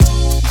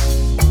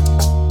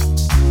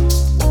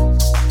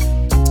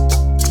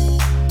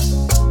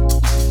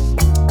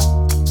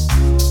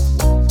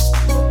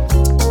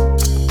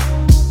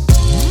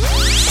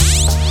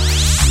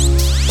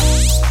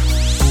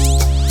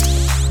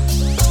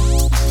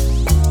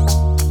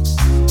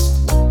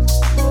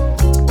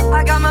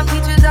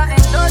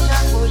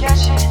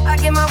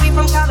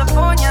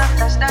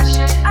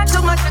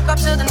up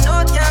to the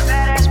north, yeah.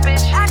 Badass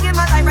bitch. I get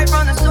my light right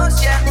from the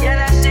source, yeah. Yeah,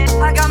 that's it.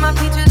 I got my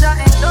peaches out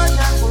in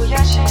Georgia. Oh,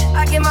 yeah, shit.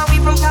 I get my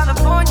weed from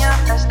California.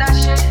 That's that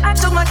shit. I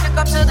took my chick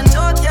up to the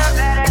north, yeah.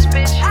 Badass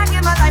bitch. I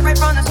get my light right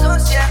from the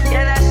source, yeah.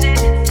 Yeah, that's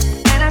it.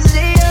 And I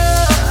see you.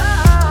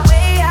 The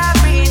way I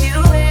breathe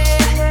you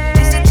in.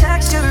 It's the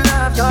texture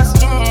of your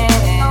skin.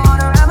 I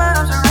wanna wrap my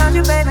arms around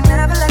you, baby,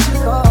 never let you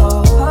go.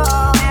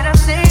 And I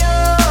see you.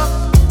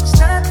 It's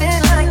nothing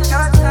like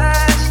your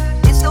touch.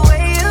 It's the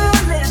way you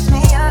lift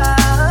me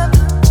up.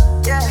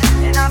 Yeah,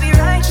 and I'll be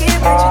right here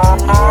with you till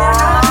the end. I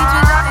got my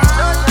beaches out in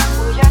Georgia.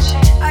 Oh, yeah,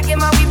 shit. I get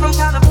my weed from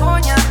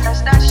California.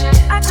 That's that shit.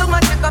 I took my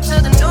chick up to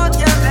the north,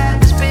 yeah.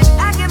 Badass bitch.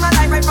 I get my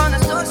light right from the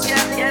source, yeah.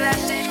 Yeah,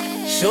 that's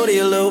it. Shorty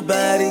a little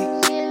baddie.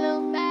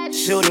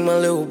 Shorty my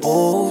little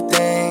boo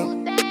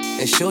thing.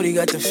 And Shorty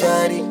got the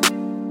fatty.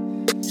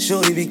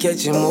 Shorty be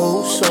catching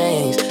mood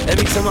swings.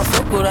 Every time I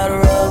fuck without a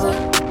rubber,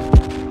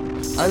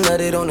 I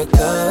nutted on the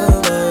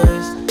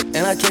covers.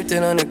 And I kept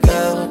it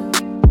undercover,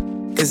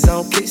 cause I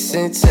don't kiss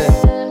and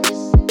tell.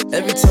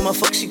 Every time I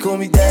fuck, she call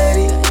me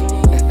daddy.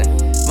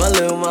 My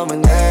little mama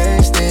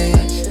nasty.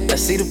 I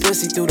see the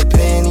pussy through the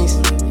panties.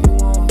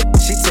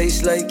 She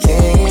tastes like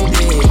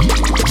candy.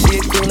 She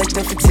a queen like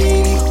the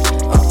Fatini.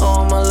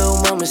 My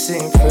little mama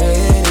sitting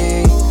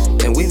pretty.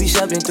 And we be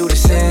shopping through the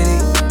city.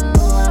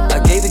 I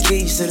gave the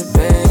keys to the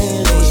Bentley.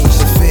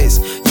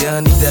 Yeah, I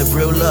need that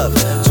real love.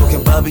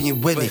 Talking Bobby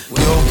and Whitney. You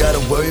don't gotta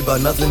worry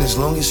about nothing as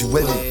long as you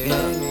with me.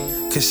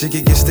 Cause shit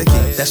can get sticky.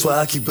 That's why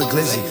I keep a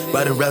glizzy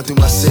riding around through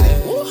my city.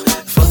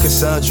 Fuck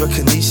Cassandra,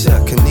 Kanisha,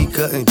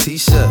 Kanika and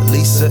Tisha,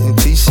 Lisa and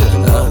Tisha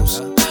and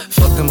hoes.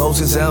 Fuck them hoes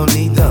cause I don't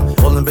need them.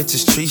 All them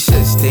bitches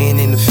treacherous. Staying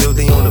in the field,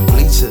 they on the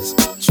bleachers.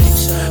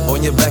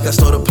 On your back, I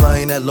start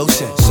applying that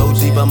lotion. So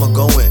deep, I'ma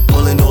go in,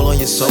 pulling all on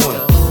your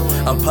sewing.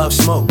 I'm Pop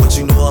Smoke, but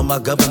you know all my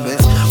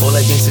government. All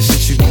that gangsta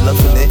shit, you be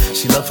loving it.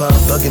 She love how I'm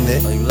thugging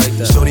it. Oh, you like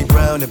that? Shorty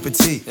brown and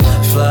petite,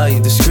 fly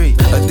and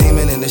discreet, a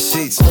demon in the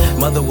sheets.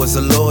 Mother was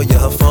a lawyer,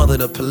 her father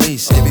the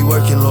police. They be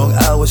working long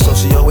hours, so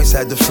she always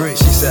had the free.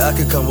 She said I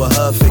could come with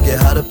her, figure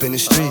hot up in the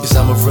streets.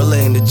 I'm a gorilla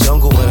in the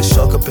jungle and a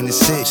shark up in the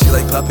sea. She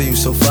like, Papa, you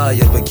so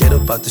fire, but get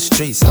up out the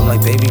streets. I'm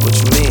like, baby, what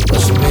you mean?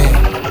 What you mean?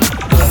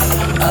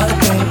 I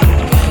think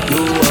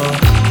you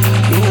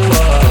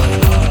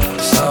are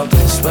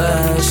something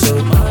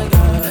special.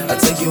 I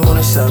take you on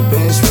a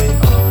shopping spree,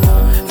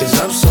 cause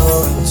I'm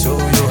so into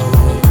you.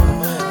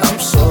 I'm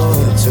so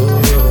into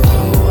you.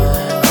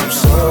 I'm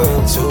so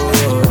into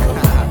you.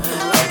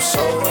 I'm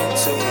so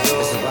into you.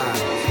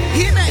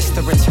 It's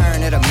the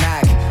return of the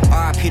Mac.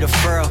 R.I.P. the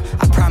Furl.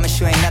 I promise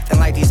you ain't nothing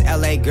like these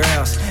LA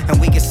girls. And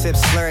we can sip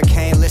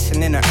slurricane,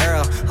 listening to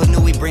Earl. Who knew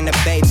we bring the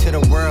bay to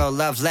the world?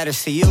 Love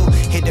letters to you,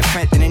 hit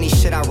different than any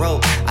shit I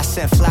wrote. I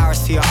sent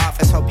flowers to your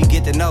office, hope you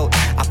get the note.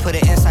 I put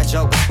an inside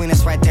joke between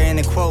us right there in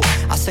the quote.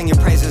 I'll sing your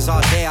praises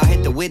all day, I'll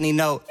hit the Whitney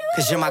note.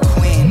 Cause you're my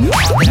queen,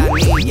 all that I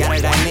need, yeah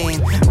that I mean.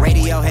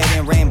 Radiohead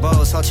and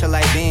rainbows,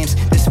 ultralight beams.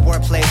 This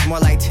sport plays more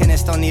like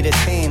tennis, don't need a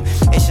team.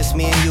 It's just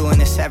me and you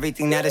and it's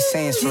everything that it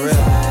seems for real.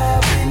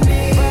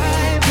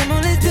 Come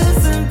on, let's do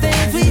some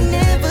things we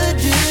never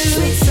do.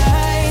 Switch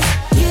sides,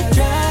 get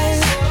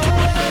drive.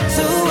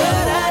 So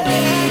what I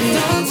need,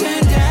 don't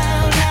turn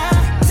down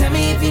now. Tell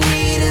me if you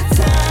need a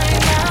time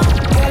now.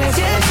 Girl, it's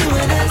just you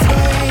and us,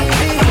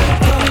 baby.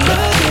 Come on,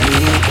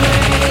 baby, you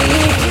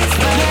crazy.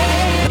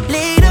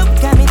 Laid up,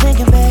 got me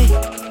thinking, babe.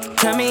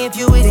 Tell me if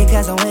you with it,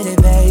 cause I'm with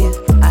it, babe.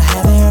 I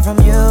haven't heard from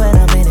you and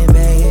I'm in it,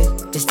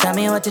 babe. Just tell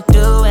me what to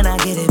do and I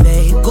get it,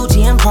 babe.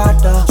 Gucci and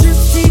Prada.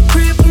 Trip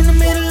crib in the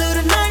middle of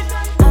the night.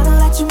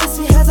 You miss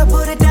me as I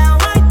put it down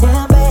right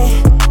down,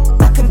 babe.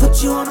 I can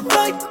put you on a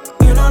flight.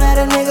 You know that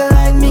a nigga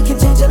like me can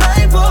change your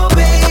life, oh,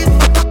 babe.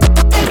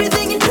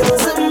 Everything you do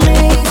is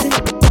amazing.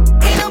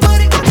 Ain't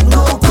nobody gonna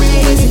go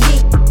crazy.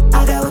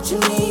 I got what you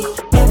need.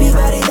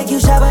 Everybody think you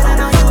shy, but I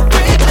know you a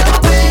freak,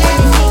 no,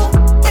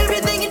 babe.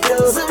 Everything you do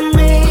is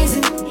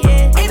amazing.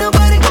 Ain't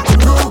nobody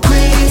gonna go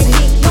crazy.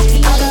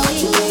 I got what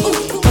you need.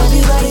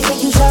 Everybody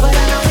think you shy, but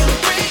I know you a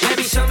freak.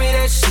 Baby, show me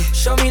that shit.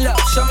 Show me love.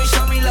 Show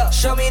me love.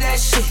 Show me that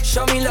shit.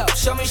 Show me love.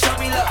 Show me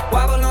love.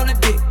 Wobble on the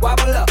dick.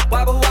 Wobble up.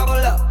 Wobble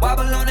up.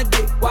 Wobble on the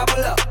dick.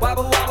 Wobble up.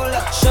 Wobble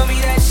up. Show me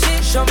that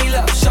shit. Show me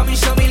love. Show me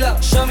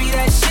love. Show me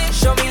that shit.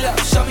 Show me love.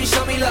 Show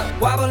me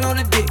love. Wobble on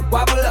the dick.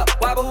 Wobble up.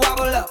 Wobble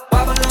up.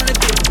 Wobble on the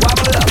dick.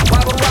 Wobble up.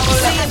 Wobble up.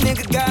 See a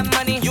nigga got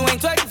money. You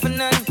ain't twerking for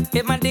nothing.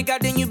 Hit my dick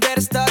out, then you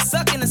better start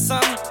sucking or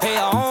something. Pay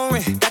your own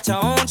rent. Got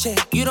your own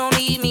check. You don't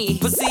need me.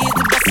 Pussy is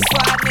the best. That's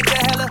why I nigga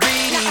hella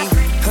greedy.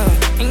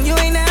 And you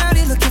ain't out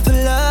here looking for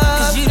love.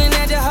 Cause you done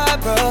had your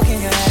heart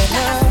broken. You had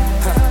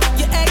enough.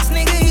 Your ex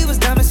nigga, he was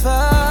dumb as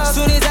fuck.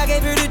 Soon as I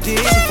gave her the dick,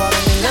 she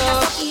falling in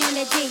love. Monkey on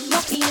the dick,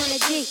 monkey on the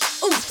dick.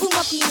 Ooh,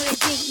 monkey on the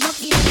dick,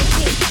 monkey on the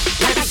dick.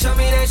 Baby, show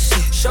me that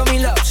shit. Show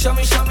me love. Show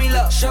me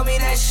love. Show me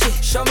that shit.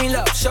 Show me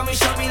love. Show me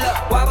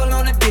love. Wobble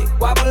on the dick.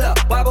 Wobble up.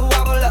 Wobble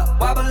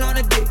up. Wobble on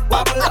the dick.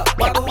 Wobble up.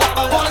 Wobble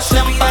up.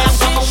 Show me that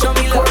shit. Show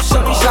me love.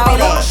 Show me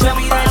love. Show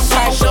me that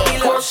shit. Show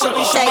me love. Show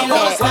me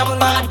love.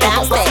 Wobble on the dick.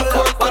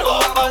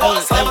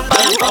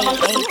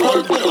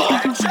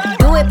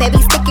 Do it, baby,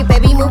 stick it,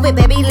 baby, move it,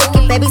 baby, look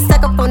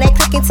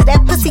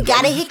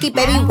hickey,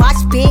 baby,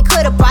 watch big,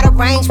 coulda brought a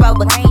Range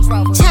Rover.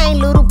 Chain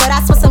little, but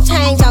I spent some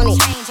change on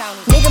it.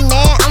 Nigga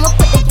mad, I'ma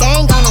put the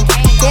gang on him.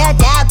 They'll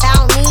die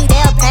about me,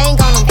 they'll bang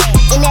on him.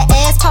 In that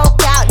ass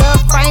poke out, the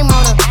frame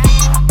on him.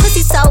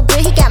 Pussy so good,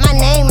 he got my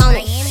name on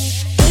it.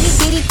 Itty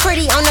bitty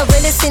pretty, on the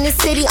realest in the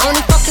city.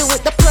 Only fucking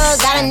with the plug,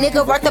 got a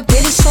nigga worth a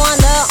billy. Showing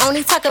love,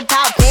 only talk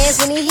about bands.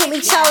 When he hit me,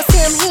 chose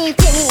him, he ain't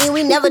pick me, and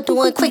we never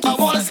doing quickie. I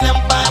want a slim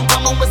fine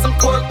woman with some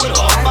pork with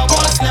her. I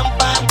want a slim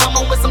fine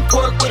woman with some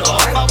pork with her.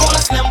 I want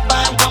a slim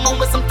fine woman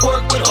with some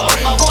pork with her.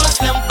 I want a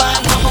slim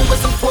fine woman with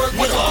some pork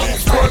with her.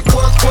 Pork,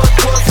 pork, pork,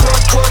 pork,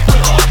 pork, pork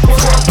with her.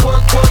 Pork,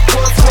 pork, pork,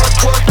 pork, pork,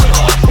 pork with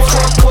her.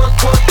 Pork, pork,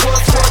 pork,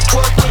 pork, pork,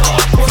 pork with her.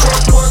 Pork,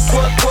 pork, pork,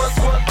 pork,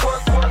 pork,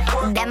 pork,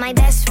 pork. That my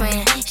best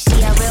friend. She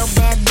a real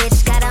bad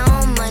bitch, got her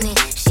own money.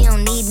 She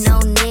don't need no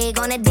nigga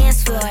on the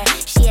dance floor.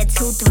 She had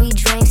 2-3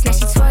 drinks, now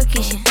she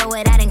twerking. She throw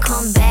it out and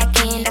come back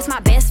in. That's my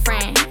best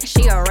friend.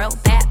 She a real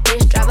bad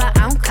bitch, drive her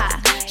own car.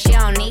 She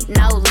don't need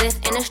no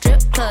lift in a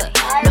strip club.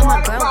 No,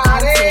 my girl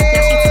gon' tip,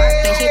 now she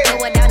twerking. She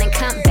throw it out and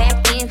come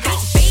back in.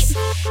 Beep.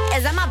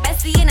 Is that my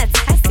bestie in a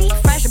taxi?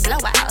 Fresh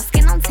blowout,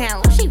 skin on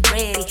town, she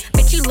ready.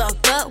 Bitch, you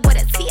look good with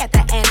a T at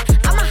the end.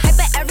 I'm a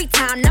hyper every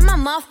time, not my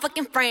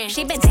motherfucking friend.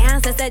 She been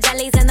down since the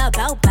jellies and the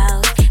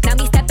bobos. Now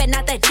me stepping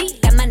out the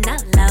Jeep, got my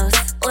nut lows.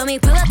 When we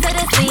pull up to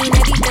the scene,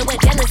 they be filled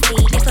with jealousy.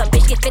 If a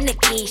bitch get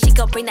finicky, she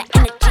gon' bring the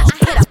energy. I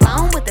hit a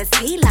phone with a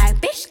T like,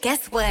 bitch,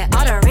 guess what?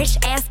 All the rich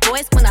ass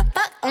boys wanna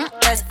fuck on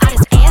us. I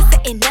just ass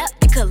sitting up,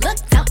 you could look,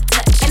 don't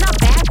touch. And I'm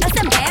back,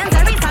 bustin' bands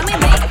every time we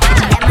make up.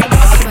 That my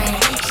best friend,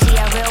 she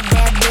a real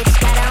bad bitch,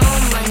 got her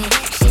own money.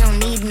 She don't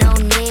need no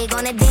nigga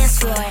on the dance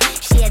floor.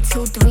 She had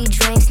 2-3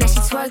 drinks, now she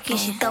twerking.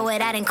 She throw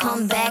it out and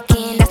come back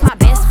in. That's my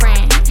best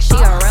friend. She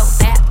a real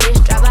bad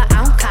bitch, drive her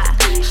own car.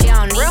 She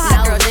don't need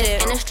no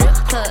lift in a strip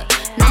club.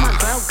 Now my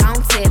girl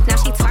gon' tip, now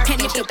she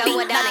twerking. She throw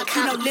it out and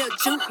come. You know Lil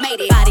Juke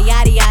made it. Body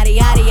yaddy yaddy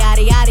yaddy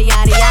yaddy yaddy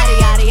yaddy yaddy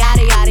yaddy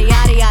yaddy yaddy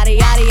yaddy yaddy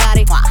yaddy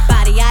yaddy.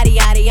 Body yaddy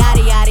yaddy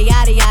yaddy yaddy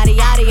yaddy yaddy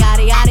yaddy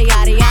yaddy yaddy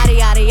yaddy yaddy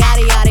yaddy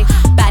yaddy yaddy.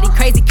 Body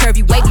crazy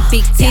curvy wavy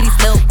big titties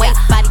little waist.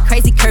 Body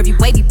crazy curvy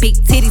wavy big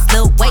titties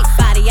little waist.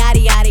 Body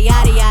yaddy yaddy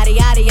yaddy yaddy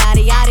yaddy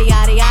yaddy yaddy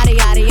yaddy yaddy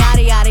yaddy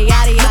yaddy yaddy yaddy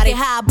yaddy. Look at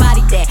how I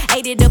body that,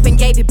 ate it up and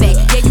gave it back.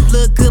 Yeah, you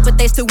look good, but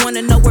they still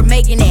wanna know we're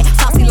making that.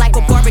 Saucy like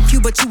a barbecue,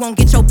 but you won't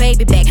get your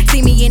baby back.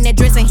 See me in that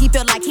dress and he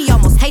felt like he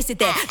almost tasted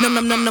that. Num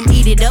num num num,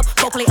 eat it up.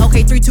 Go play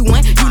okay, 3, 2,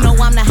 1. You know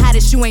I'm the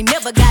hottest, you ain't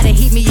never gotta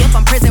heat me up.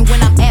 I'm present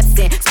when I'm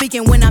absent,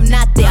 speaking when I'm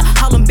not there.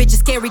 Call them bitches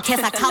scary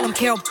cats, I call them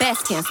Carol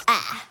Baskins.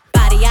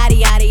 Body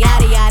yaddy yaddy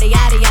yaddy yaddy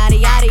yaddy yaddy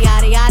yaddy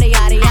yaddy yaddy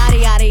yaddy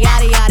yaddy yaddy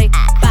yaddy yaddy.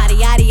 Body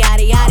yaddy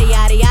yaddy yaddy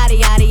yaddy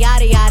yaddy yaddy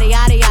yaddy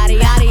yaddy yaddy yaddy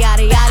yaddy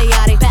yaddy yaddy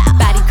yaddy.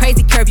 Body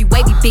crazy curvy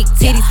wavy big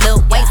titties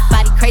little waist.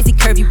 Body crazy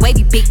curvy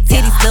wavy big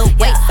titties little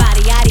waist.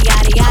 Body yaddy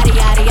yaddy yaddy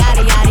yaddy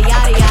yaddy yaddy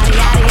yaddy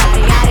yaddy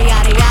yaddy yaddy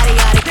yaddy yaddy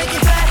yaddy. Take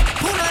it back,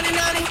 punani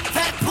nani,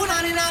 fat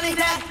punani nani,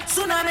 that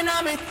tsunami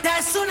nami,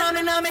 that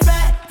tsunami nami,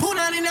 fat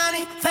punani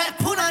nani, fat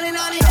punani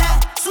nani,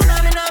 that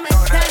tsunami nami,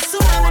 that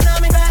tsunami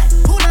nami, fat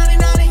punani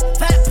nani,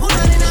 fat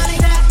punani nani,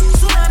 that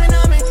tsunami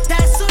nami,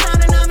 that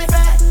tsunami nami,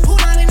 fat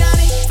punani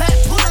nani, fat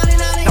punani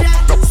nani, that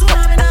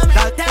tsunami nami,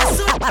 that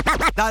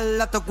tsunami.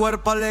 Dale a tu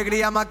cuerpo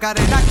alegría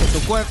Macarena, que tu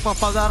cuerpo es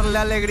pa' darle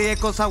alegría y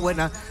cosas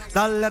buenas.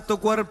 Dale a tu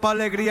cuerpo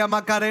alegría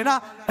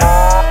Macarena.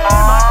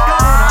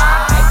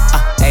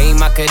 Ayy,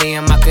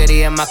 Macarena,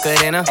 Macarena,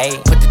 Macarena. Ayy,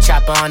 put the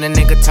chopper on the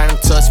nigga, turn him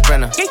to a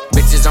sprinter.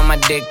 Bitches on my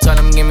dick, tell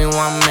him give me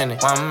 1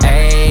 minute.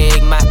 Ayy,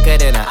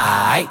 Macarena,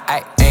 aight,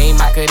 aight. Ayy,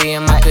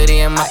 Macarena,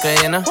 Macarena,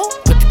 Macarena.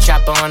 Put the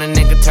chopper on a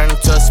nigga, turn him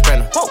to a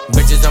sprinter.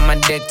 Bitches on my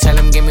dick, tell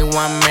him give me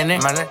 1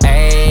 minute.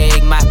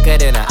 Ayy,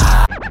 Macarena,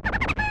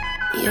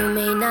 You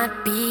may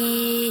not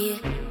be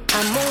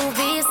a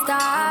movie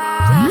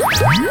star.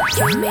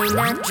 You may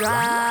not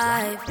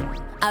drive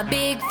a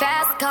big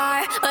fast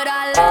car, but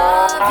I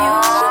love you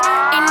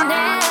in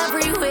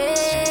every way.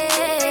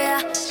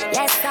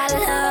 Yes, I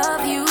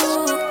love you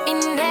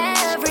in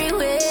every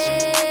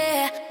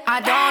way. I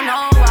don't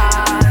know why.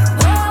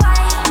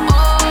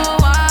 Oh,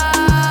 why?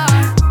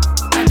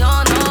 I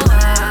don't know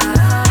why.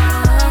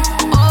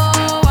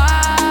 Oh,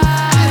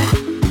 why?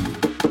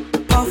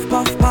 Puff,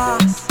 puff,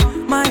 pass,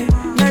 my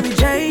Mary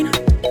Jane.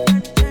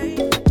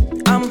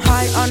 I'm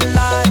high on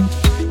life,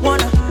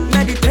 wanna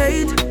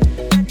meditate.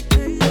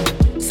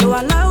 So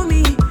allow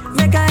me,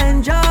 make I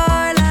enjoy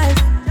life.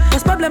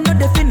 Cause problem not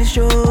the finish,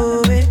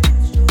 oh eh.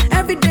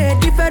 Every day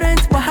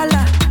different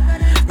wahala.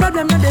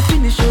 Problem not the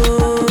finish,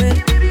 oh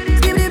eh.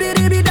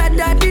 Skibidi da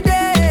da di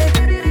day.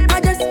 I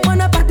just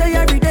wanna party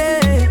every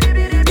day.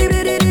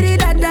 Skibidi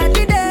da da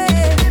di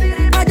day.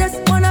 I just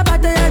wanna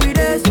party every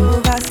day.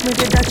 So pass me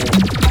the dashi.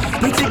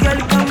 Pretty girl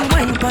come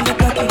wine pon the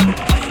cocky.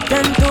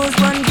 10 toes,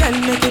 one girl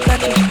make it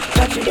touch it,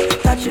 touch it,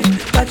 touch it,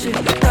 touch it,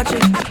 touch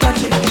it,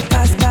 touch it.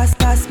 Pass, pass,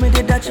 pass me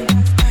the dashi.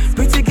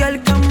 Pretty girl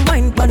come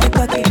wine pon the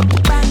cocky.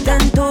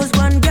 10 toes,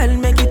 one girl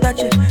make it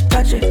touch it,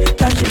 touch it,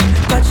 touch it,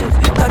 touch it,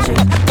 touch it,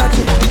 touch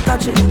it,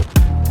 touch it.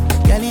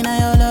 Girl inna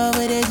your love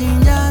with the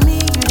ginger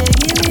me, you dey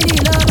give me the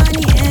love and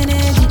the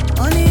energy.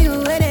 Only you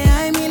where they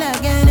hide me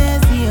like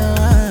Hennessy,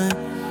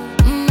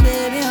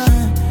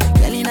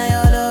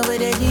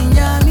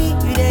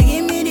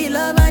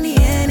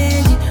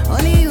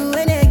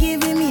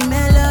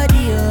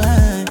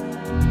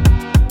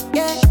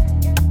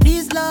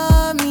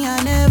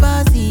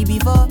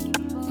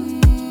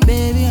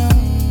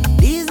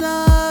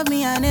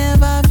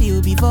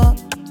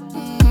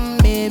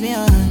 baby.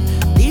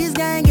 This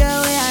kind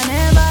girl way I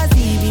never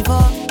see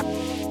before.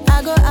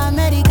 I go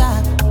America,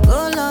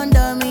 go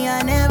London, me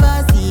I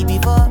never see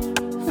before.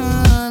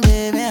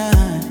 Baby,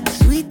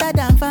 sweeter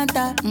than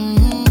Fanta,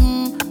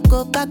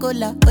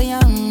 Coca-Cola, oh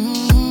yeah,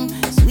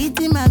 sweet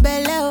in my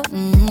belly, oh.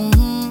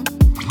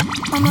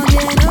 I'ma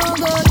get no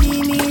go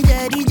be me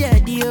jetty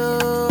jetty,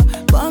 oh.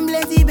 Come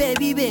blessy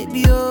baby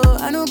baby, oh.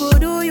 I no go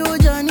do you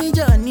Johnny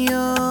Johnny,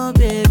 oh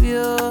baby,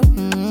 oh.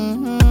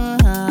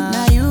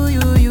 Now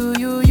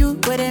you,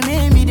 but they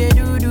make me they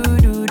do.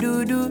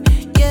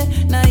 Yeah,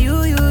 now you,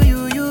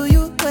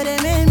 but they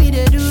make me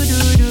they do.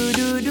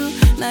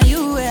 Now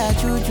you where I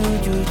choose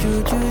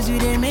you,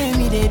 they make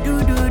me they do.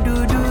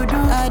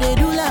 I they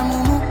do la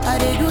mumu, I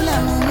they do la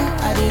mumu,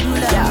 I they do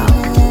la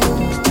mumu.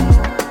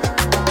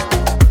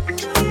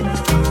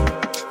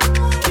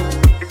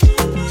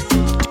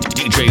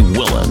 DJ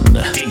Willan.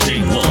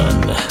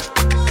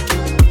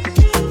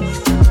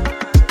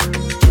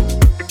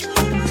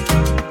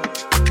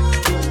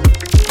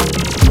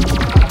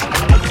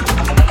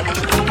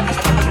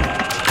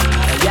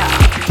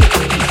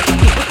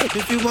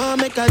 If you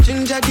want make a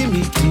ginger, give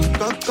me tea,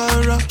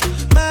 kokoro.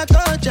 My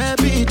coach, I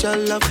be your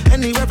love.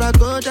 Anywhere I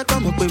go, just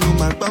come up with me,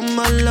 my bum,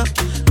 my love.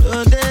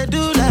 So they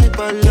do like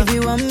a love. If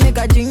you want make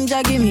a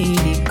ginger, give me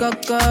the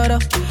kokoro.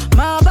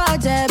 My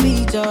body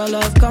be your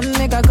love. Come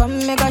make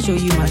a show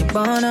you my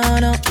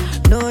banana.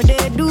 No,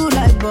 they do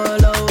like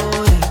bolo.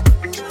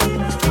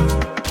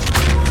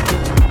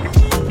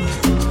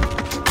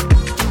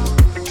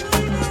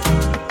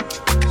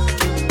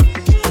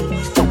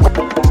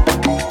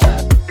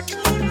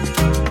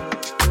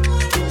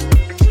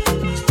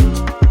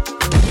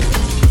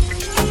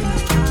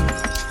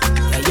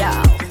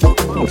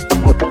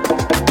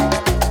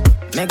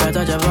 Make a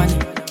touch upon it.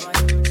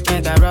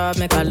 Make a rub,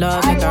 make a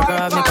love, make a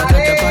rub, make a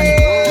touch upon it.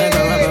 Make a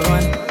rub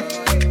upon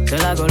it.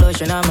 Till I go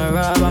lotion, I'ma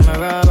rub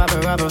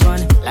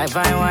upon it. Like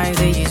fine wine,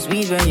 say you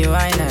sweet when you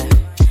wine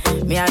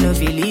it. Me, I know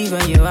feel leave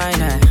when you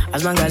wine it.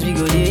 As long as we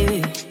go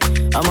there,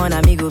 I'm on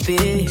a me go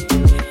pay.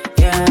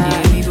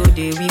 Yeah, we go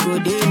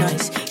there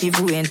nice. If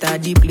we enter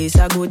the place,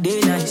 I go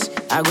there nice.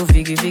 I go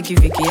fiki, I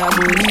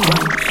go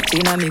leave. Say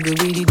now me go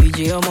be the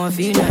DJ, I'ma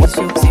feel nice.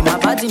 So, see my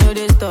party know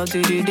they stop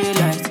to the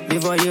daylight.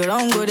 Before you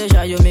run, go the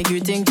shot, you make you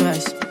think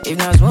twice. If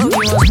not smoke, you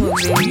want smoke,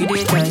 say we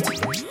day tight.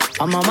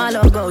 I'm on my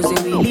love go,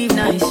 say we live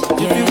nice.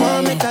 Yeah. If you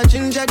want make a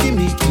ginger, give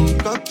me tea,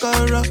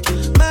 kokoro.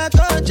 My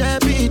coach, I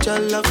be your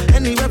love.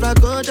 Anywhere I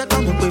go, just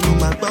come up with me,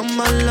 my bum,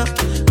 my love.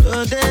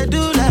 So they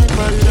do like a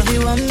love. If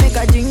you want make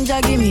a ginger,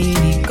 give me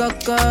the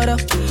kokoro.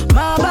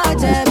 My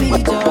body be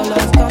your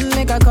love.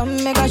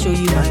 Come make a show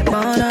you my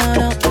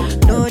banana.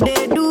 No,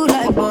 they do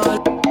like ball.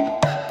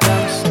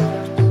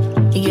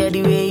 Yeah,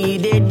 the way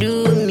they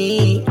do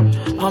me,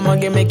 I'ma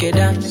make it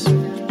dance.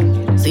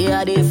 See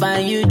how they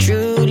find you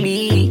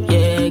truly.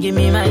 Yeah, give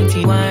me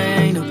mighty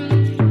wine.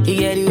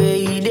 Yeah, the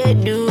way they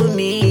do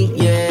me.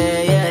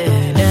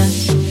 Yeah,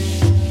 dance.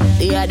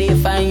 See how they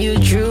find you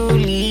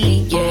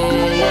truly.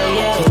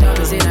 Yeah. She tell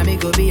me say na me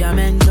go be a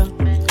mentor.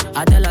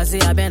 I tell her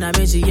say I been a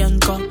bitch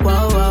yanko.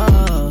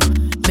 Whoa,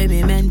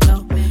 baby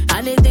mentor.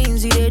 And the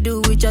things you they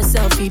do with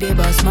yourself, you they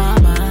bust my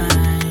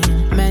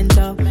mind.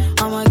 Mentor,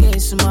 I'ma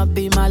get some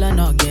be mal and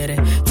not get it.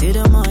 Till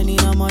the money,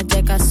 I'ma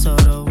take a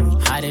sorrow.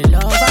 I they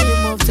love how you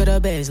move to the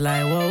bass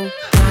like whoa.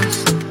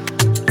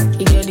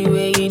 You get the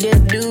way you they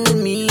do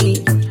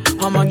me,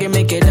 I'ma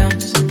make it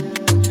dance.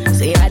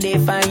 Say how they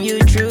find you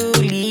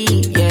truly.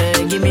 Yeah,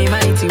 give me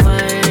mighty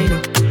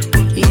wine.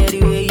 You get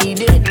the way you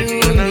they do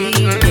me.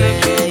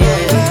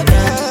 Yeah,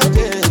 dance.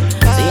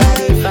 Say how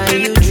they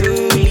find you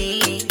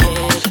truly.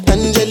 Yeah.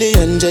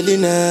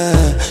 Angelina,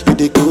 you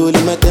the cool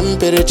in my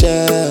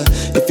temperature.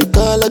 If you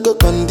call, I go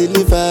come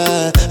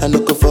deliver. I no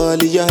go fall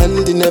in your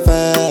hand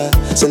never.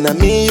 So now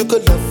me you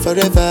could love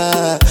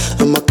forever.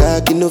 I'm a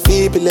cocky no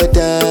feeble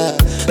letter.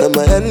 I'm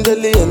a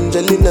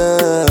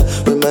Angelina,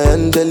 with my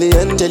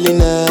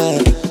Angelina.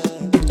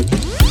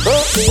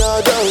 Oh, me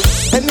all down.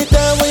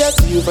 Anytime when I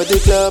see you for the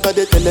club or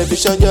the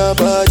television, your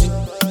body.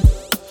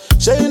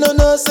 Sure you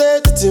know say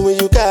the thing when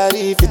you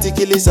carry 50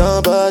 kill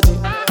somebody.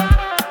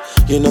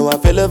 You know I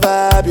feel a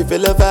vibe, you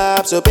feel a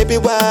vibe, so baby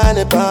whine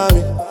about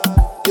me.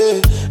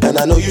 Yeah, and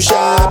I know you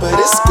shy, but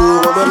it's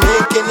cool when we're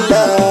making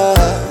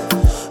love.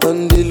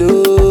 On the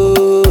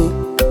low,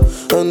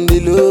 on the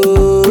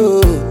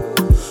low,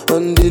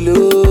 on the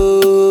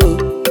low,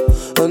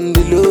 on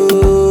the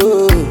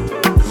low,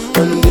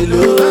 on the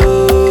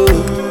low,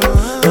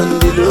 on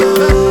the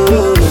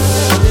low,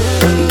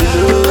 on the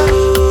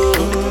low.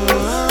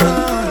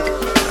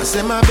 I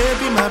say my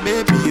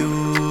baby,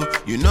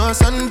 you know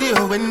Sunday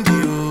or Wendy,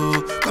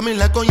 you coming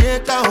like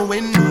Onyeka or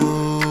Wendy.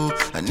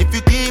 And if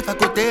you give, I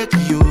could take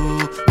you.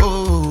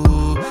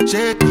 Oh,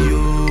 shake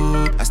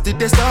you. I still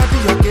dey study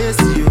your case,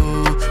 you.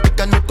 You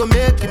cannot go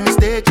make a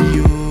mistake,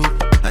 you.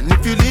 And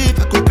if you leave,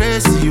 I could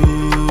praise you.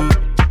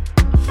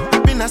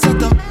 You been a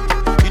setup.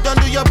 You don't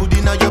do your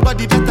booty, now your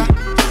body better.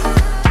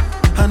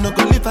 I no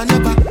go live, I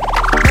never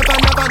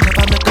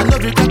make a no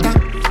regret.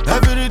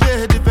 Every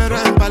day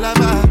different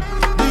palava.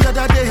 The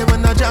other day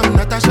when I jam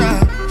Natasha,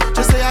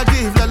 just say I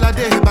give la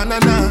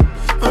banana.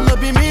 Wanna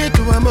be me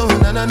to a mo,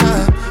 na na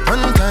na.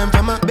 One time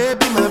for my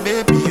baby,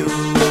 you.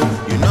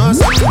 You know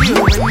something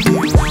when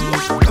you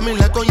coming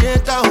like on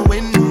yeta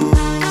when you.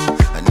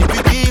 And if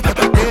you keep I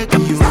can take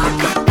you.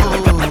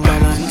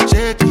 Oh,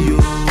 check you.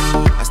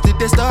 I still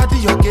they start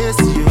your case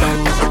you.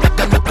 I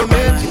cannot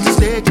make a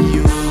mistake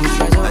you.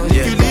 And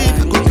if you leave,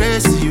 I go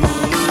crazy you.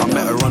 I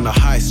met her on the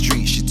high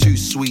street, she too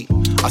sweet.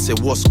 I said,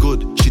 what's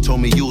good? She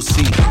told me you'll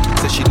see.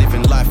 Said she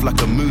living life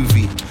like a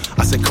movie.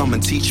 I said, come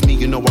and teach me,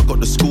 you know I got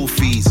the school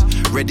fees.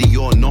 Ready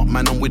or not,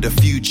 man, I'm with a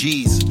few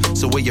G's.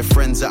 So where your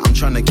friends at? I'm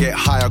trying to get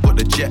high, I got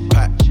the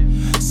jetpack.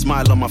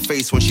 Smile on my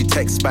face when she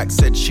texts back.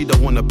 Said she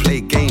don't wanna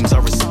play games, I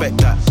respect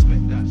that.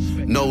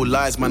 No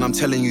lies, man, I'm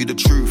telling you the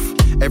truth.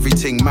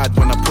 Everything mad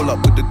when I pull up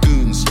with the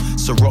goons.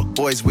 So rock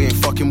boys, we ain't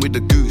fucking with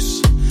the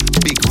goose.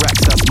 Big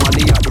racks, that's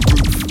money out the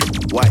roof.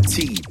 White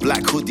tee,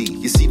 black hoodie,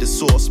 you see the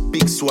sauce,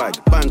 big swag,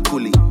 bang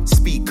coolie.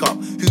 Speak up,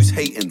 who's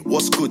hating,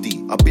 what's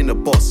goodie? I've been a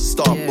boss,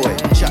 star boy,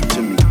 chat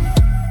to me.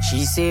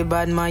 She say,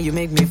 bad man, you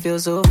make me feel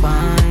so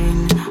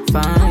fine,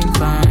 fine,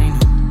 fine.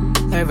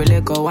 Every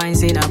liquor wine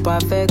say na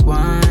perfect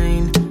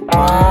wine,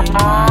 wine,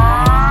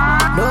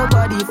 wine.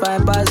 Nobody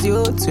find past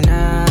you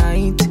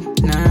tonight,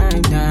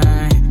 night,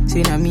 night.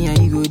 Say na me and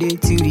you go there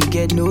till we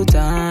get no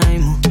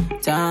time,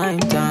 time,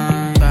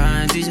 time.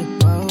 Balance it up,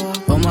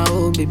 oh my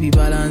oh baby,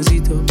 balance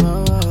it up.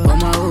 Oh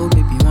my oh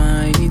baby,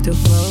 wine it up.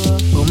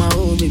 Oh my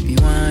oh baby,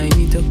 wine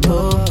it up.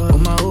 Oh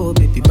my oh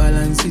baby,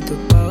 balance it up.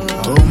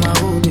 Oh my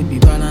oh baby,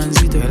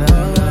 balance it up.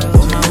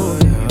 Oh my oh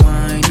baby,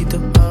 wine it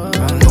up.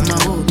 Oh my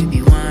oh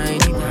baby, wine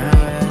it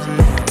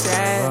up.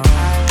 Said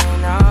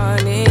I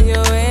don't need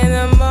you in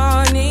the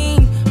morning,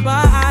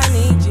 but I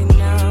need you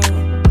now.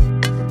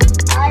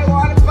 I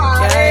want to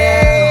party.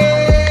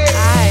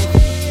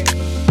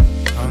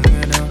 I'm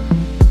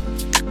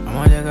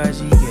gonna go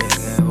she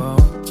get well.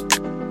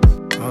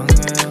 I'm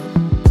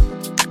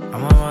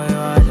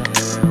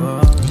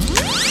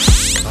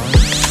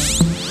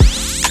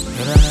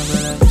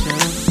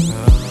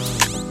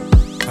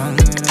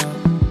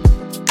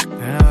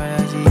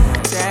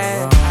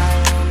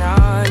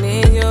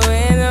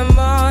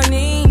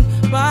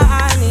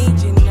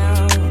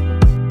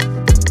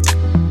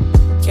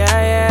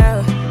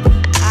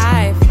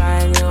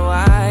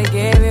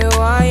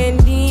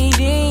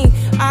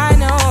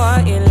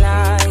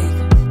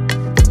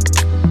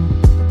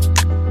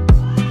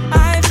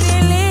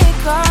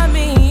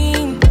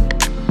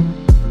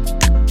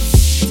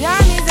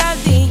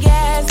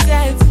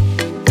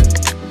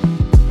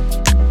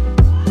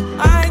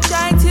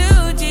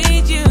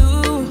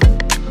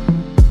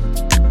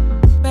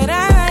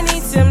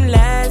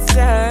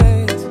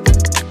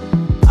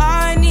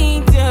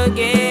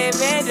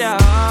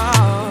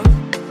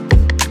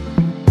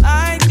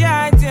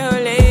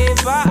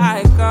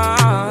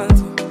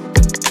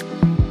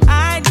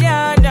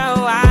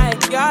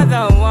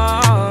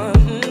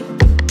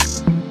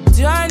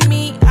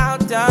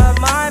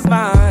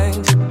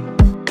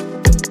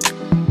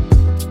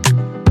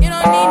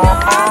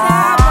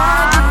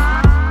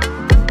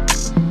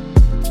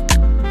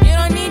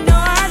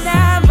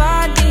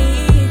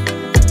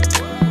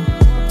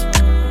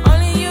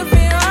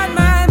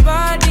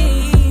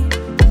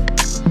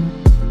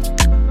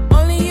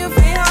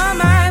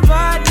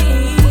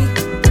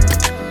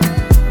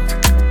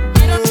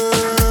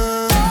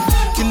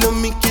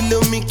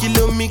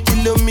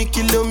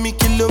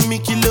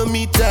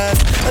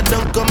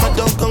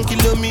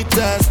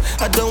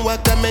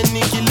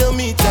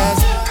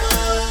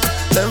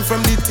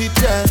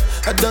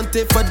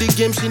For the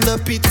game, she no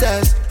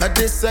pitas. I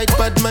decide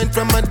bad mind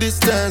from a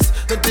distance.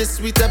 Not this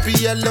sweet, I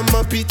be all on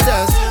my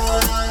pitas.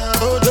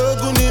 Oh,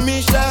 Doguni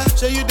Misha,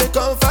 show you the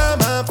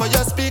confirm for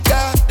your speaker.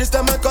 This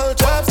time I call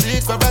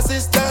chopsticks for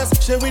assistance.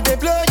 Show we they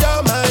blow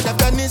your mind,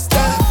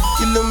 Afghanistan.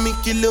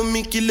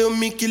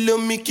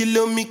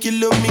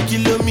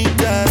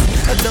 Kilometers.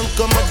 I don't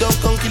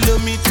come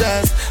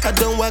kilometers. I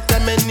don't walk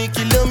that many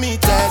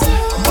kilometers.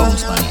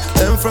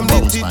 Learn from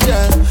the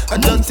teacher. I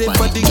don't take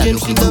for the game,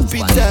 she no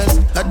pitas.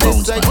 I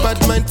decide bad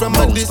mind from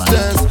a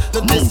distance.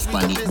 Not this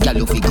sweet,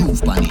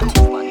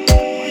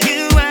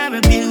 you are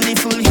a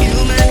beautiful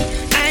human.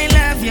 I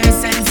love your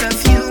sense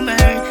of humor.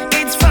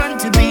 It's fun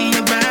to be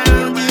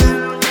around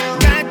you.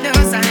 God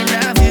knows I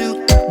love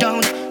you.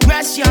 Don't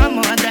rush, you're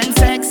more than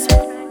sex.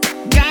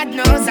 God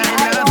knows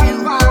I love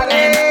you.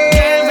 And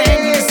girl, when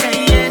you say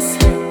yes,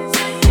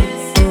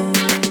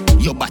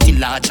 your body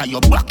large and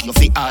your back you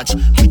fi arch.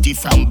 Pretty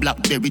from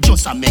Blackberry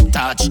just a make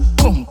touch.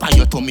 Come pa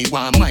your tummy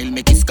 1 mile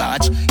make it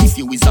scotch. If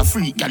you is a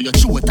freak girl your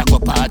throat a go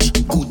patch.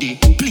 Goodie,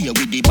 play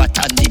with the bat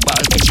and the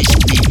ball catch it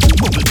should be.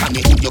 Bubble pa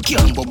me hood you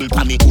can't bubble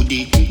pa me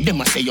hoodie.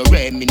 Them a say you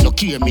rare me no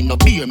care me no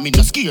beer me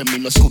no scare me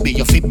no Scooby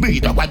you fi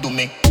breed a what do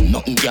me.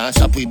 Nothing can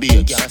stop we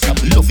beer.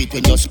 Love it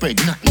when you spread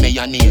not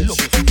mayonnaise.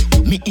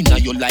 Me inna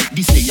you like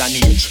this day and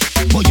age.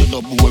 But you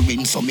no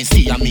boring so me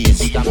stay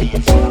amazed.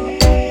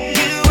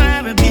 you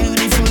are a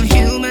beautiful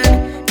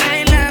human.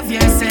 I love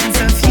your sense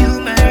of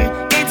humor.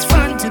 It's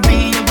fun to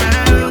be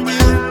around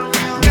you.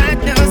 God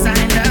knows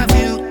I love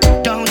you.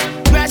 Don't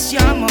rush,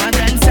 you're more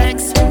than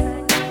sex.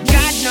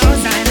 God knows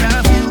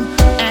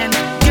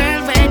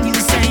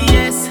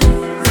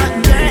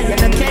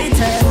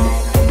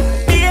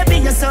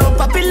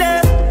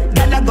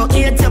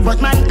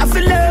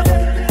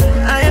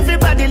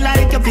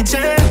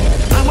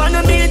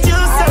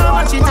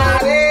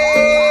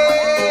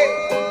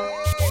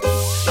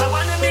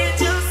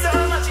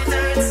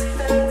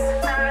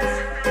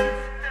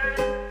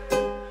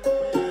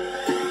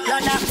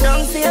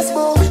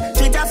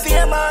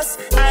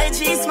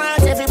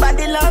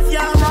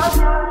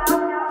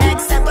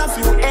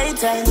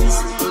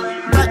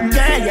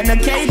you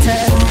no cater.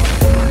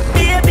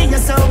 Baby, you're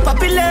so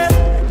popular.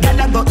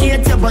 Gotta go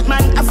hate you, but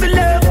man, I feel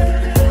love.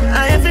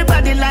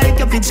 Everybody like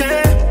your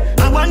picture.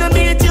 I wanna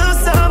meet you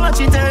so much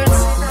it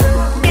hurts.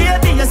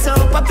 Baby, you're so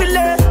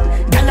popular.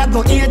 Gotta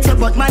go hate you,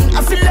 but man,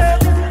 I feel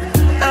love.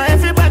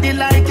 Everybody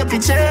like your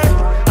picture.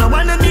 I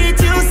wanna meet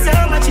you so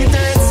much it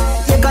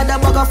hurts. You got a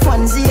bag of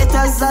fans,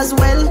 haters as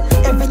well.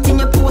 Everything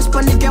you post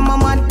on the game,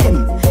 I'm on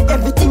them.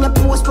 Everything you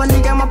post on the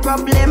game, a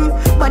problem.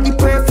 Body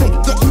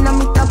perfect, yeah, in a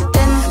me top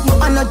 10. You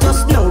are not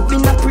just now,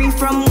 been a pre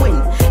from when.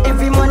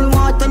 Every man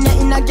want on you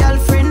in a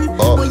girlfriend.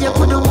 But you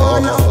could have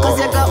won up, cause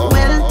you got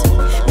wealth.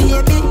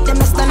 Baby, them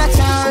not stand a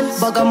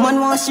chance. Bag a man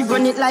want she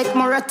run it like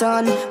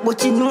marathon.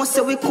 But you know,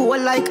 so we cool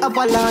like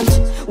avalanche.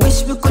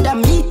 Wish we could have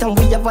meet and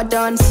we have a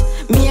dance.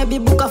 Maybe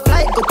book a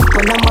flight, go to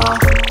Panama.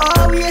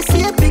 Oh, we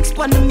see a pics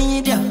on the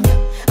media.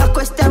 I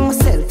question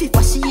myself if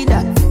I see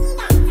that.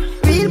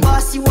 Real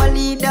boss, you a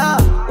leader.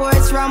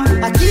 Words from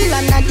Akil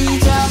and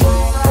Adija.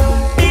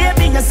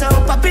 Baby, you're so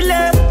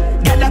popular.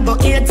 Gotta go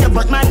hate you,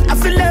 but man, I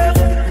feel love.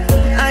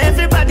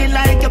 Everybody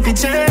like your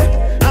picture.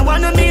 I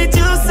wanna meet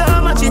you so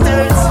much it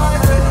hurts.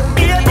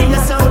 Baby,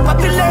 you're so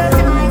popular.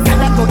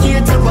 Gotta go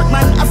hate you, but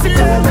man, I feel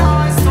love.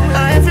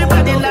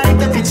 Everybody like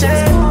the picture.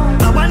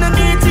 I wanna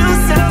meet you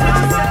so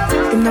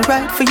much. In the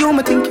right for you,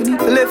 I think you need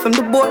to live from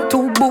the boy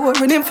too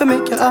boring him for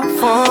make you have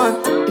fun.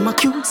 In my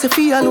cute, say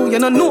feel you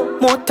know no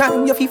more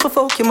time. You feel for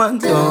fuck your man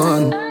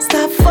done.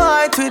 Stop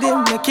fight with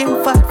him, make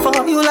him fight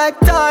for you like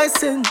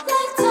Tyson.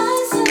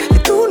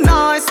 You're too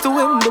nice to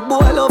him, the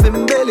boy love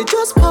him barely,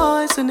 just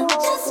poison him.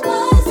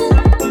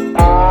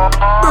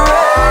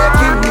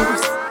 Breaking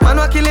news, man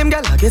wa kill him,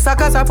 girl. I guess I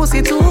cause her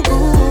pussy too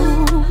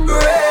good.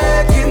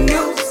 Breaking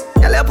news,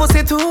 girl your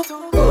pussy too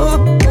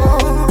good.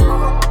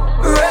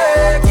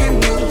 Breaking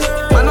news,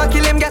 man wa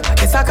kill him, girl. I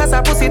guess I cause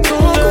her pussy too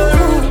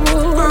good.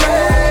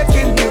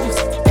 Breaking news,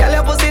 girl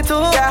your pussy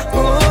too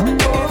good.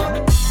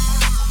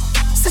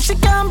 So she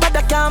can't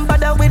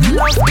bother with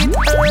love with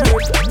her.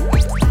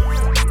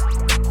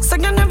 So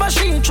you never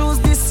she choose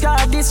this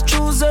guy, this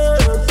chooser.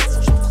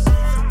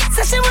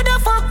 Say she woulda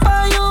fuck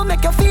for you,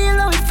 make you feel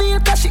how it feel,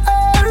 cause she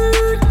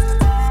hurt.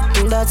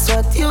 That's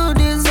what you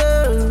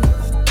deserve,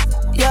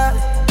 yeah.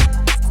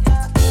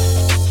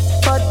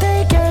 But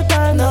take your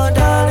time, no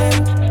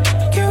darling.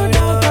 You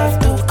don't have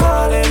to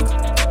call him.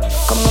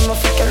 Come on, my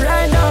fucker,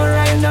 right now,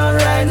 right now,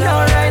 right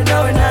now, right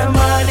now, in the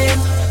morning.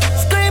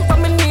 Scream for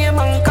my name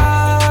and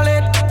call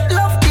it.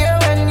 Love you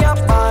when you're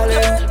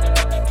falling.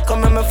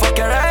 Come on, my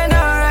fucker, right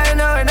now, right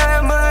now, in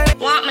the morning.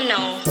 Want me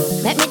now?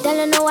 Let me tell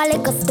you now a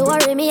little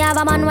story. Me have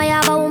a man, why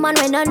have a woman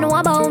when don't know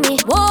about me.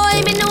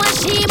 Boy, me know a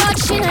she, but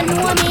she don't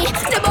know me.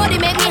 The body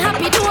make me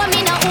happy, do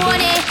me not own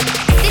it.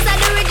 This is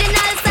the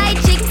original side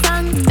chick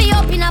song. Me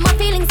open up my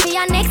feelings for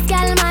your next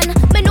gal, man.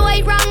 Me know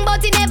it wrong,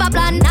 but it never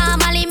plan.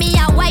 Normally me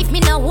a wife, me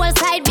no whole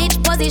side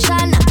bitch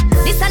position.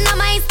 This is not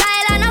my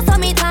style and I saw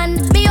me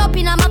tan. Me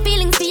open up my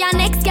feelings for your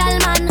next gal,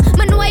 man.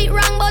 Me know it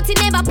wrong, but it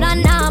never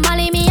plan.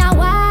 Normally me a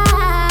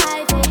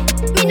wife.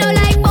 Me no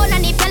like bone,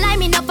 and if you lie,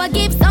 me no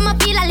forgive. So me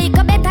feel a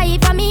little better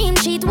if I me him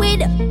cheat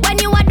with. When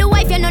you are the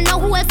wife, you don't know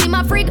who else in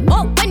my freak.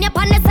 Oh, when you're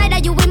on the side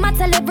of you, we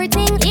matter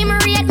everything. Him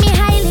rate me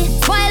highly,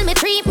 spoil me,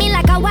 treat me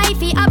like a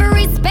wifey. I be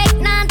respect,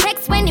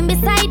 non-text when him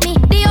beside me.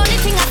 The only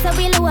thing I say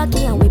we low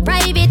key and we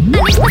private. And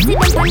if you see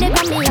them on the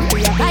gun, me have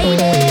to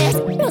hide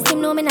it. No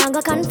seem no me nah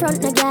go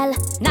confront no girl.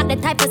 Not the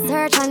type of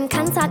search and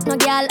contact no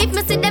girl. If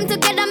me see them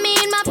together, me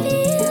in my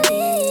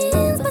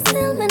feelings, but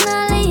still me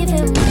nah leave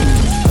him.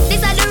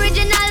 This is the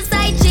original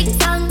side chick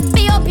song.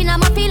 Me open up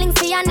my feelings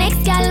for your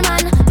next gal,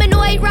 man. Me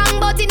know it wrong,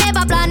 but it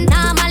never plan.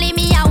 Normally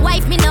me a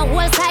wife, me no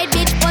whole side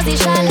bitch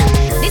position.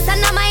 This is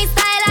not my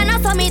style and I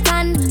saw me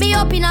tan. Me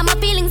open up my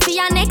feelings for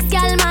your next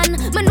gal, man.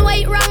 Me know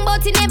it wrong,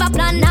 but it never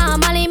plan.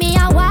 Normally me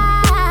a wife.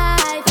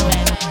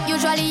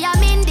 Usually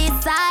I'm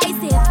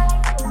indecisive,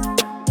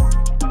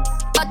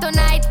 but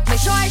tonight me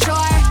sure.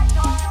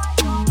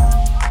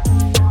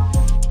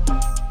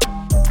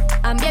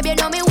 And baby, you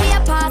know me way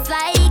past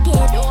like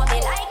it. Know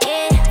me like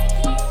it.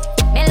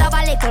 Me love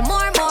a little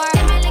more.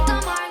 Give me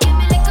little more, give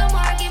me little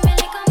more, give me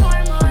little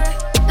more.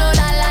 No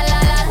la.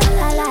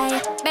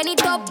 Bend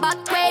it up back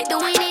way,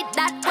 doing it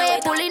that way.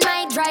 Pulling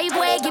my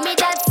driveway, give me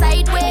that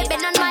side way.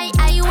 Bend on my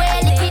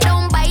highway, lick it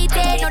don't bite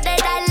it. Know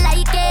that I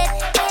like it.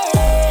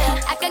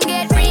 I can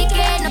get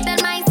freaky, no tell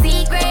my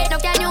secret. No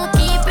can you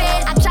keep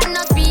it? Action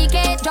not speak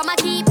it. Drama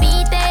keep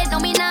beating. No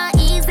me not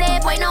easy,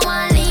 boy no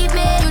one leave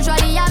me.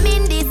 Usually I'm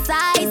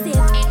indecisive,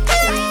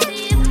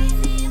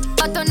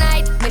 but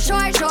tonight me sure.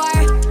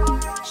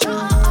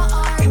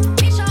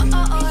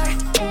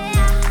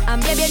 And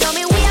baby, you know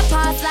me way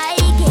past like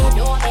it.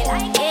 Know me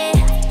like it.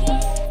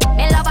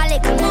 Me love a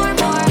little more.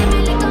 Give me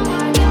little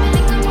more, give me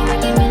little more,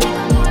 give me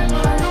little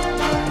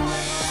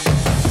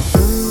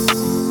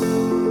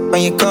more.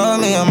 When you call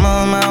me, I'm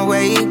on my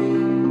way.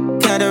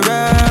 Kinda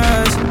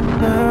rush.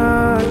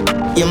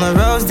 You're my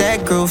rose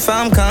that grew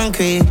from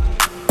concrete.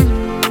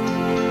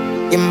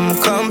 You're my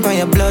comp on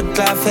your blood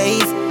clot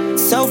face.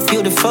 So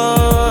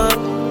beautiful,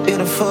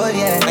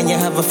 yeah. And you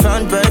have a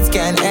front birds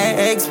can't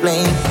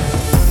explain.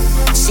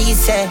 she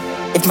said.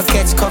 If my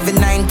catch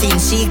COVID-19,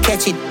 she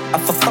catch it. I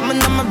for coming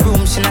on my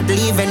room, she not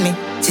leaving me.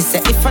 She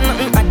said if I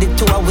nothing added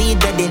to her, we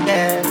did it.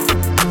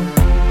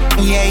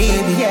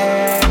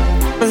 Yeah.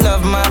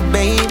 Love my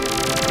baby.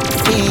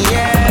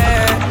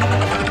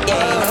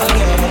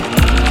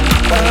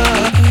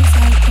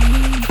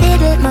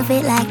 With my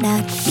feet like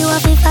that. You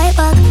have to fight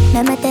back,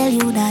 let me tell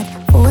you that.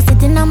 Oh,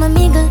 sitting on my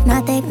mingle,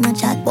 not take no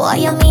chat. Boy,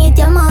 you meet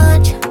your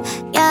much.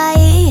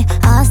 Yeah,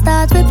 I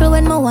start ripple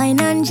when my wine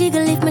and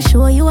jiggle. If me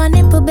show you a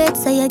nipple bed,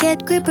 so you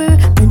get gripper.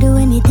 Me do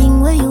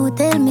anything where you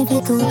tell me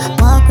to do.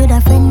 Walk with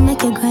a friend,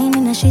 make you grind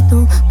in a shit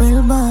too.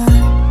 Well, boy.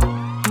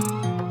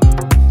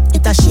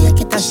 It a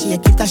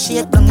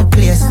shake down the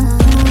place.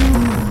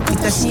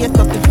 It a shake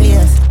up the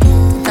place.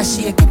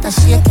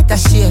 It a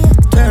shake.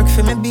 Work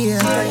for me, beer.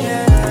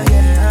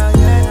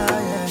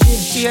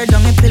 Tear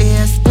down the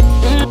place.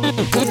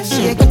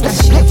 Shake it.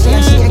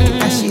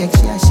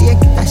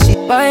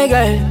 My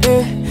girl,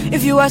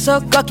 if you are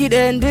so cocky,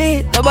 then do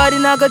it. Nobody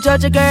not go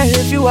judge a girl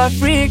if you are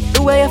freak.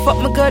 The way you fuck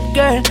my good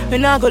girl, me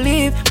not go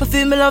leave. But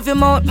feel me love your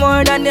mouth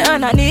more than the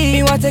hand I need.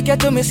 Me want take you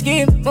to me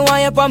scheme, me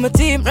want you on my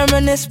team.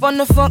 Reminisce on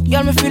the fuck,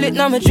 girl, me feel it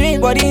now my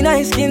dream. Body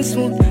nice, skin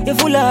smooth, you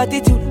full of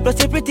attitude.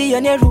 Plus you pretty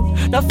and you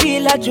rude. Now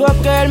feel like you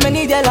up, girl, me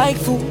need you like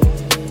food.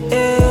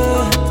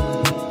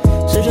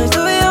 So just do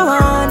what you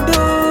want, do.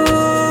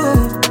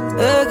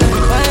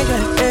 My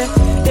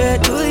girl,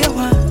 do what you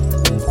want.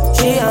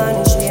 She on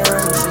it.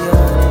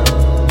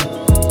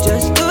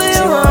 Just do what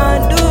you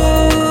want, do.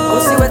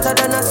 Pussy wetter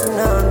than a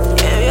tsunami.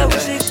 Yeah,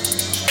 pussy.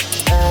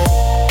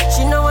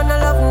 She no wanna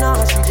love now,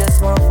 she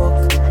just want fuck.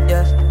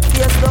 Yeah,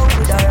 face down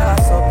with her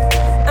ass up.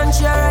 And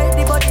she ride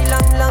the body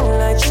long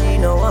like she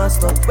no want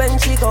stop. When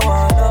she go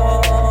all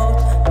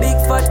out, big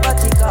fat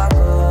body cock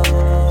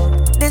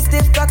up. This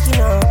stiff cocky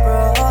now,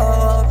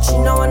 bro. She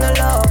no wanna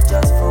love,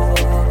 just fuck.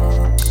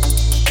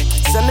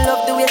 So me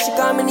love the way she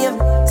call me name.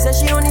 Say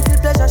she only feel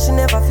pleasure, she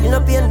never feel no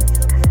pain.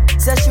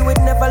 Say she would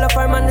never love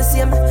her man the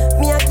same.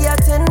 Me a give her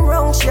 10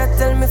 rounds, she a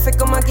tell me fi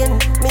come again.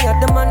 Me a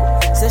the man.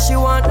 Say she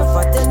want enough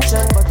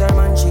attention, but her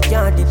man she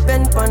can't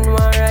depend on.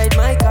 One ride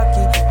my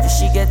cocky, if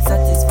she get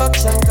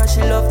satisfaction, cause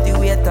she love the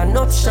way it turn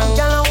up strong.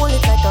 Girl I hold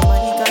it like a man,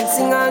 he can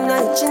sing all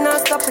night. She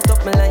not stop it up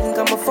me line,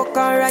 come a fuck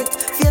her right.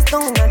 Face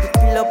down on the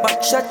pillow,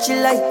 back shot she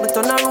like. Me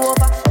turn her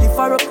over, lift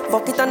her up,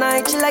 fuck it and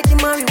night. She like the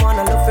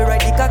marijuana, love her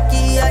ride the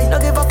cocky. I no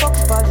give a fuck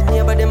for the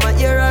neighbor, them a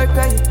hear her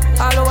cry.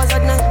 All hours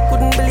at night,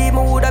 couldn't believe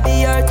me woulda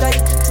be her type.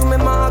 To me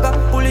maga,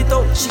 pull it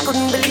out, she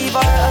couldn't believe her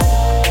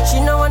eye. She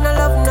no wanna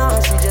love now,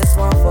 she just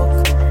want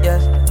fuck. Yeah,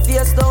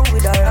 face down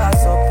with her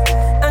ass up.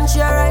 And she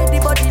ride the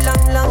body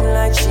long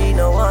like she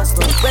no want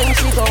stop. When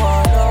she go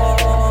all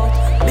out,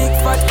 big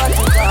fat body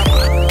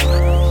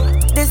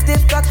cock. This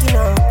stiff cocky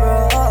now,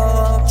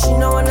 bro. She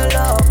no wanna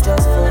love,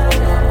 just fuck.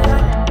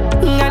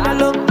 And I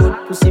look good,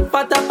 pussy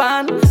fat up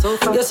and so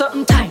you're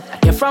something tight,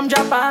 you're from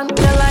Japan.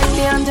 You like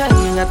me and tell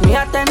me got me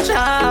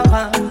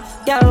attention.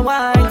 Girl,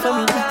 wine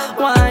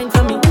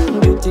for me,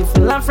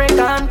 beautiful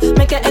African.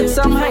 Make your head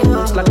some high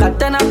notes like a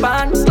tenor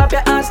band. Slap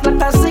your ass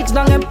like a 6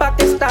 down in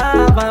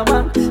Pakistan.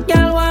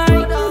 Girl,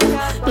 wine,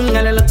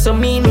 girl, you look so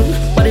mean.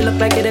 Body look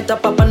like it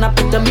top up and I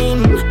put the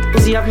mean.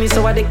 Pussy have me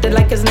so addicted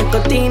like it's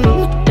nicotine.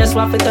 Just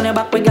want fit on your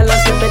back when girl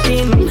and slip it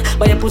in.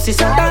 But your pussy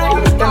so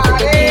tight, can't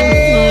take it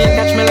in. You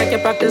catch me like you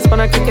practice for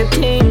a cricket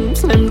team.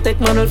 Slim thick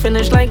model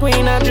finish like we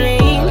in a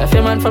dream. Left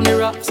your man from the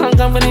rocks and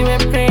company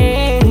with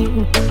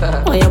cream.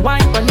 Oh, you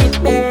wine for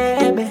it,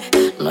 baby.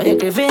 No, you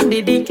giving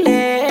the dick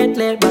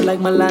lately. But like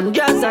Milan,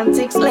 jazz and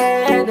 6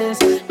 ladies.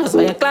 That's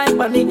why you climb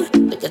on it,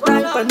 take your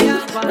time on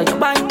it. Now you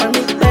wine for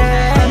it,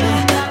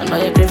 baby. No,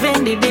 you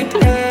giving the dick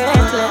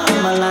lately.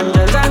 Milan,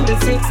 jazz and the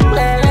 6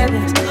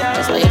 ladies.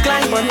 That's why you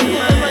climb on it.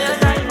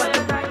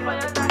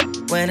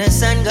 When the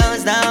sun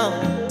goes down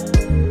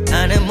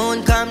and the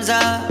moon comes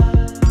up,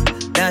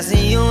 that's the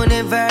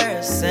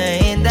universe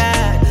saying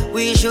that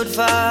we should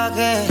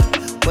forget.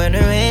 When the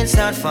rain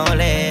start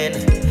falling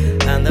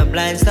and the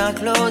blinds start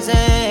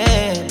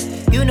closing,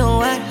 you know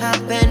what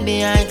happened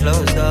behind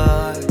closed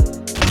doors.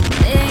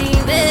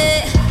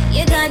 Baby,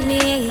 you got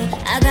me,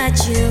 I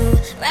got you,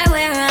 right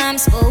where I'm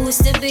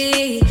supposed to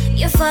be.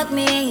 You fuck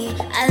me,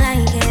 I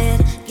like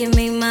it, give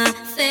me my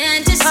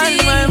fantasy.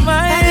 On my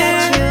mind,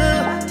 I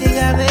got you, you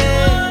got me,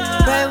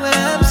 right where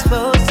I'm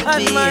supposed to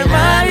be. On my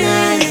mind,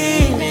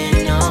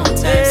 no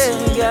time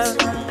soon, girl.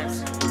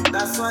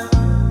 That's why.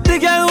 The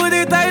girl with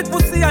the tight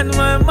pussy on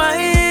my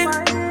mind.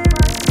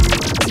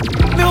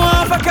 Me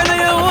want fuck on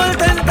your whole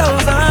 10,000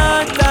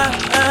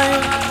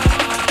 times.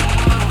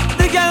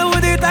 The girl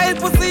with the tight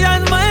pussy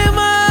on my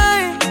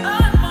mind.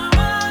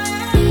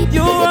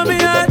 You want me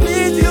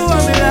heartbeat, you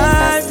want me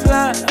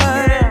lifeline.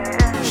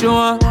 She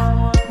want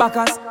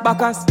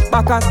backers.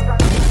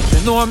 She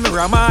know me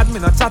ramad, me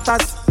no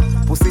chatters.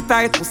 Pussy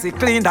tight, pussy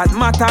clean, that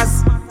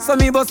matters. So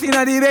me bust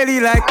inna the belly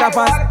like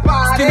tapas.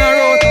 Skin her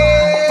out.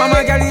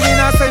 Mama girl in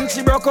innocent,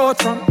 she broke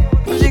out from.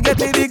 She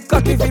get a big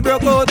cock if he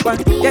broke out one.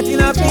 Getting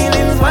her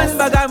feelings, one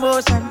bag of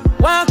motion.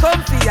 One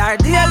come for her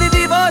daily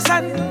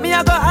devotion. Me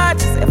a go hard,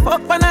 she say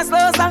fuck when I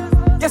slow song.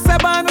 You say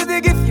born with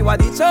the gift, you are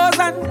the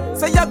chosen.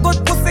 Say you're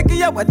good pussy, give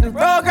your wedding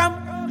program.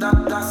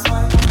 That's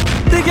why.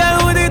 The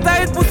girl with the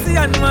tight pussy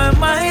on my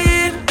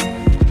mind.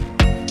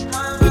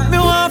 Me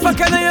want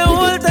fuck and you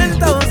hold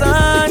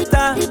 10,000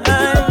 times.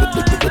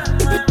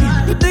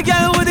 The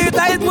girl with the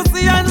tight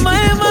pussy on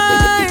my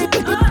mind.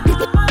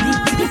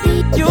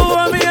 You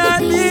want me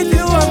heartbeat,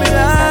 you want me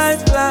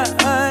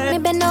lifeline. Me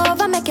bend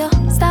over, make you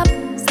stop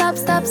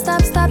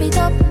it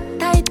up.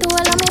 Tight to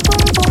all of me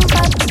boom boom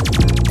fat.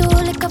 Too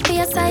lick up for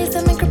your size,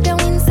 so me grip you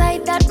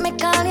inside. That me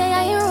call you,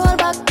 yeah, you roll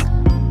back.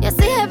 You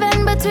see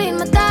heaven between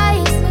my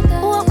thighs.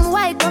 Walk me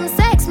white, come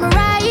sex me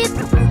right.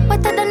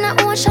 Wetter than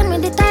the ocean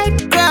with the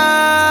tide.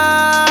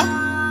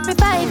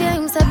 Revive you,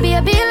 him say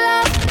baby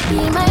love,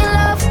 be my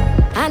love.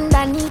 And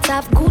I need to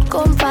have good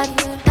comfort.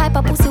 Type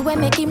of pussy where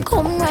make him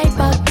come right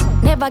back.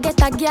 Never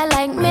get a girl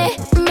like me.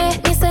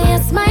 Me say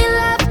yes my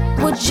love.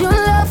 Would you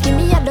love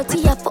me a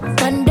dirty a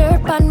fuck and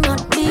dirt and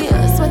not be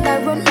a sweater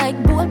run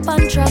like bolt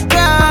pan trap.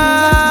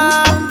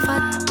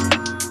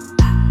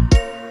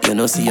 You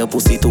know see your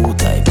pussy 2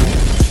 times.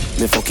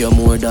 Me fuck you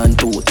more than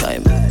 2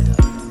 times.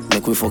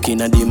 Make we fuck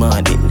inna the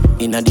morning.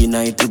 Inna the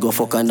night we go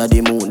fuck under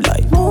the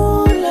moonlight.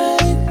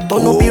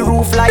 Turn up the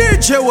roof like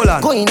DJ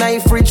Willan. Go in a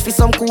fridge for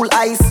some cool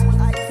ice.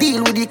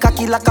 Deal with the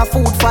cocky like a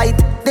food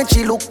fight. Then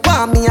she look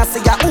for me and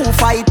say, who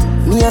fight?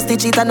 Me a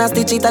stitch it and a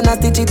stitch it and a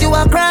stitch it. You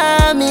a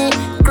Grammy.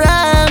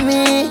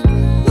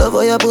 Love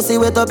how your pussy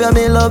wet up, yeah,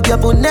 me love your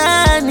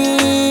punani.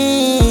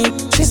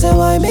 She said,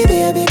 why me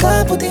baby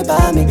can't put it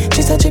by me?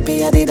 She said,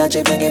 chippy, I did that,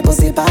 she get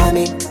pussy by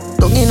me.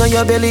 Don't in on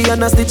your belly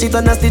and a stitch it,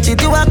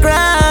 you a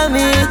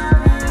Grammy.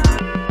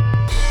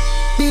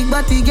 Big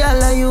body girl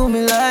like you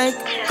me like.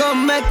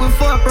 Come make we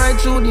fuck right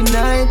through the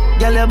night.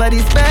 Girl, your body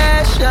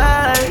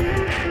special.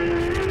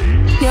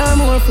 Yeah,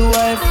 more for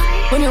wife.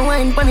 When you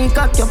wine panic,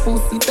 cock your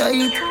pussy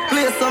tight.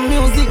 Play some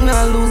music,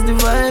 now lose the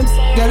vibes.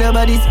 Girl, your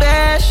body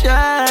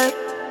special.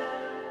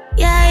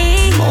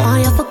 Yeah,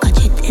 boy, you for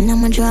catch it and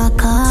I'ma draw a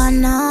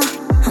corner.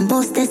 I'm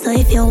busted, so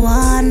if you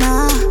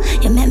wanna,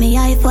 you make me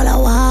eye full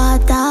of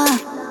water.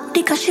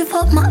 Because she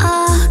fuck my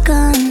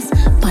organs.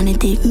 Bunny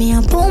dip me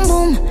a boom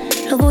boom.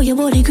 Love how your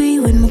body agree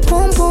with my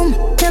boom boom.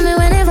 Tell me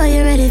whenever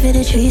you're ready for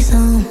the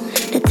threesome.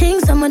 The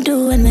things I'ma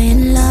do when we're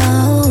in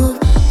love.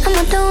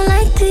 I'ma do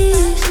like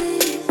this.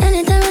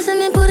 Anytime you see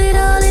me, put it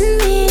all in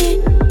me.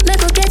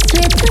 Make her get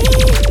straight to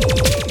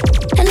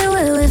it.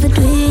 Anyway, we for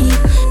do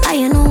it. I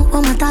you know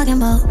what I'm talking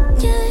about.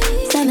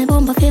 Send me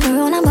bumper fever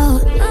on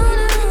about.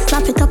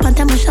 Slap it up and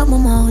tell me shut my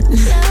mouth.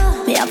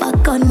 Me have a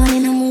gunman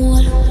in the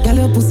wall. Girl,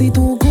 your pussy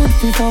too good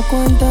for fuck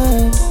one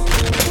time.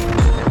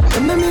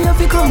 You make me have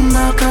to come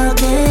back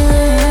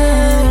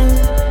again.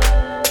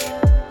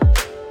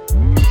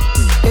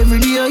 Every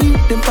day you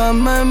dip on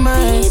my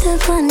mind. Need a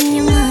fun in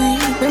your mind.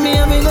 Make me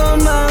have to come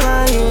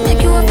back again.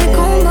 Make you have to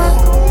come back.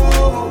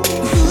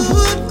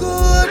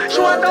 Good. She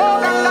want a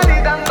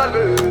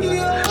gangali.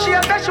 She a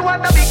say she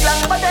want a big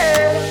long body.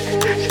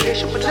 She say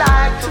she would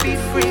like to be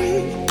free.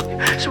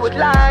 She would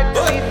like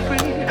to be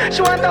free.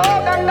 She want a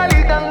gangali.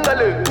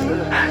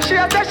 She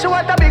a say she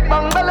want a big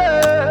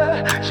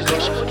bungalow. She say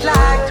she would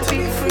like to be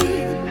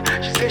free.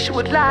 She say she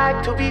would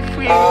like to be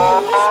free.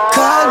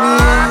 Call me,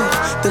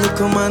 the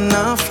little man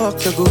now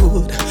fuck you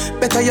good.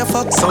 Better you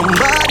fuck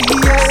somebody,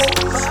 yeah.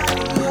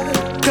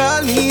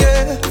 Call me,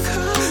 yeah.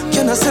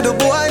 Can I say the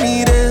boy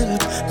need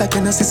help? Like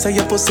can I say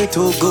your pussy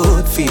too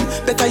good, feel.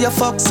 Better you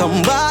fuck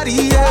somebody,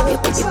 yeah.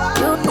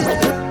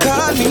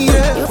 Call me,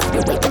 yeah.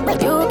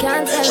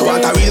 She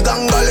want a real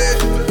gangali.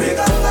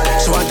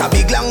 She want a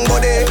big long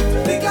body.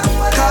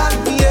 Call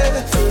me,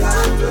 yeah.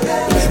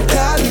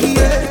 Call me,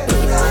 yeah.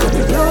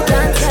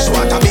 She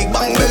want a big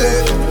bang belly.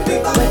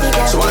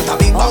 She want a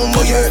big bang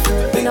boy, yeah.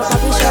 Me no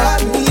happy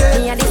shot.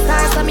 Me a the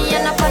star, so me a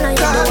no follow you.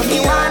 Know me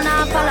wanna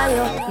follow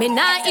you. Me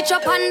nah itch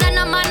up under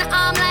no man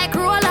arm like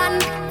Willan.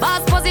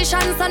 Boss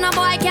position, so no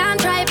boy can't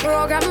try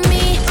program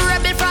me.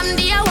 Rebel from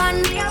day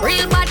one.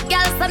 Real bad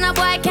girl, so no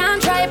boy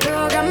can't try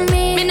program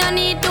me. Me no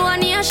need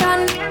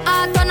donation.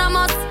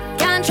 Autonomous,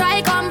 can't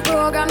try come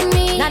program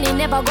me. Nanny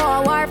never go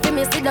a war for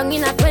me. Sit down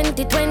in a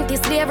 2020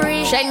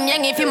 slavery.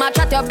 Shenyang if you match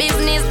at your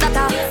business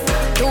data.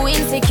 Too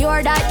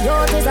insecure that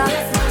yours is a.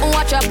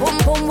 Watch your boom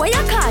boom, where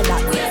you call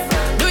that?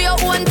 Do your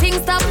own thing,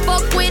 stop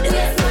fuck with.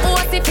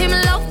 What if him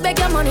love, beg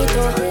your money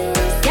too?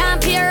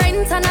 Can't pay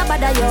rent and a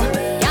bother you.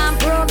 Can't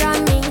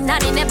program me,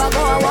 nanny never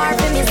go a war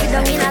for me. Sit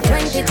down in a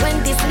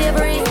 2020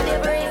 slavery.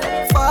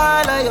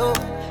 Follow you.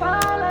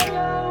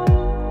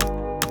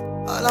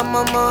 All of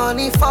my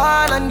money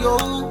fall on you.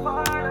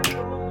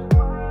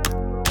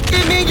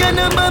 Give me your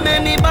number,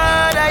 make me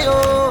bother you.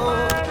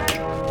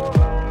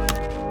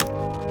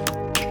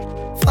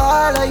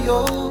 Follow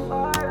you.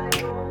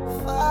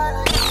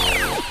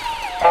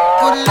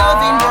 Good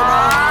love in your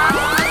heart.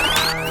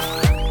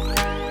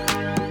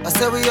 I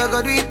say we are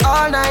gonna do it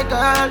all night,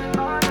 girl.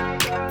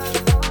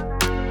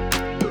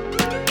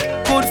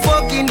 Good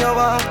fuck in your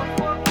heart.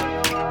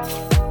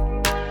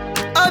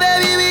 Oh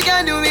baby, we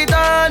can do it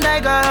all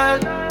night, girl.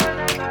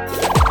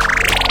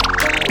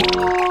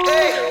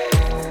 Hey,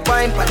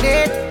 wine pan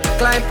it.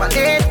 climb on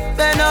it.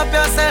 Bend up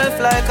yourself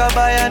like a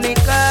bionic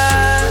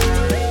car.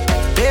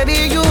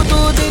 Baby, you do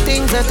the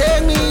things that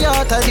take me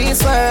out of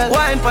this world.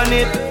 Wine on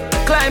it,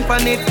 climb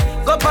on it,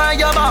 go on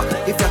your back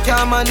if you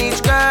can't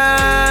manage,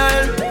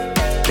 girl.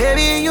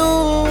 Baby, you.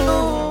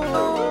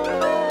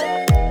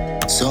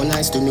 So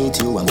nice to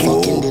meet you, I'm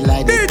fucking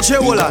delighted.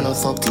 We gonna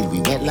fuck till we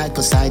wet like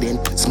Poseidon.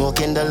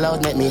 Smoking the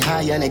loud make me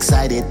high and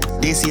excited.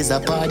 This is a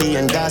party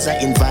and guys are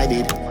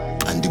invited.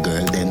 And the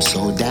girl them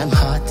so damn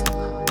hot.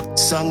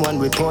 Someone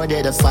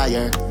reported a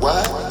fire.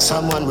 What?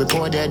 Someone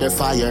reported a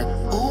fire.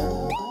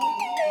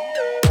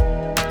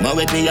 But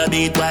with me a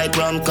beat white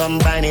rum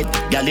combine it.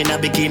 Girl in a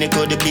bikini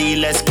could be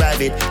less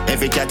private.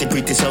 Every cat is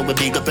pretty so we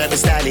big up every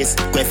stylist.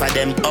 Go for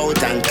them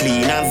out and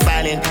clean and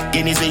violent.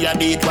 Guineas we a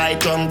beat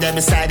white rum them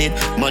beside it.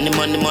 Money,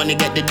 money, money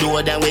get the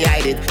door then we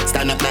hide it.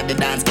 Stand up at the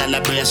dance, girl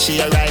a brace she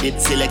a ride it.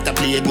 Select a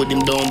play good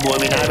him don't bore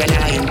me now and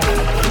him.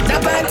 The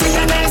party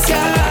a nice yo.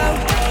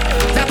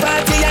 The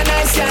party a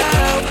nice yo.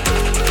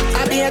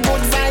 I be a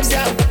good vibes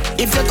yo.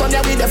 If you come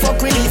here with the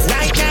fuck release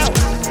right now.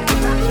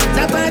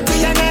 The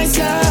party a nice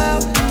yo.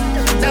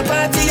 The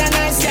party a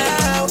nice yo.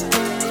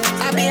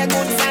 I be a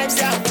good vibes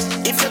yo.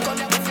 If you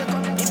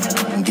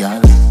come,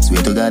 girl,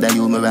 swear to God that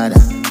you my rather.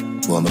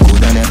 But me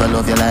coulda never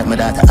love you like my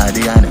daughter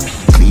Adriana.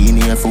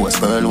 Clean Air Force,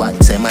 pearl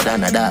white, say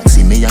Madonna dark.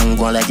 See me young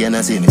one like you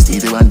know see me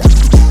Stevie Wonder.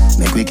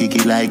 Make we kick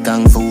it like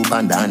Kung Fu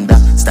Panda under.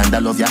 Stand I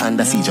love your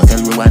under, see you tell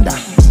Rwanda.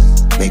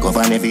 Make up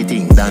on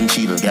everything, done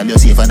chill. Girl you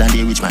safer than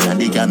the rich man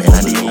and the camel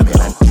and the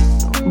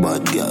open.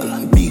 Bad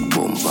girl, big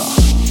bumper,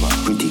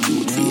 pretty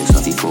cute face,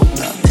 have you fuck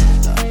that.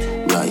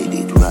 Ride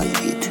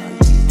it.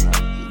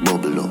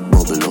 Bubble up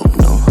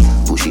now.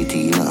 Push it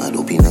in hard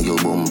up in your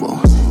bumbo.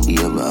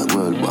 Here a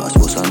world boss,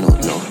 what's a nut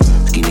now?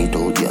 Skin it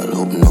out,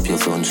 girl, open up your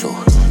front so.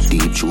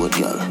 Deep throat,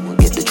 girl,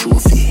 get the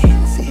trophy.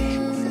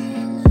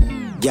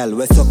 Girl,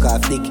 we suck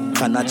off dick.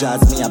 Can I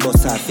jazz me a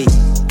bust her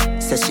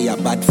feet? Say she a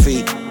bad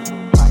freak.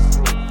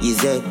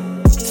 Easy,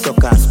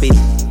 suck and spit.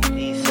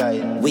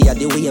 We are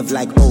the wave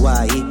like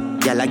Hawaii.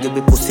 Girl, I give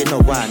me pussy no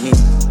warning.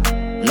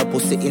 No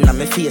pussy in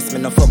my face, me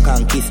no fuck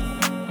and kiss.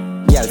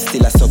 Girl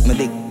still a suck me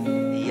dick.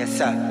 Yes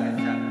sir.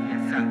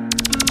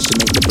 She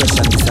make the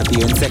pressure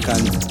disappear in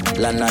seconds.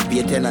 Landlord be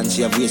a tenant,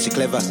 she have way she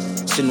clever.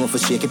 She know for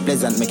shake it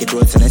pleasant, make it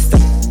roll sinister.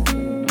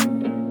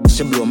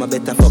 She blow my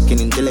better fucking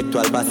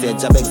intellectual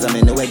passage. Job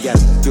examine the way girl,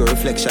 pure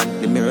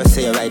reflection. The mirror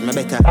say you ride my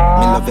better.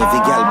 Me love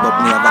every girl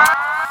but me have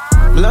a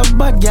me love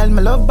bad girl,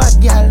 me love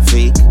bad girl.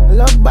 Freak. Me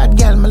love bad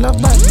girl, me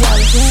love bad girl.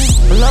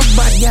 Me love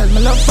bad girl,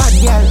 me love bad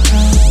girl.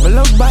 Me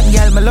love bad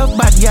girl, me love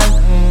bad girl.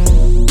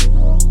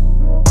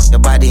 Your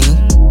body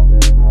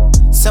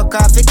suck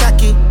off the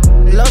cocky.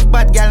 Love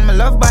bad girl, me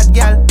love bad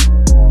girl.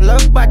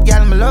 Love bad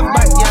girl, me love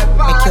bad girl.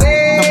 Make you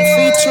come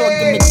free throat,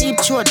 give me deep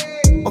throat.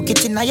 Okay,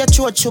 it inna your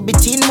throat, should be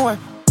teen more.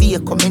 Be a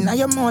come inna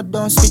your mouth,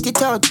 don't spit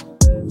it out.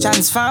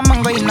 Transform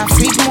and go in a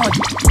freak mode.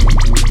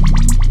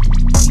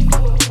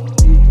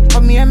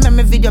 Come here, make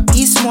me video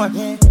piece more.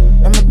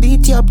 Let me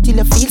beat you up till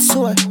you feel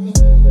sore.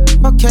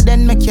 Fuck you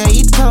then make your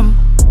eat come.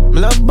 Me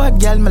love bad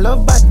girl, me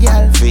love bad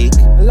girl. Freak.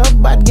 Me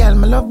love bad girl,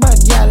 me love bad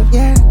girl.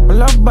 Yeah. Me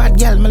love bad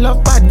girl, me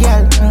love bad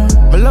girl.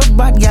 Me love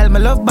bad girl, me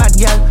love bad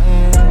girl.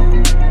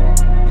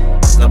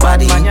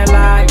 Nobody man you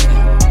like.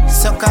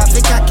 Suck off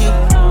the cocky.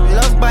 Me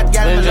love bad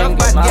girl, me love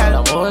bad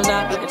girl. Hold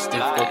that.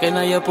 Stiff cooking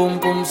on your pum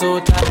pum so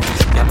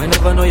tight. Yeah, me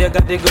never know you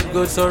got the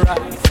good so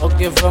right. Fuck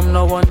you from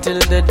now until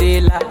the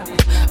daylight.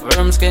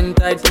 Firm skin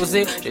tight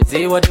pussy. She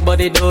see what the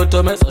body do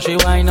to me, so she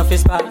whine off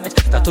his spine.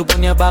 Tattoo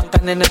on your back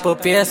and then the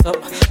put pierce up.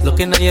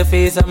 Looking at your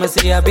face, I'ma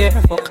see a bare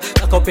fuck.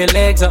 Cock up your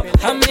legs up.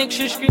 I make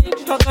she scream.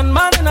 Fucking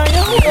man in your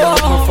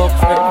mouth. I'm a fuck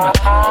friend.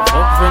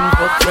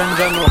 Fuck friend,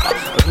 you know.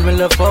 When me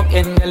love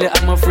fucking, girl,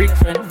 I'm a freak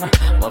friend.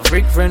 I'm a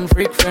freak friend.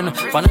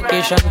 On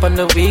occasion, on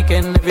the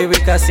weekend, every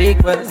week a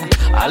sequel.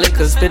 I like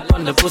a spit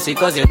on the pussy,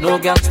 cause you know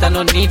gangsta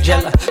no need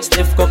gel.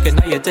 Stiff cooking,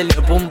 now you tell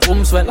your boom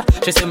boom swell.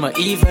 She say my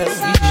evil,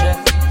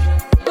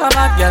 a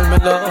bad girl me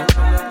love.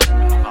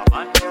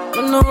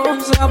 No,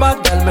 a bad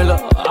girl me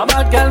love. A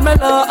bad girl me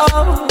love.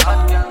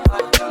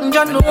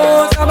 You know,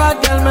 a bad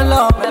girl me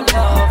love.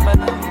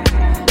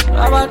 A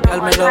bad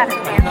girl me love.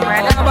 A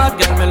bad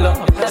girl me love.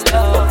 A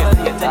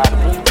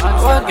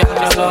bad girl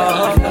me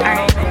love.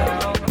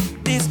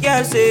 This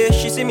girl say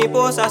she see me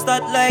post, I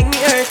start like me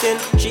hurting.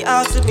 She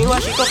asked me why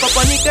she cock up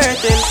on the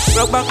curtain.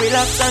 Rock back,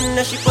 relax, and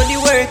then she put the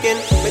work in.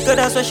 Because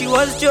that's why she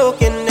was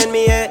joking. Then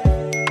me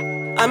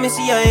I me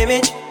see her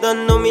image.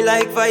 Don't know me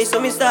like Vice, so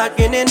me start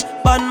grinning.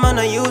 Bad man,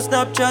 I use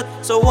Snapchat.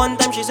 So one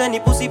time she send the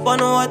pussy on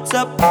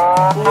WhatsApp.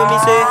 When me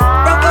say,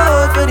 rock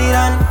out for the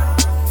run.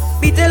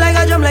 Beat it like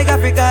a drum like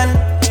African.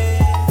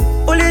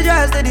 Pull your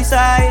dress to the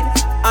side.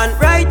 And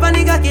ride pan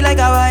the cocky like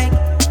a white.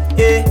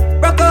 Yeah,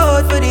 rock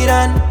out for the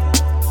run.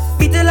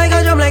 Beat it like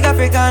a drum like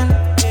African.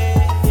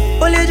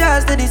 Pull your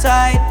dress to the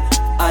side.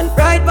 And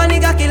ride pan the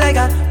cocky like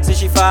a. So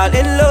she fall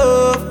in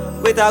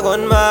love with a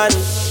gunman.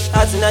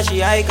 As soon as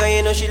she hike,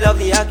 you know she love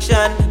the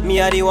action. Me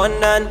a the one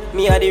man,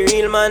 me a the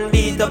real man.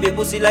 Beat up your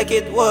pussy like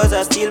it was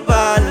a steel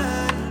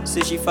pan.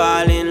 So she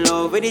fall in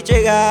love with the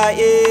trigger,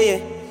 yeah.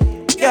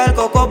 Girl,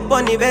 cock up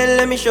on the bell,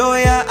 let me show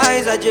ya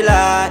eyes are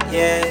July,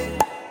 yeah.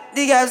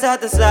 The girls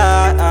at the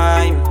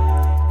slime,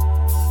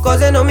 cause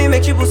they know me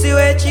make she pussy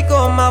wet, she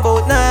come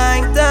about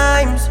 9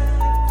 times.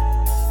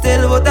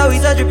 Tell about how we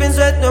start dripping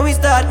sweat, now we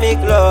start make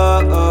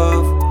love.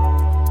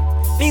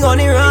 Me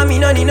gonna run, me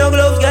no need no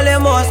gloves, girl, you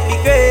must be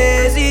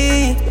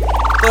crazy.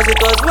 Cause it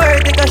was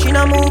worth it, cause she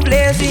no move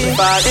lazy.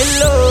 Fall in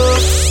love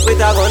with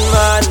a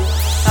gunman.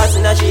 As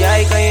soon as she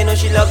high, cause you know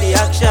she love the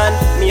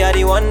action. Me a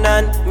the one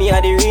man, me a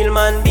the real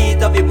man.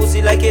 Beat up your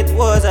pussy like it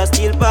was a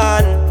steel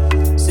pan.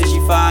 So she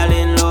fall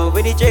in love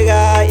with the trigger,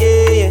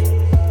 yeah.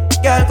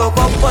 Girl, cock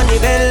up on the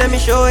bell, let me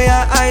show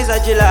ya eyes are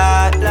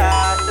July.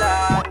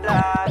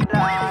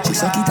 She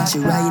suck it and she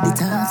ride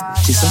it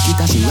off. She suck it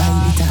and she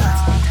ride it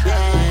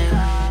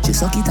off. She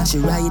suck it and she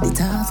ride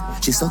it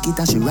off. She suck it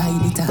and she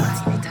ride it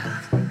off.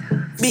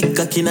 Big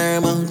cock in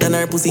her mouth and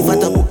her pussy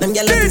fat up. Them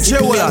gyal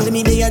like to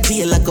me, me they a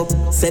jail lock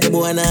up. Said the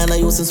boy nah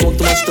used to smoke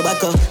too much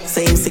tobacco.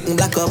 Same sick and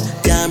black up,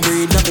 can't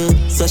breathe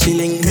nothing. So she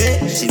link,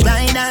 hey. She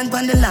ride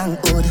on the long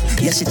hood,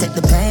 yeah she take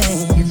the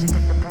pain.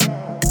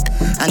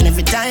 And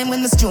every time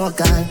when the stroke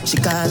on, she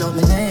call out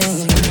my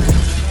name.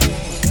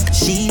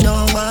 She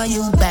don't want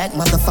you back,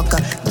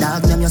 motherfucker.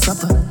 Dog them your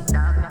supper.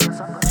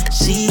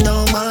 She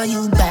don't want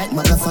you back,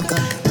 motherfucker.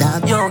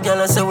 Dog. Yo,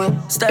 girl, I say we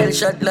style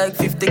shot like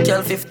 50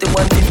 cal,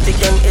 51, 50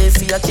 gang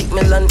AC. I kick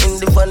Melon in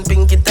the van,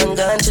 pinky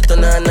tanga and she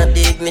turn on at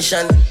the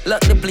ignition.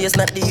 Lock the place,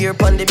 not the ear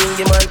pon the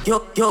bingy man.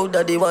 Yo,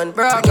 daddy one,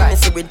 bro, give me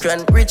see with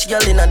clan. Rich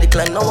girl in the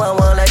clan, no one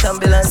want like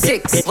ambulance.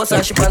 6, what's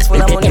her she pants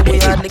full of money, we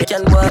hardly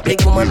can walk.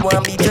 Big woman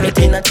want be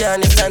 13, I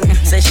can't stand.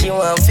 Say she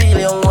want feel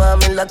young,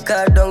 want me lock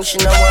her down, she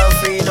no want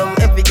freedom.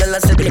 Every girl I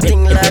say the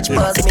thing large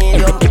past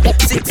medium.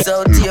 6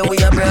 out here, we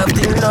are brave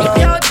till now.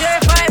 Yo,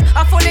 J5,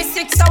 I fully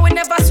 6, so we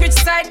never switch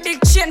side. Big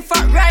chin,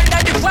 fat right,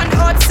 like the one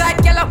outside.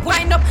 Girl, I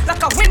wind up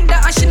like a window,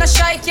 and she no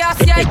shy, can't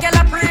see I. Girl,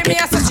 I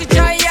premier, so she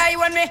dry eye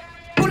when me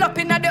pull up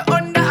in the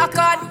under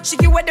accord. She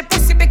give away the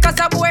pussy because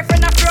her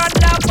boyfriend a fraud.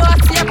 Now boss,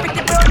 yeah,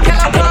 pretty brown,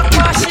 girl, I walk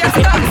past. She a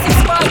stop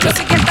 6 bars, so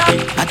she get up.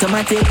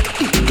 Automatic,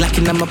 Glock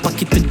in my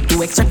pocket with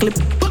 2 extra clip.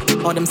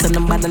 All them send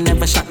them bad and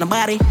never shot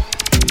nobody.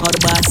 All the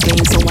boss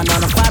things, so one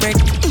on the fabric.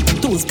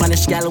 2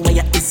 Spanish gal where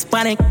you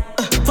Hispanic.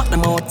 Fuck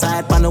them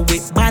outside, pan a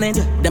whip bonnet.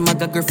 Them I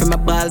got girl from my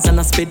balls and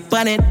I spit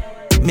bonnet.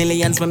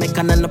 Millions we make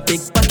on a big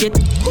pocket.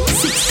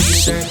 6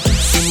 t-shirt,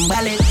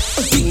 symbolic.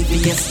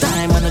 BBS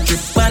time and a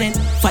drip on it.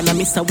 Follow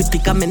me so we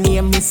pick up my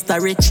name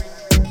Mr. Rich.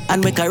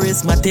 And we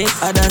charismatic,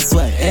 that's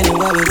why.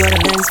 Anyway, we got a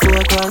lens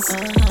focus.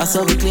 I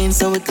saw we clean,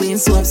 so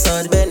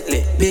upside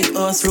Bentley. Big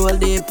house, roll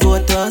deep,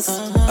 Protos.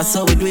 I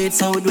saw we do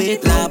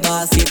it, La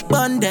boss, it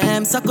bun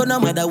them. So no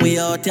matter we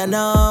out, you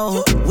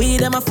know. We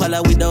them a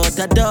follow without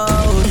a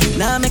doubt.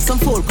 Now make some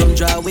fool come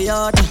draw we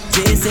out.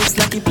 J6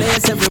 lucky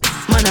place every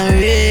man a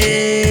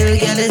real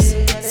girl.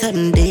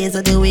 7 days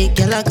of the week,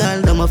 girl I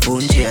call them my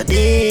phone, she a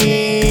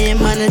day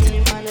man it.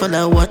 Full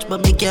of watch,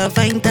 but me can't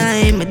find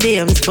time. My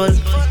DM's full,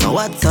 my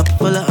WhatsApp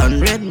full of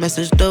unread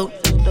message though.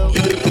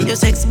 Your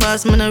sex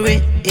boss, man a real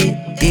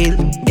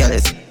girl.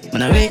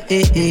 Man a real,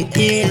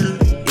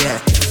 yeah.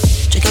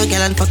 Check a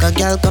girl and fuck a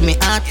girl, call me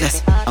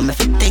heartless. I'm if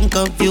you think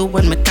of you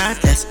when me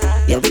thoughtless.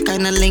 Yeah, we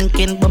kinda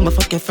linking, but me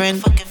fuck your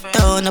friend.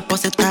 Down a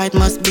pussy tight,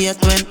 must be a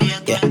twin.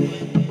 Yeah.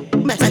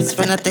 Best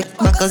friend I take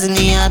back cause in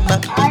the yard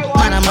back.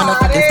 Man, I'm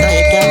motherfucking style,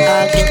 you can't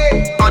argue.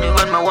 Only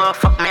when my work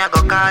fuck me, I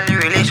go call the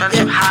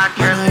relationship hard,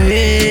 girl. I'm a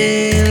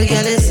real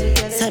girl is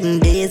 7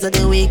 days of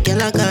the week,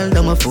 girl, I call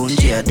down my phone,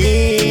 she a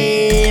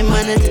day,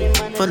 man, it.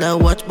 Full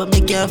of watch, but me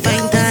can't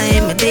find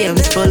time. My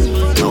DM's full,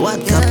 my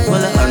WhatsApp full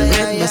of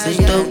unread message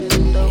though.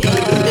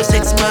 Your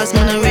 6 bars,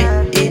 man, I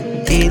real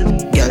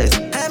girl is,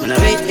 man, I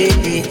real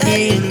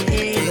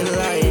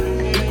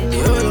The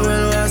whole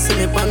world wants to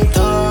see me on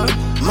tour.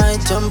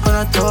 Might jump on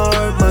a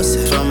tour bus.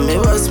 From me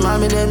was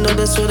mommy, them know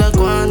this would have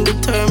gone.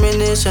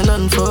 Determination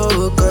and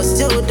focus.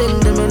 Yo, them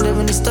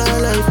living the star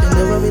life. They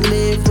never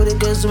believe what it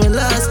does to me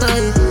last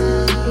night.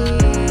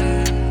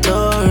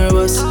 Tour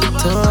bus.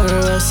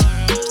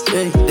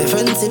 Yeah. They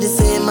friends see the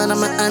same man,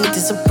 and my auntie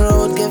so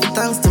proud. Give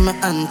thanks to my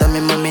aunt and my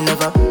mommy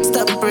never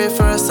stop pray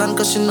for her son,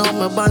 cause she know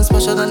my bond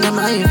special than them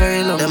I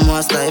very low. Them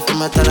was life from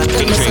my thought I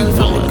tell myself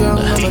from the ground,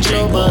 I'm a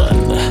trouble.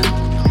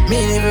 Me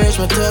never reach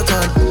my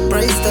total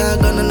price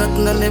tag on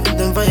nothing, and if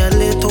them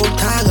violate to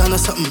tag on or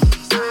something.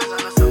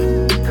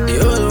 The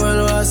whole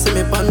world was see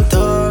me on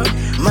tour.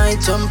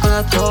 Might jump on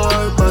a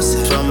tour bus.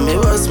 From me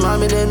was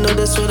mommy, they know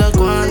this would have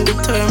gone.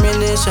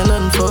 Determination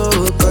and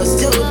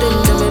focus. Yo, them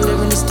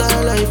living the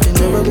star life. You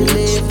never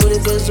believe what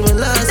it goes to me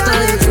last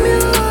night.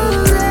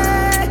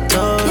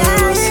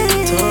 Taurus.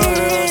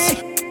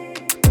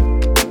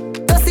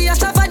 Don't see a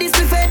shop for this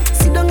buffet.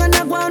 Sit down on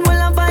the ground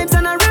while I vibes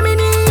and I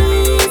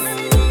reminisce.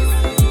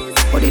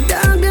 What the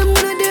dog them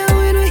gonna do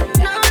with me?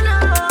 No.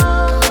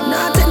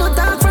 Nah, take no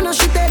talk for no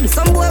shit head.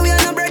 Some boy we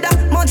are no brother,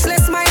 much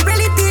less my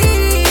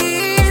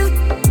relative.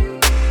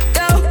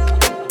 Yo,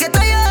 get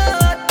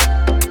tired.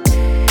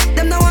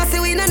 Them no want see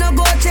we no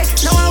go check.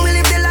 Now I will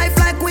live the life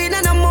like we no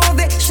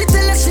movie. She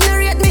tell us she no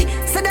rate me,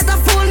 so that I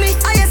fool me.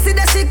 I see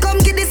that she come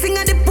get this thing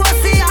and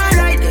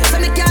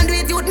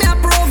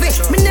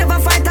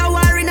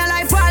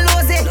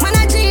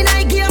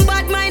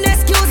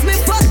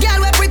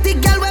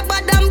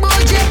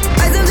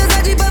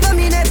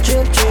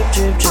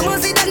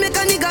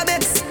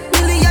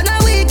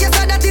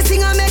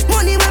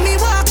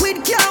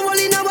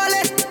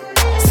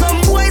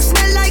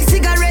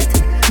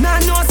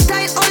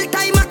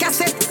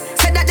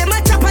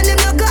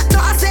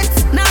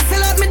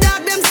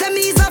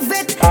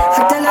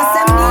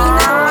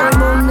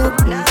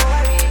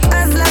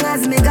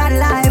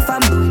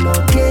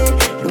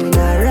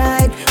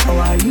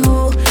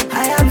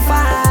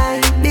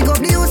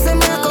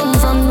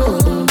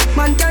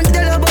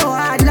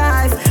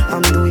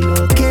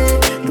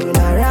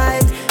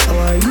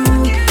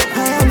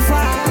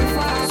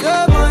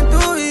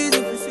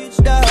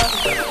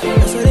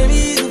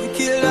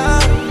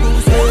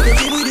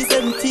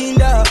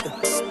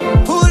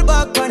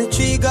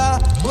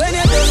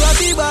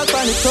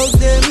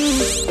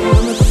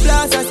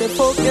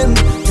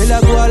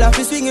all of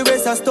the swing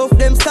erase and stuff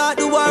them. Start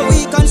the war,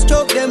 we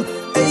construct them.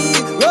 Hey,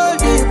 roll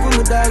deep, put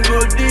my dog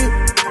roll deep.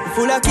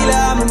 Full of killer,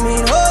 I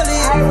mean holy.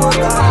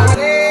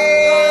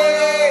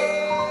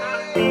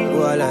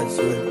 Willan,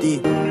 so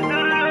deep.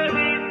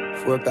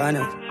 4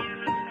 corners.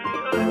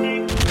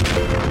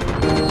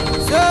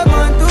 So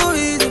man, too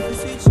easy to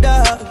switch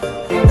dog.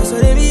 That's why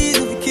them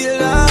easy to kill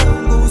dog.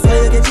 Goose why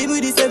you get him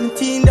with the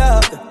 17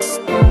 dog.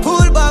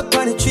 Pull back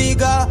on the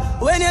trigger.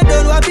 When you're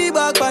done, what be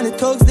back on the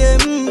thugs them.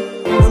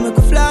 When make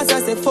a flash,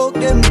 I say fuck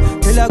them.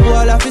 Till I go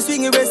all off the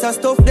swing erase and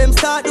stuff them.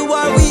 Start the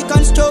war, we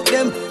construct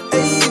them.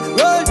 Hey,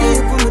 roll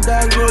deep, put my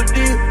dog roll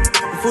deep.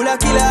 Full of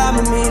killer, I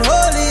mean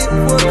holy.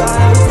 4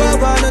 guys,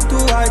 1 or 2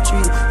 or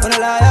 3. On a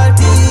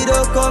loyalty,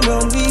 don't come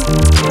on me.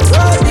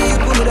 Roll deep,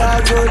 put my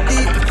dog roll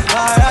deep.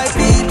 R.I.P.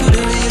 to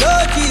the real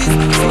OGs.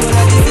 So when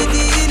I the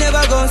city,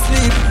 never gon'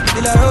 sleep.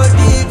 Till I roll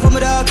deep, put my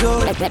dog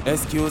roll.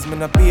 Excuse me,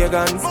 no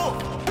pagans.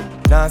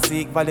 Now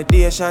seek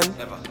validation.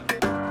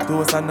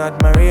 Toast and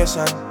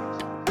admiration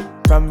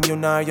from you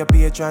nor your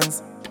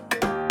patrons.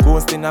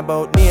 Boasting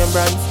about name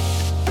brands.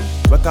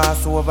 We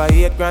cost over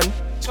 8 grand.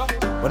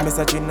 When me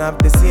searching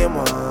up the same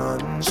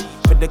one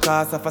for the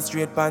cost of a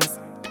straight pants.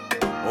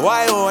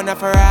 Why own a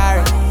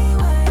Ferrari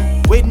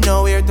with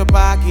nowhere to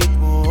park it,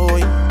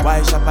 boy?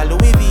 Why shop a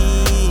Louis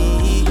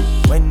V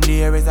when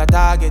there is a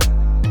target?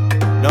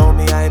 Now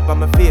me hype on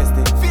my face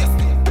it.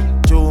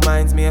 True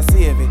minds me a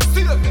save it.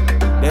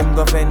 Them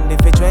go fend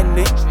if it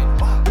trendy.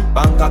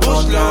 Bank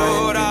account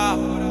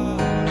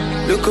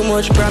line. Look how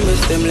much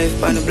promise them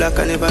left on the block.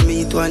 I never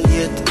meet one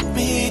yet.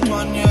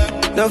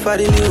 Now for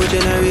the new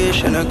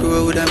generation, I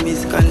grow with a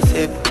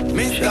misconception.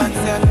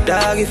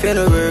 Dog, if you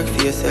no work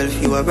for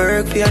yourself, you a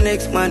work for your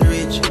next man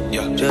rich.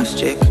 Just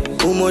check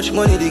how much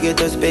money they get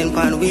to spend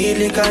on weed,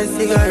 liquor and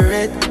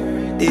cigarette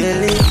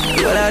daily.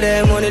 All of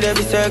them money they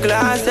be circle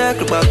and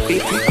circle back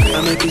quick.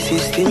 I make the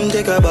system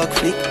take a back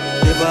flick.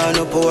 Never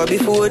no power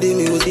before the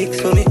music,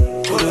 so me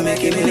couldn't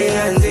make a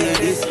millions hear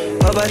this.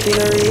 Poverty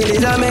no real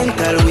is a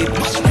mental whip.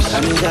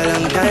 And it's a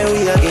long time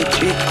we a get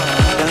tricked.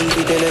 Thank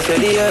you tell us that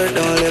the earth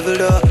don't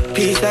level up.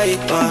 Peace I it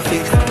won't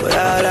fix. But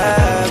all I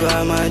have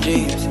are my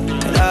dreams.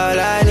 And all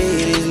I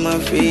need is my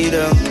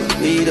freedom.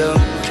 Freedom,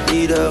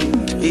 freedom,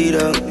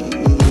 freedom.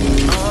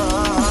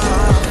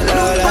 And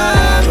all I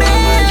have are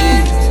my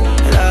dreams.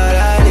 And all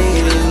I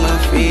need is my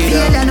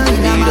freedom.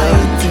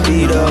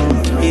 Freedom,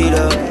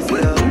 freedom,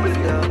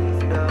 freedom.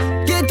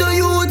 Get to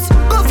youths,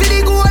 go for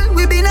the goal,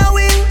 we been a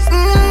win.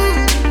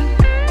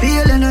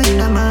 Feel no in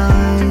a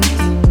mind.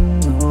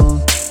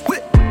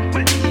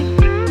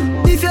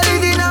 If you're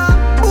living a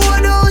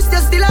old house,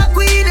 you're still a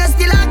queen, you're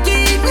still a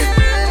king.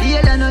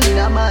 Feel no in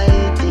a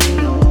mind.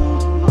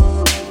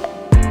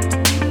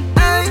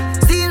 Hey,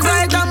 seems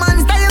like a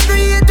monster you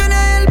create to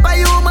help a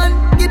human.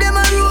 Give them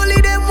a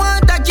rollie, them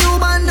want a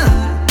Cuban.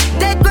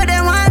 Take what they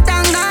want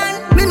and gone.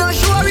 Me no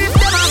sure if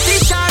them a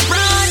fish or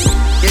prawn.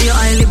 Yeah, you're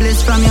highly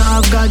blessed from your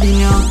have God in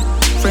you.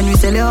 Friend, we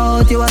sell you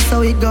out, you was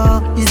so it go.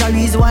 Is a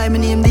reason why me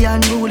name the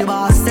unruly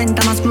boss.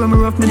 Center my screw me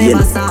rough, me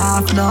never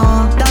soft,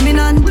 no.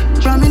 Dominant,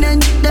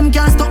 prominent, them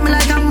can't stop me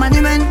like a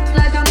monument.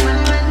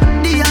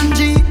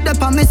 DMG, the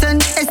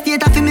permission.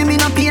 Estate of me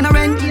no pay no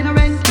rent.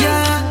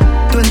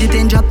 Yeah.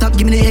 2010 drop top,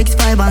 give me the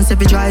X5 and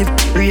Seppi drive.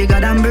 Rega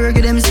and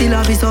Burger, them still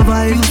have to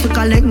survive. Used to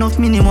collect enough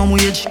minimum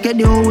wage. Get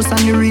the house and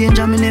the range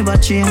and me never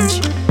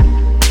change.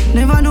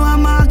 Never know a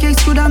market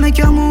could have make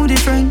your mood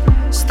different.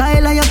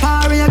 Style of your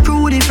power, your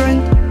crew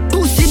different.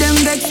 To see them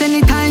vex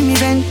anytime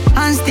event.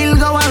 And still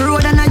go a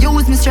road and I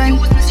use my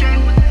strength.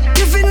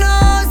 If you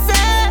know,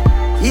 say,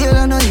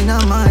 you'll know in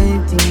a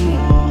mighty.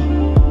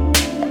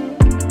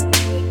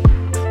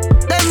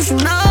 Them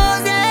should know,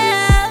 say,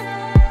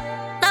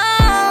 no,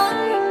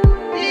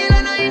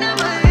 you'll know in a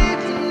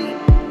mighty.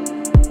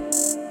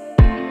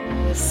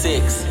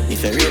 6.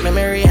 If you rate me,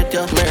 me rate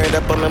you. Murder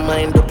up on my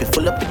mind, up you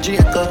full up with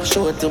Draco.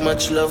 Show too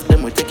much love,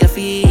 then we take your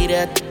feed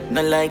at.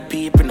 Not like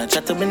people, not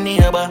chat to my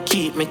neighbor.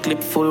 Keep me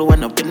clip full,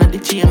 one up in the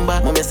chamber.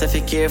 Mommy say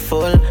be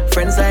careful,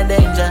 friends are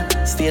danger.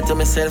 Stay to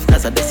myself,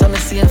 cause I do something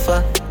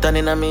safer.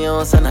 Turning on me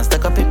house and I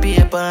stack up a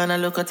paper. And I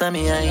look at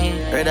me eye.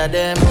 Rather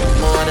them,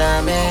 more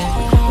than me.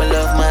 Me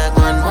love my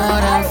gun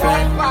more than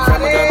friend.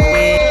 From a gun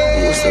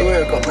away. Used to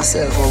work up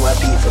myself over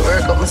people.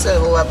 Work up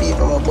myself over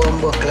people, my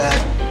bumbo clad.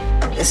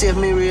 You see if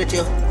me rate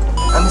you,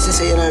 I'm just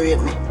say you don't rate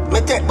me. Me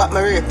take back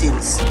my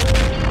ratings.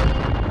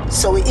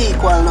 So we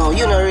equal now.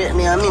 You don't rate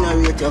me and me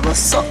don't rate you. Go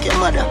suck your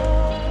mother.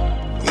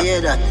 You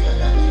hear that?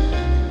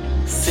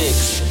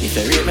 6. If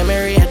you rate me, me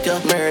rate you.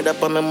 Murder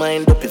up on my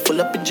mind, up you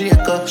full up with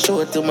Draco.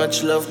 Show too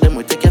much love, then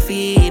we take your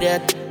feed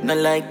at. Not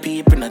like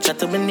people, not chat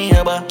to my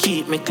neighbor.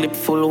 Keep me clip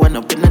full, one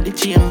up in the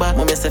chamber.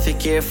 Mommy say be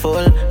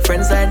careful,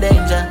 friends are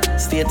danger.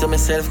 Stay to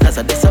myself, cause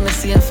I do something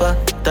safer.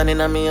 Turning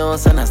on me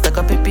house and I stack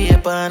up a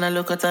paper. And I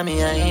look at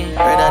me eye.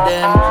 Rather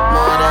them,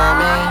 more than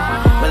me.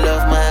 Me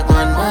love my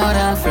gun more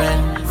than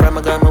friend. From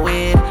a gun my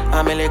weed,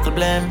 I'm a little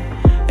blame.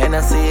 And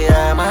I see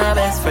I'm my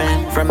best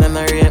friend. From them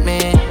I rate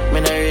me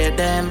not rate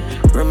them.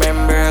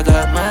 Remember I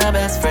got my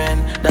best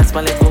friend. That's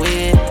my little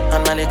weed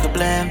and my little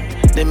blame.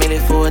 The milli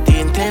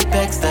 14 tape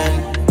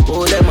extend.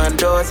 Who them and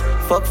doors,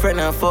 fuck friend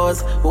and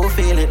foes. Who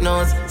feel it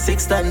knows,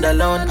 6 stand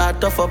alone, I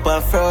tough up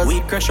and froze. We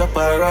crush up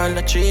and run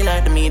the tree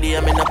like the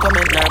media. Me no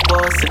comment nor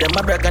post. See them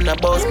a brag and a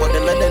boss, but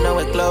them not they know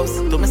we close.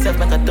 To myself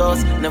make a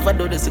toast, never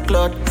do this to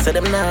cloud. Say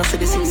them now, see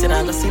the 6 and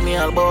I go see me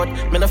all bout.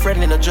 Me no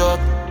friend in a joke,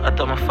 I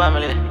tell my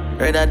family.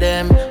 Rather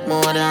them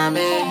more than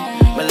me.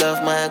 Me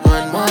love my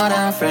gun more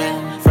than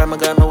friend. From I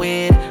got my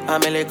weed,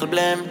 I'm a little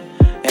blame.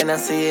 And I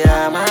see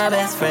I'm my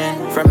best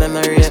friend. From them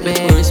I rate me,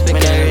 me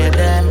I rate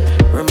them.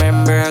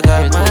 Remember I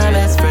got my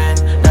best friend.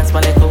 That's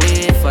my little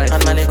weed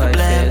and my little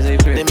blame.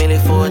 The milli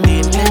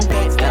 14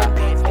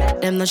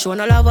 them no show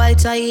no love,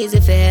 it's a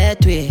easy for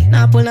hate way.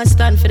 Now pull no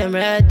stand for them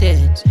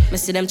heritage. Me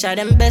see them try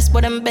them best,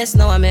 but them best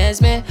now amaze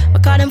me.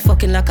 Because them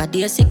fucking like a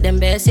day sick, them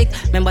basic.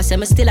 Remember say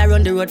me still I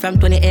run the road from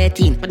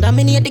 2018. But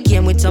dominate the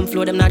game with some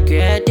flow them not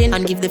creating.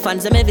 And give the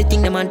fans them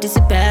everything them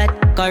anticipate.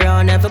 Cause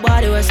around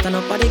everybody will stand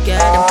up for the girl.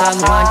 Them call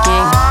me one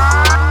king.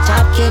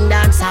 Top king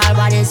dance all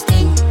by this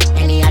thing.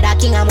 Any other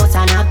king I must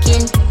a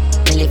napkin.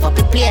 Me live up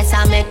the place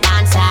and make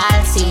dance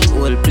all sing.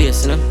 Whole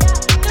place, you know.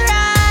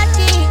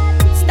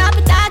 Stop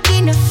it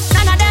talking.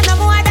 None of them no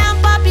more than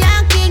Poppy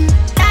and King.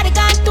 Daddy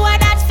gone tour,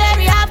 that's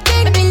very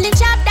often. Me build the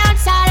chop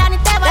dance all on the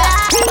table.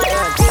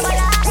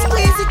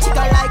 Squeeze the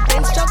chicken like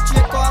Ben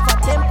structure cover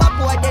temper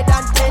boy dead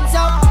and tense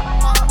up.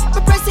 We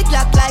press the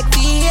clock like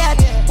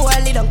V8. Boy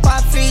lay down for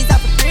freeze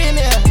up a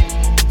premier.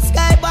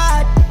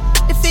 Skybird,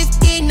 the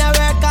 15 no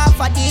work off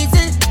for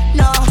diesel.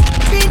 No,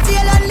 green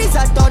tail and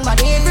lizard down my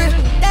neighbor.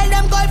 Tell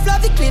them golf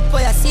love the clip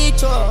where you see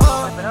through.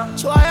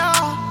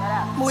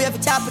 We have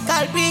a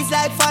tropical breeze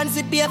like fans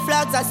with beer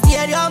flags at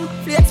stadium.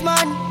 Flex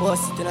man,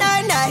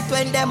 night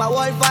when them a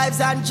whole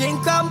vibes and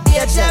drink come.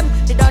 Page them,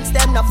 they don't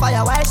stem no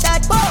fire while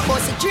shot.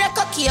 Boss a Drake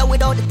a key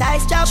without the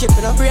ties chop.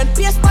 Shipping a brain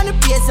paste on the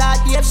place at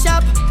Dave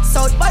shop.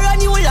 South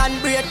Barony Willan,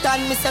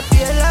 Brayton, Mr.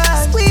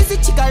 Willan. Squeeze the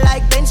chicken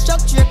like Ben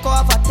structure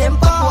cover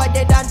temper. Boy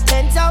dead and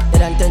tense up.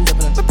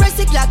 We press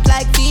the clock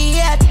like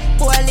V8.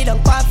 Boy lay down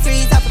for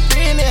freeze up a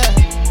premier.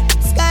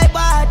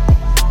 Skybird,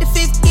 the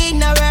 15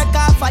 no work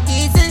off for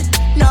diesel.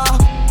 No,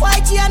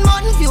 YG and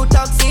Mountain View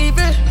talks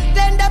evil.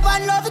 Then the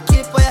band love the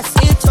clip where you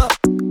see it up.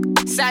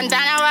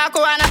 Santana walk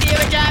on a be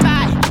with drive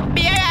by.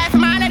 Be a life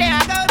man and they a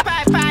go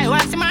pie.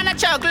 Watch the man a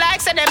choke like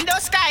say them do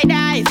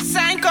skydive.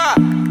 Sanko,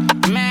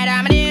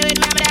 madam deal with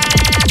my dad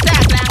and I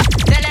talk long.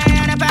 Tell her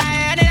on the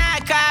pie and then I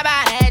call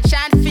by. Head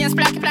shot fins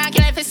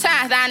planky if it's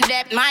soft and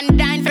depth. Man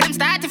dying for them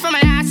starting from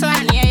my last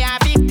one. Yeah,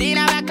 15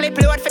 I a clip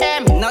load for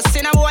them. No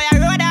sin a boy I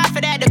road off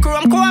for that. The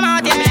chrome come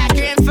out yeah. Me a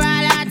cream fall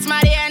out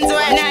my the ends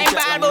when I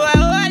ball boy.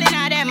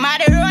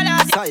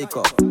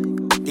 Psycho,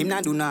 him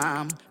not do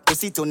nam.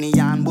 Pussy Tony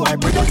and boy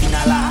bread out in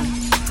a land.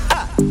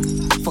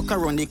 Fuck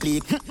around the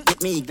clip,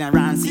 get me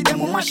ignorance. See them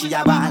woman she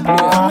a ball.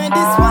 Come with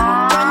this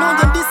one, try know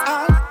them this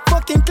all.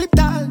 Fucking clip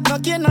all,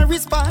 not get no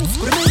response.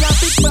 Put me a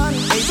big band,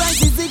 hey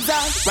right is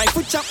zigzag. Right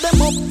foot chop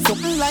them up,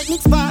 something like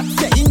Nick's back.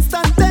 Say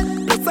instant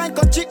 10, plus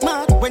psycho chick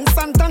mark. When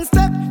Santan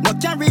step, not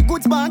carry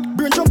goods back.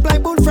 Brain jump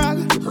like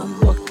bullfrog.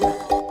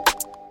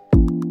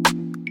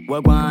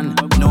 Wagwan,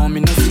 no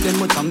me no see them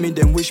but I me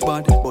them wish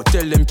bad. But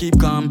tell them keep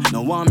calm,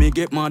 no want me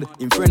get mad.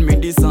 Him friend me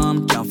this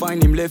arm, can't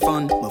find him left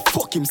hand. But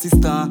fuck him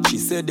sister, she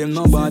said them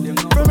no bad.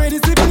 From where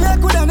this city I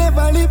coulda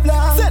never live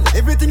long. Sell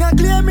everything I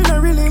claim me no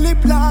really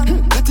live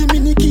long. Got him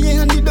in the key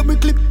and the double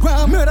clip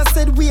gram. Murder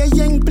said we a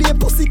young play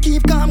pussy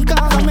keep calm.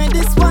 From where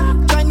this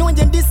one, try know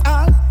them this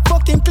all.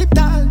 Fucking clip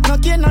all, no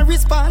get no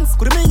response.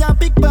 Coulda me a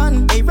big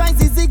band, hey rise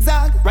is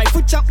zigzag. Right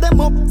foot chop them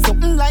up,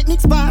 something like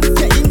Nick's pass.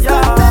 Say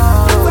instant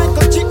ten,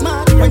 like a chick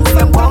man. When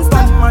some bounce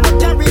back, man,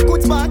 carry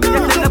goods back.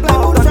 Don't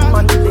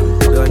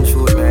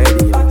shoot me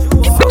head.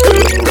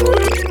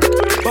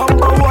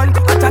 Bumper one,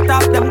 I chat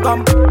off them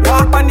gum.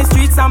 Walk on the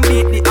streets and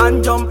beat the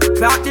hand jump.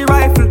 Clock the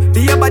rifle,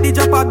 the body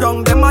drop a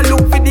ground. Them a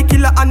look for the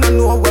killer and I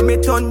know where me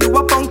turn. You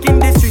a punk in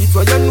the streets,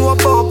 where you know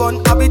about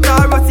gun.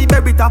 Habitat, Rossi,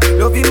 Berita.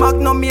 Love him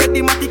magnum, made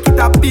the matic it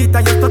a beat.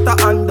 And you stutter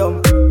and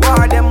dumb.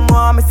 War them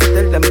want me, so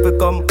tell them to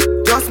come.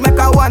 Just make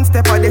a one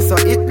step of this so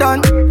it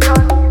done.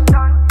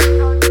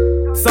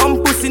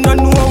 Some pussy no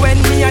know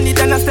when me and it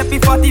and a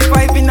steppy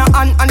 45 in a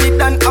hand and it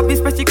done up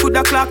especially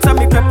coulda clocks and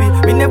me creepy.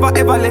 Me never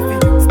ever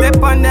left it.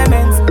 Step on them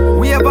ends,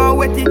 we ever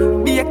wetty.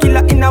 Be a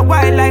killer in a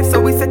wildlife, so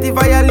we set it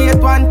violate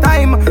one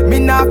time. Me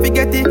nah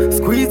forget it,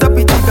 squeeze up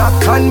it trigger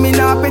and me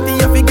nah petty.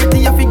 You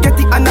forget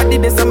it, and I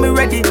did it so me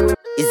ready.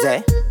 Is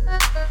it?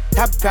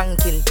 Top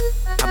ranking,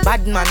 a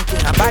bad man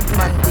thing,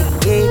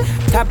 yeah.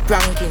 Top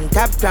ranking,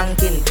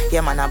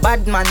 yeah man, a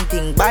bad man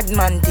thing,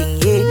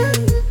 yeah.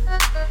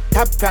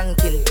 Top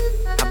ranking.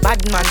 A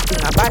bad man thing,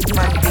 yeah. Top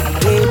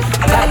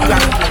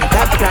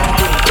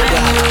ranking,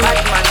 yeah, bad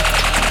man.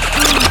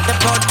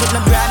 Step out with my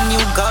brand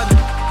new gun.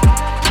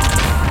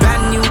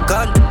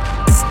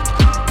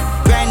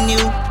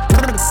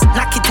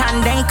 Knock it and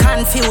then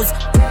confused.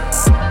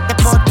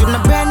 Step out with my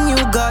brand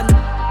new gun.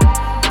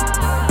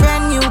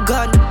 Brand new.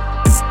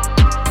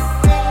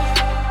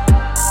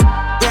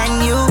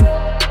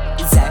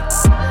 Is that?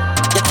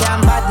 You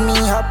can't bad me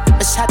up,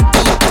 a shot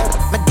deep.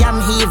 My damn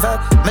Adam Heaver.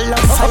 Me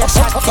love fire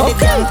shot till the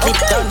damn clip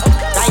done.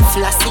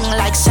 Rifle a sing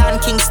like Sean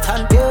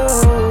Kingston.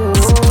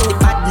 The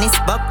badness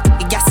buck,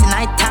 the gas in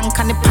I tank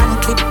and the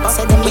pan clip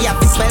bus. We have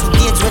the 12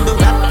 gauge with the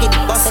rapid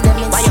bus.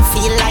 Why you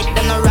feel like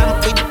them no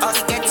ramp with us?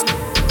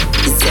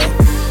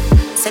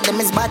 Say them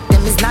is bad,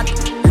 them is not.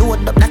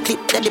 Load up the clip,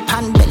 then the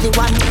pan belly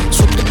one.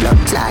 Shoot the blood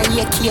fly,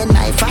 AK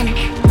knife and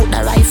put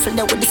the rifle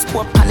there with the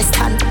scope on the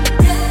stand.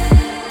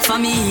 For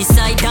me, east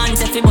side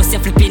dance, if you bust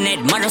your flipping head,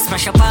 Maro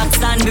smash a park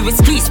stand. We will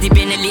squeeze the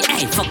Benelli,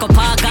 hey, fuck a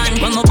park and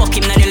when we buck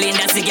him na the lane,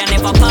 that's the guy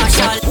never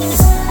partial.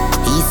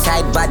 East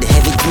side bad,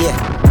 heavy gear.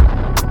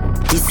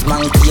 This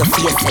monkey your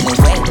face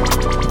anyway.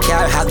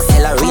 Car hog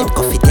accelerate,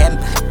 coffee them.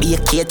 Be a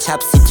K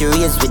chop, city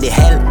raise with the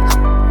hell.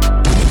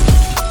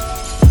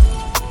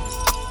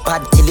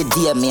 Bad till the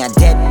day me a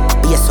dead.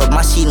 Be a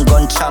submachine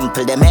gun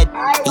trample them head.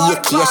 Be a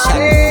K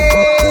shot.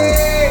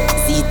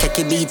 See take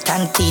a beat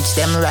and teach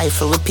them.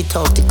 Rifle whip it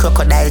out the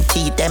crocodile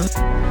teeth them.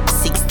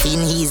 16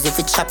 he's if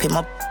you chop him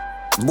up.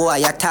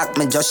 Boy attack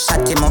me just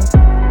shot him up.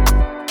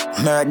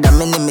 Murder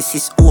me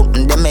nemesis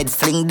open them head.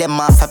 Fling them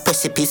off a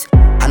precipice.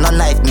 And a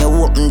knife me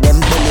open them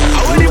belly.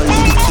 Roll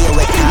with the K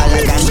wet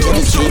taller than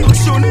jelly tree.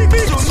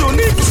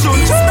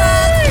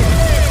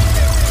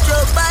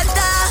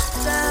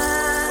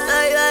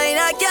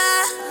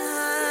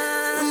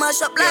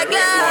 Mash up like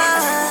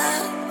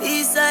glass.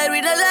 East side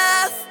with a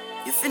laugh.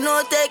 If you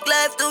no take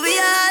life to be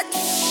hard.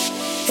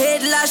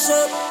 Head lash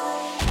up.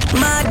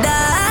 My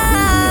dad.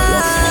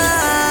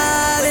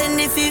 When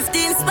the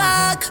 15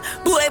 spark.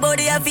 Boy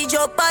body a fi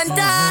jump and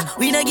ta.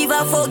 We no give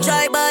a fuck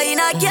try buy in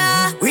a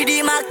car. With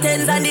the Mac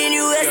 10s and the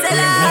new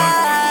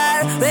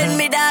SLR. When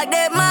me dog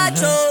them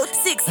march out.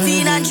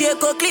 16 and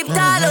Draco clip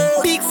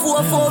talo. Big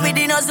 4-4 with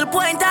the nozzle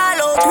point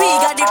talo. We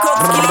got the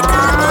crop kill it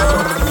talo.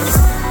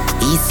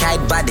 East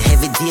side bad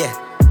heavy deer.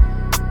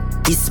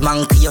 This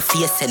monkey your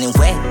face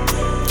anyway.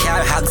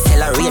 Car hog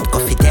accelerate,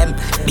 coffee them.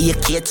 Be a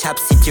K chop,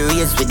 city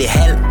raise with the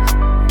hell.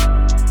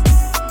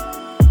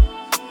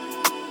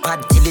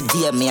 Bad till the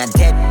day me a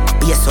dead.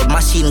 Be a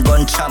submachine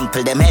gun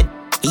trample them head.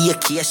 Be a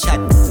K shot.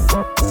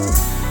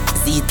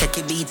 See take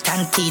a beat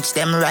and teach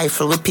them.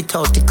 Rifle whip it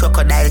out the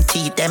crocodile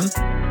teeth them.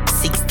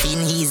 16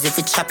 he's if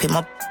you chop him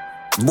up.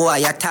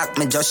 Boy attack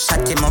me just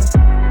shot him up.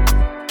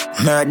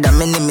 Murder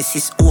me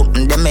nemesis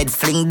open them head.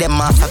 Fling them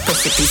off a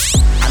precipice.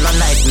 And a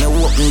night me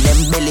open them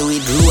belly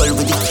with roll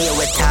with the K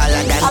wet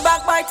taller than. A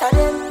backbite of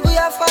them, we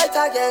a fight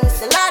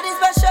against. The Lord is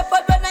my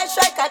shepherd when I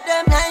strike at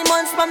them. 9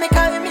 months for me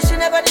carry me, she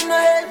never did no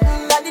help.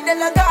 Daddy then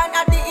a gone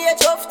at the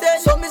age of 10.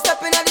 So me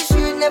stepping on the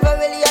street, never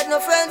really had no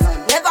friends.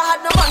 Never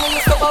had no money,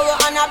 used to borrow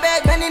on a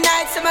bed. Many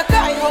nights I me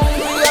cry,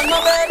 hungry on my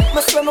bed.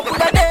 Me swear me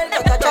coulda dead,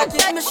 but I try to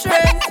keep me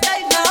strength.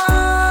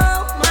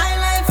 Now, my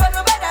life on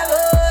no better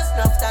road.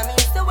 Enough time me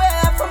used to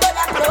wear from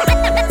better clothes.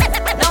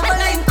 Now my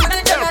life coulda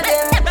done of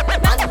them.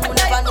 And you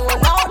never know,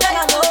 now then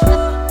I know.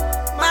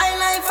 My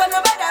life on no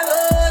better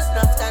road.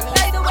 Enough time me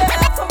used to wear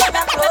from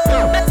better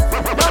clothes.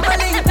 Now my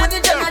life coulda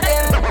done of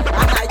them.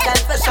 And I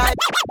can't for shy.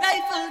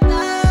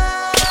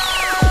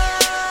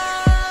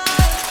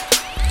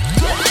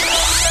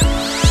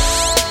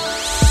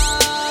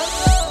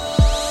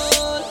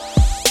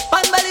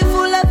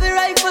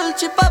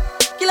 Chip up,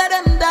 killer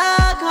them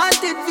dark,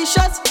 haunted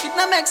vicious. It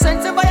no make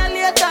sense to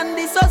violate and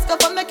discuss. Cause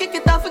when me kick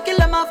it off, we kill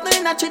them off, no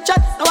in a chit chat.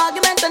 No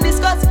argument and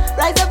discuss.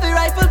 Rise up the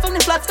rifle from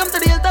the flats, come to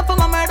the hilltop for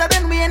my murder,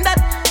 then we end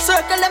that.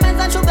 Circle them ends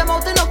and shoot them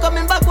out, and no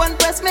coming back. One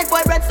press, make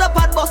white bread stop,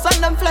 hot bust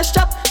and them flesh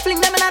chop. Fling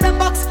them in a them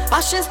box,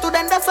 ashes to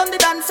them, that's on the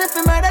dance. If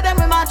we murder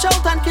them, we march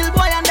out and kill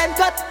boy and then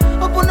cut.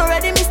 Open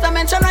already, Mr.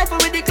 Mention rifle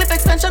with the clip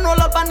extension.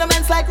 Roll up on the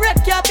men's like red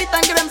carpet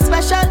and give them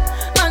special.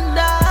 Man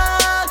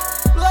dog,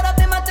 load up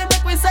the matic,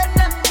 we send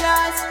them.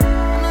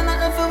 No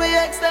nothing for we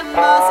ex them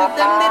boss. If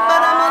them need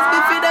but I must be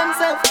for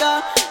themselves.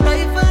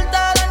 Rifle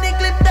tall and they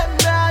clip them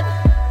broad.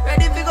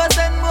 Ready for go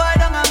send boy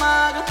down a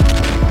mag.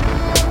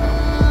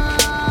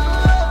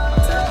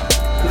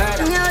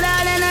 Yo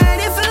darling, I'm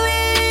ready for we.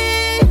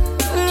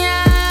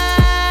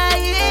 Yeah,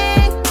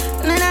 yeah.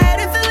 I'm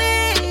ready for we.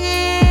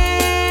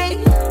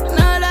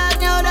 No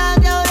dog,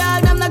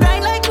 I'm not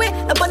grind like we.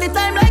 No put the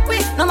time like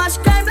we. No much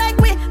crime like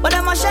we. But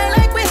I'm a shine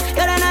like we.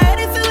 Yo darling, I'm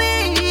ready for we.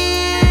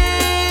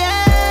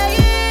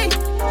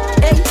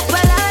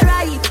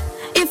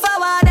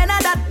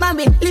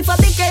 Lift up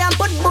the K and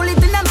put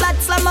bullet in them flat.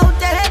 Slam out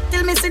your head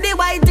till me see the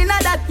white in a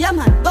that. Yeah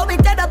man, go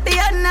with head up the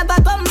end,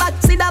 never come back.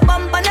 See the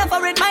bump and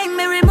never remind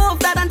me. Remove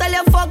that and tell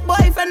your fuck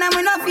boyfriend and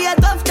we no fear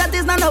tough chat.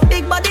 Is not no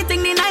big body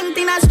thing, the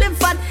 19 a strip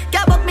fat.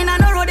 Cap up me na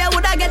no road, you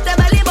woulda get the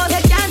belly. But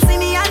you can't see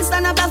me and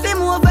stand up if we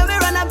move when we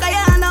run up. Cause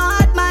you no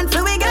hot man,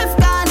 feel we get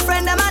gone.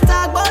 Friend them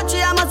attack, but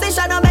you must see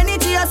shadow many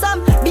tree or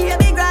some.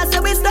 Baby grass,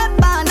 so we step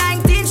on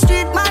 19th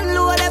street, man,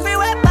 load every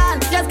weapon.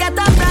 Just get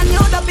a brand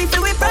new up if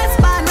we press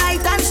pan.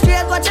 Right and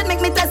straight, watch it make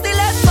me test the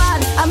left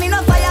fan. I mean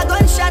a fire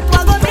gunshot,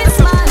 what go miss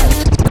man.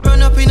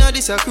 Run up in a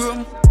this a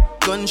chrome.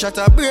 Gunshot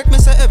a break, me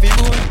say every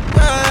bone.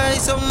 Right,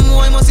 some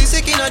boy must be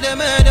sick in a them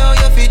head. How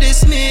you feel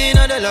this me in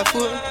a dollar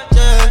phone.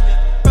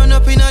 Yeah. Run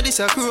up in a this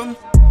a chrome.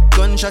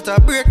 Gunshot a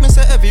break, me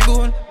say every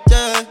bone.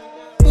 Yeah.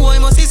 Boy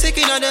must be sick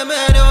inna them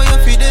head. How you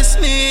feel this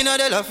me inna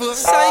the love for?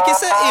 Psyche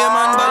say hey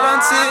man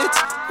balance it.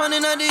 Man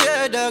inna the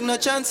air dog no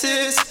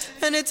chances.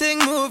 Anything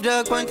move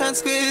dog point and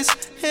squeeze.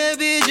 Hey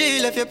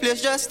BG left your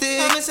place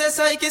justice. Me say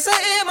psyche say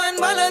hey man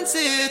balance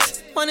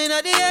it. Man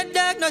inna the head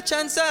dog no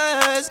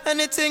chances.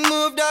 Anything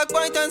move dog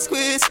point and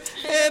squeeze.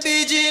 Hey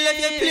BG left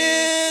your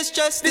place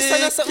justice. This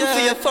ain't something for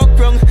your fuck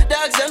wrong.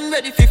 Dogs them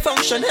ready for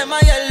function.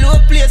 MIL low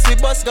place we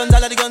bust guns.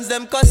 All of the guns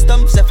them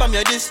custom. Say from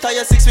your this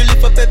tire 6 we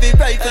lift up every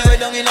rifle. Way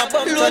down in a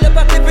bump. Load up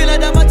a clip in a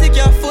dramatic.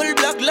 Your full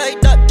black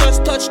like that.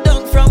 Just touched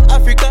down from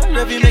Africa.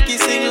 Love you make you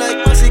sing like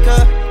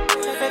massacre.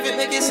 Love you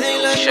make you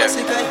sing like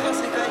massacre.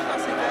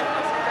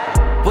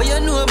 What you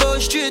know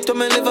about street to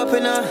me live up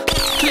in a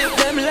clip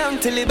them long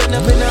till it bend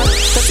up in a.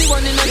 Cause the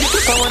one in a the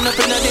clip and one up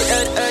in a the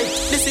head,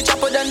 This is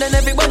chopper than then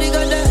everybody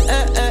got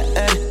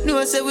that, No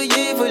I say we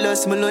evil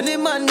us, my lonely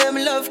man them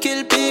love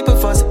kill people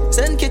fast.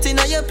 Send kit in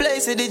a your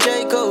place with the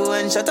Draco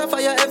and shut a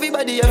fire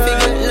everybody you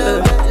figure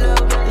love.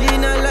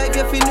 In a life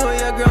if you know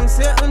you're grown,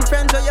 certain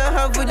friends that you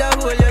have with a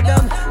hole you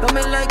down. Don't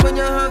mean like when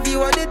you have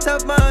you are the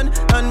top man,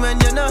 and when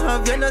you not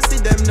have you not see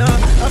them now.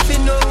 I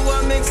feel know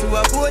what makes you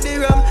a body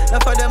rum. Now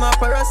for them a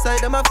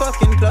parasite, them a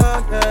fucking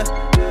clown,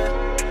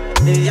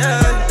 yeah,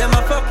 them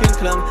a fucking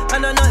clown.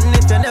 And I nothing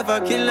if they never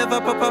kill,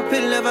 never pop a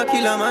pill, never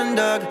kill a man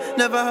dog.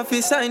 Never have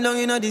to sign down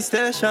in a the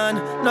station.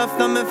 Enough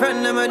of my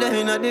friend, them a there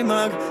in a the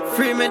mag.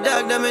 Free me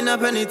dog, them in a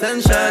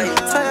penitentiary.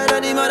 Tired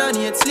of the modern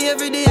hate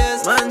slavery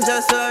days. Man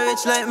just so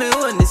rich like me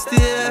own the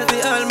state.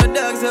 The all my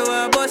dogs who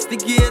are bust the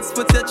gates.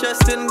 Put your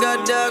trust in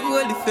God, dog,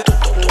 holy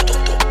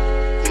faith.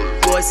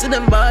 Boys see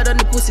them bad and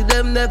the pussy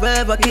them never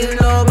ever kill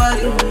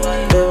nobody.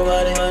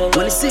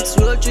 When the 6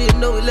 roll 3, you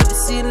know we let the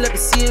scene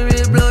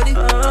real bloody.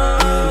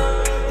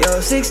 Yo,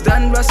 6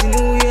 done brassy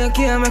New Year,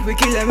 can't make we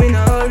kill them in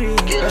a hurry.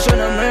 I show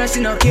no mercy,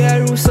 no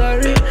care who's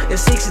sorry. The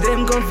 6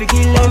 them come fi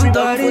kill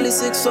everybody. Fully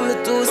 6 from the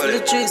 2s to the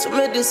 3s. From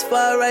me this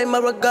far right,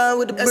 Maragon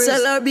with the breeze.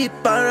 SLRB,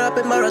 pan rap,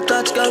 and Mara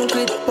touch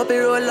concrete. Puppy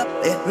roll up,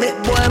 make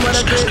boy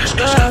mother great.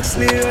 Ask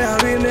me where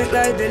we make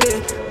like the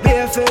day.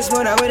 Bare face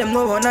mother with them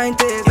over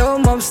 90. Yo,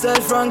 mom still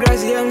front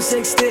grassy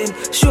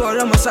M16. Sure,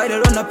 I'm a side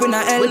run up in a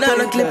L. We not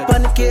a clip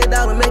on the kid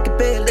down, we make it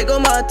pale. They go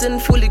Martin,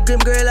 fully grim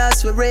girl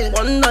ass for real.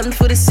 1 none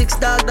for the 6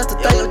 dog, that's a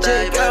tire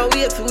J. Girl,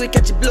 wait for we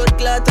catch a blood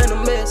clot and a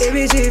mess.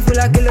 ABG feel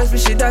like killers,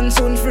 fish it and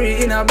soon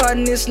free. In a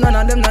badness, none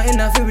of them not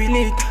enough for we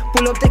leak.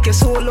 Pull up, take your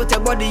soul out your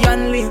body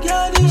and leak.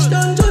 Yeah, this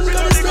done just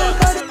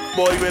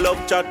boy, we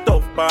love chat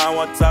tough on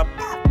WhatsApp.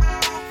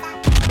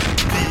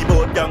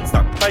 Keyboard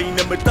gangsta, find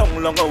them with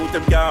tongue long out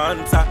them can't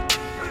answer.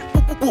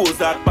 Who's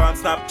that pan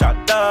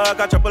Snapchat dog?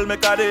 A chapel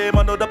make a them,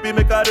 another P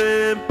make a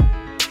them.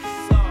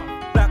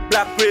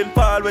 Black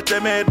rainfall with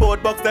them head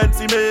board box and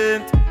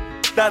cement.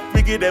 That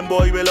we give them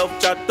boy, we love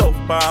chat tough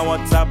on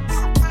WhatsApp.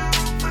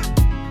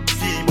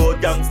 Keyboard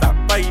gangsta,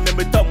 find them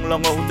with tongue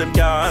long out them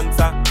can't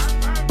answer.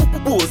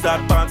 Who's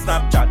that pan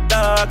Snapchat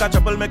dog? A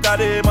chapel make a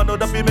them,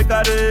 another P make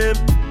a them.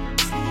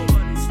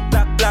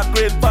 Black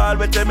rainfall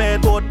with them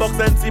head board box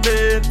and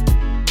cement.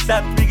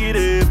 That we give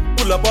them.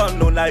 Pull up on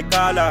no like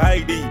all a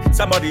ID.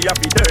 Somebody have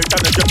to dirt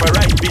and a jump a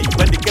ride beat.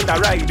 When they kill a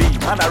ride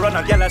beat, and I run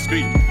a yellow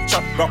street.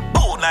 Chop rock,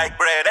 boom like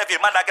bread. Every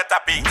man I get a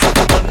piece.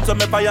 Run to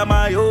me fire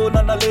my own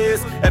on the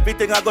list.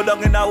 Everything I go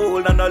down in a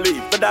hole and a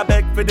leaf. But I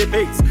beg for the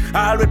base.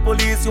 All with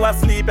police, you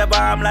asleep. Ever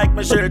I'm like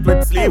my shirt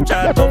with sleeve.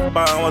 Chat up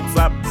on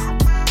WhatsApp.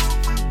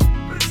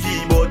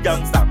 Keyboard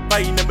gangsta.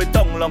 Find them with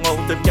tongue long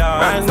out them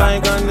can't. Rise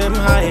like on them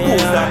high.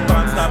 Who's that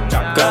man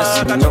Snapchat? Cause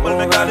you know I'm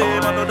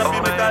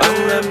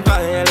them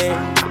violate.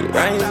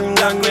 Rising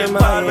on them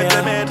high.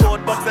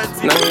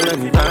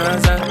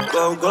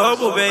 Go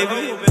global,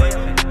 baby.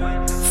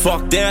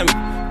 Fuck them.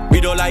 We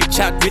don't like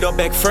chat, we don't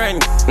beg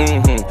friend.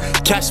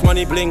 Cash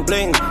money bling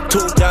bling.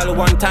 2 girl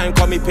 1 time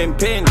call me pin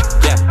pin.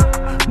 Yeah.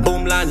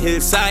 Boomland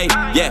hillside.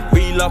 Yeah.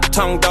 We lock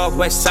tongue dog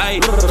west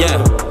side.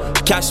 Yeah.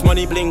 Cash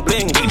money bling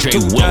bling.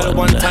 2 girl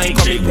 1 time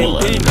call me pin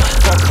pin.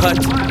 Fuck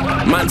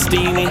hut. Man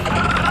steamy.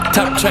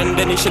 Top trend,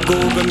 then he should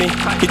Google me.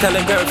 He tell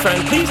a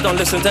girlfriend, please don't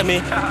listen to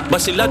me. But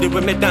she love it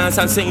when me dance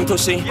and sing to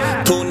she.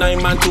 2-9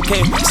 man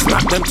 2K,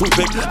 smack them too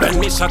quick. When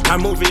me shot a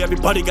movie,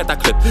 everybody get a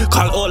clip.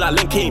 Call all a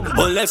link in,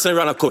 unless they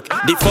run a cook.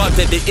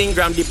 Defaulted the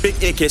Ingram, the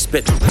big AK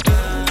spit.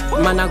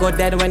 Man, I go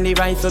dead when the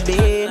rifle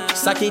beat.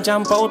 Saki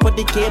jump out, put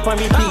the cape on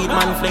repeat.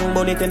 Man fling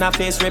bullet in her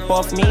face, rip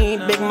off me.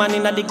 Big man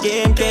in the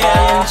game,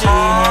 K-I-N-G.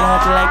 Head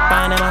hot like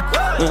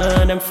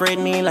Panama. Them afraid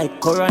me like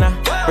Corona.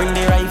 Bring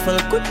the rifle,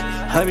 quick,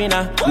 hurry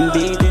now.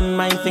 Beating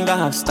my finger,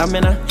 have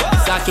stamina.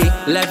 Saki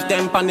left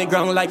them on the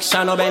ground like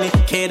Shano Benny.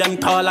 K them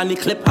tall and the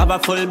clip have a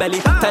full belly.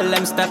 Tell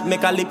them step,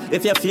 make a lip.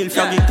 If you feel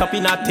froggy, top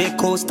in a take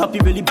coast, top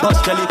you really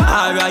bust jelly.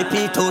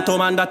 R.I.P. Toto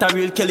man, that a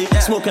real killie.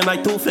 Smoking my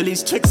 2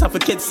 Phillies, tricks off a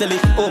kid silly.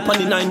 Open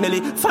the 9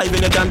 milli, 5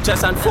 in the damn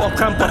chest and 4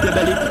 cramp up your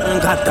belly.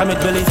 God damn it,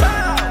 Billy.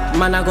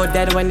 Man, I go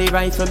dead when the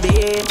rifle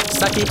beat.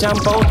 Saki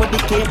jump out, put the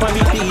cape on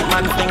repeat.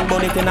 Man, fling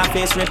bullet in her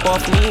face, rip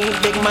off me.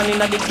 Big man in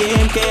the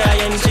game,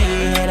 K-I-N-G.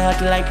 Head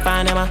hot like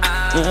Panama.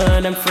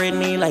 Them afraid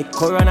me like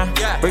Corona.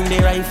 Bring the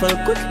rifle,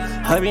 quick,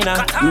 hurry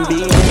now.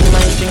 Beating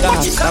my finger,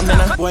 have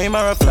stamina. Boy,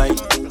 Mara fly.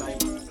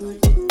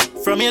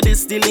 From your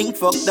this the link,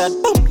 fuck that,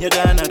 boom, you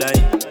gonna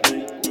die.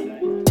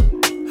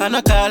 And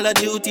I call a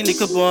duty,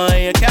 little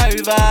boy, you carry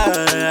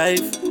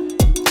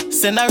vibe.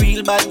 Send a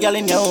real bad girl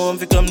in your home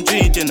to come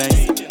treat you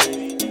nice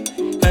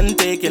and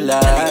take your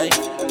life.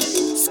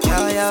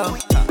 Sky,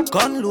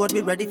 gun load,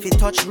 we ready for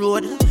touch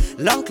road.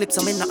 Long clips,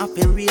 I'm in the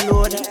happy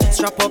reload.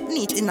 Strap up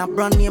neat in a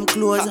brand name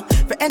clothes.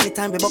 For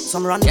anytime we buck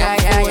some random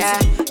yeah.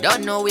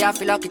 Don't know we have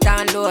to lock it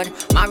and load.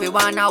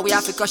 Marijuana, we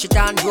have to cush it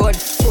and road.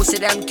 Pussy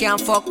them can't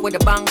fuck with the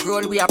bank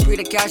roll. We are pre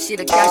the cash, see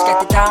the cash,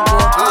 get the and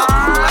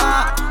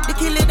go. They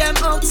killing them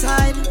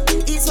outside.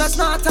 East was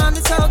not on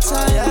the south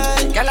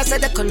side. Girl, I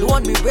said the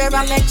cologne we wear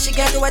and make she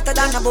get wetter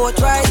than a boat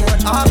ride.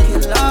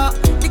 Killer,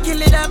 they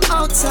killing them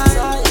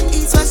outside.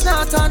 East was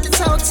not on the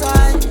south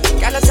side.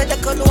 Girl, I said the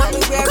cologne we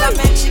wear and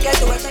make she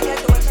get wetter.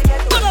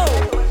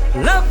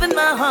 Love in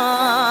my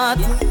heart,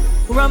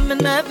 rum in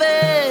my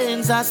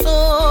veins. I so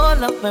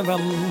love my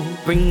rum.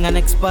 Bring an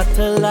next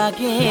bottle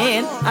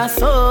again. I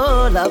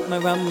so love my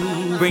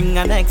rum. Bring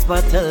an next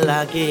bottle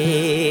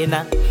again.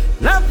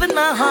 Love in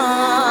my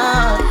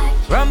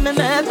heart, rum in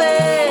my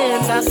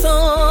veins. I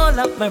so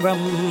love my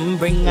rum.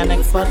 Bring an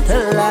next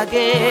bottle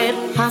again.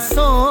 I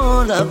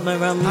so love my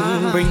rum.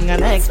 Bring an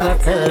next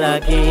bottle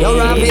again.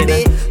 Yo,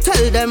 baby,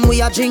 tell them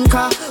we a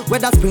drinker,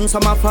 whether spring,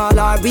 summer, fall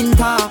or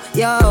winter.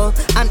 Yo,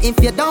 and if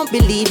you don't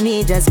believe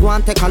me, just go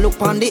and take a look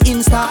on the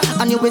Insta,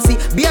 and you will see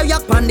beer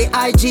yak on the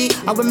IG.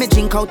 And when me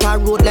drink out our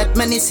road, let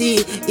many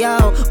see.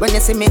 Yo, when you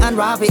see me and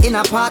Ravi in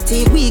a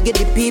party, we get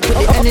the people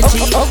the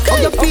energy. How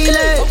you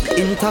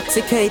feeling?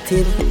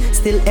 Intoxicated,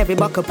 still every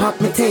buckle pop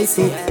me taste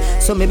it.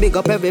 So me big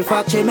up every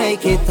factory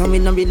make it, and we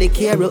don't really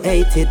care who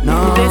hate it.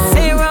 No. They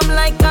say I'm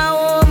like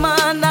a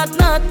woman, that's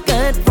not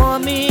good for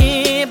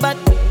me, but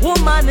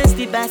woman is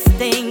the best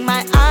thing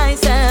my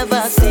eyes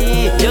ever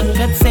see. You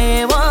could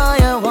say what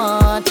you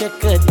want, you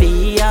could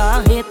be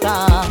a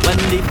hitter. When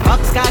the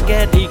fox can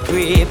get the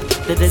grip,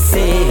 did they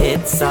say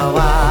it's so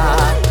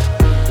hard?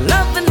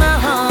 Love in my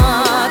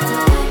heart,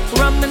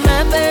 rum in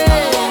my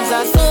veins.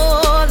 I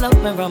so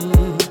love my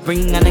rum.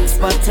 Bring an next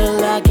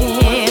bottle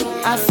again.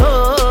 I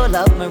so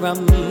love my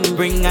rum.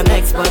 Bring an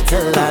next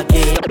bottle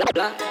again.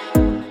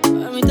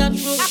 I'm in that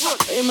road.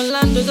 I'm in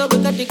land, we got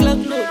the clock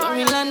load. I'm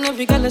in land,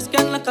 every girl is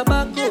scan like a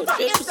barcode.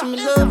 Straight pussy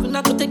me love, and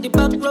I could take the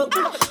back road.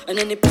 And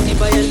any pussy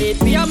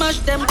violate, we a mash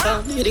them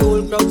down. Hear the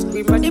whole crowd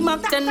scream, ready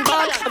Mac 10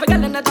 ball. Every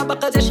girl in the top,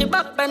 cause she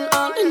back bend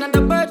on. And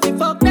the birds, we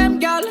fuck them,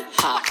 girl.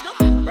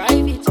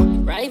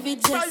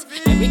 Private jets.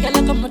 Every girl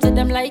I come out to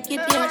them like it,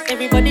 yes.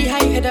 Everybody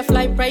high head a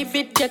fly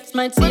private jets.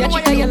 Might see a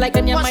chick you like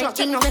and you might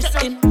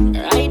invest in.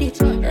 Ride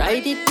it,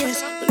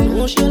 yes. But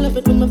no, she'll love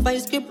it when my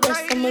vice get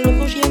breast. I'm a love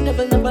how she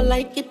never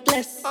like it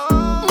less.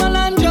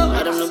 Malandro,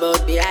 I don't know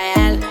about the IL. I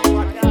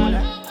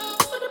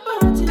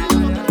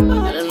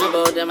don't know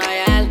about them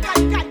IL.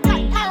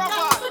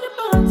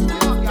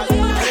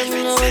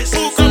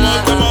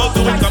 Come out,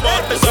 do it, come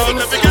out, the sound.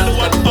 Every girl who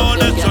want all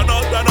that, run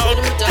out.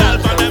 Girl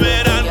from them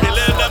head and we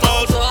let them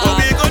out. What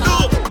we gonna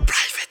do?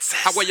 Private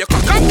sex. How you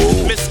cock up,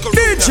 Miss Corona?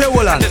 DJ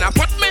Willan. And then I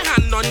put my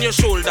hand on your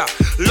shoulder.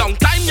 Long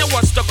time you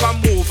was to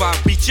come over.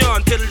 Beat you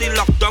until the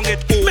lockdown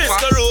get over. Miss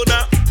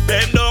Corona,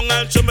 bend down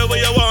and show me where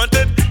you want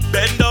it.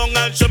 Bend down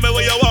and show me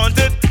where you want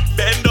it.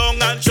 Bend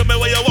down and show me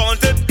where you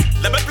want it.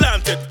 Let me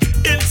plant it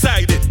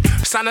inside it.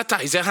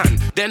 Sanitize your hand,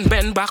 then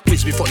bend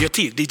backwards before you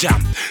take the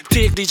jam.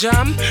 Take the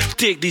jam,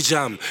 take the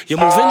jam. You're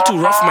moving too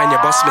rough, man, you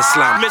bust me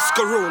slam. Miss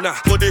Corona,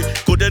 good it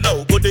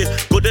now, good it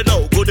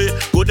now,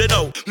 good it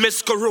now.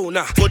 Miss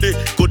Corona, good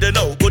it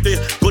now, good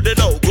it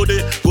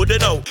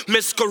now.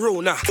 Miss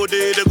Corona, good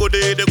it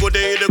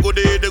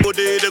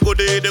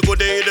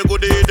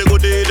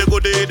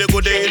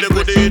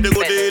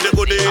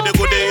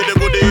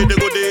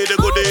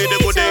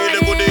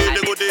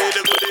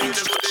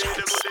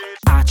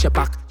arch your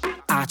back.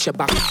 Arch your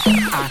back,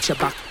 arch your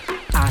back,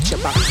 arch your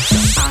back,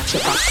 arch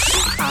your back,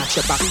 arch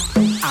your back,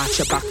 arch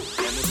your back.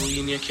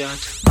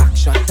 Back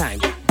shot time,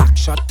 back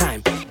shot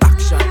time, back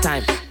shot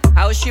time.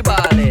 How's she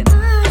ballin'?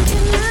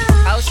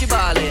 How's she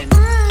ballin'?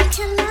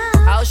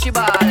 How's she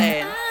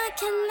ballin'?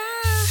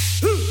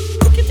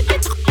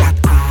 That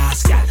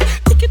ass, gal.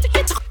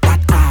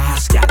 That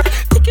ass, gal.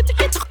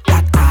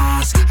 That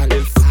ass. A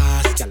little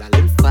fast, gal. A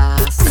little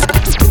fast.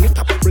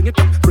 Bring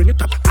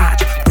it up,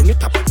 arch. Bring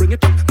it up,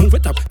 move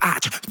it up,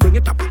 arch. Bring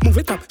it up, move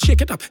it up,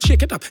 shake it up,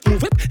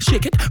 move it,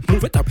 shake it,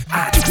 move it up,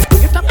 arch.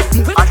 Bring it up,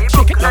 move it,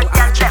 shake it, now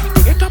arch.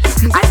 Bring it up,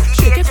 move it,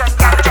 shake it, arch.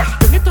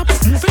 Bring it up,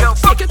 move it,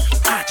 shake it,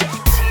 arch.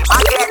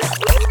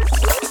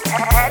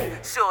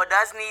 Head,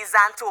 shoulders, knees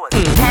and toes.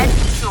 Head,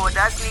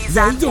 shoulders, knees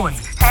and toes.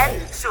 Head,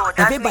 shoulders,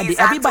 everybody, knees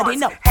everybody and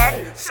know. toes.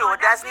 Head,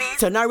 shoulders, knees.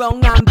 Turn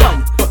around and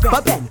bend,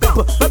 bend,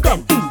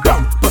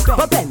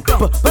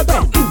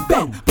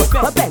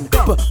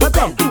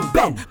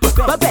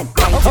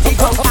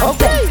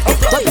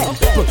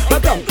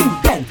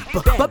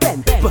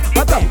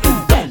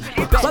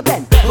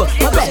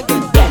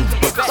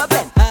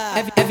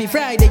 Every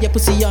Friday your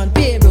pussy on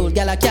payroll.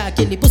 Girl I can't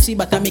kill the pussy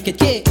but I make it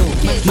cake.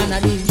 Draco. Man, I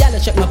real gal, I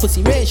check my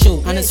pussy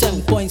ratio. And a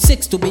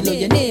 7.6 to below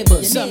your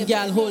neighbors. Some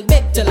gal hold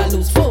big till I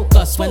lose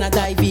focus. When I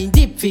dive in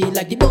deep, feel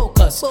like the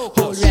Bocus.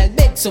 Hold real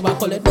big, so I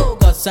call it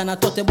bogus. And I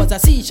thought it was a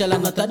seashell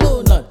and not a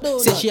donut.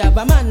 Say she have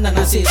a man and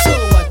I say so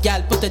what?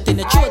 Gal put it in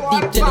the throat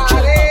deep till the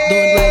throat up.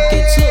 Don't like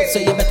it slow, so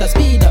you better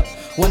speed up.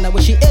 Wonder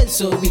where she is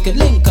so we could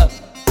link up.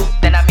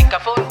 Then I make a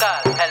phone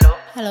call, hello.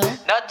 Hello.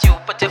 Not you,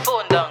 put your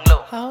phone down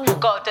low.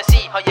 Call to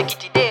see how your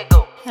kitty day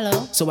go.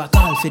 Hello. So I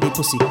call for the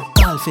pussy,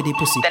 call for the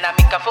pussy. Then I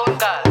make a phone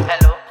call,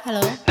 hello.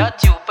 Hello.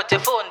 Not you, put your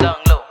phone down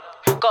low.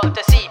 Call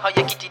to see how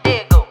your kitty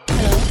day go.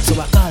 Hello. So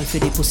I call for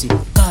the pussy,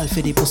 call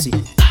for the pussy.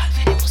 Call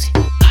for the pussy,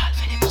 call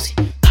for the pussy,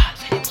 call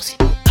for the pussy,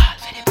 call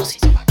for the pussy.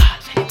 So I call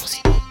for the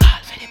pussy,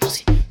 call for the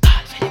pussy,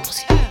 call for the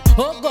pussy.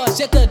 Oh gosh,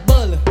 you could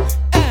bull.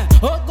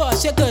 Oh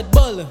gosh, you could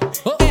bull.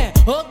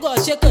 Oh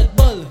gosh, you could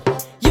bull.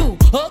 You,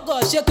 oh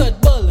gosh, you could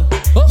bull.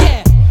 Oh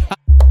yeah.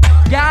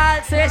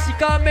 Girl say she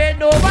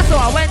coming over, so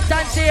I went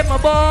and shaved my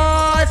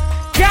balls.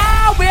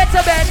 Can't wait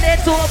to bend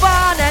it over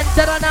and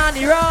enter on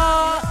the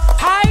road.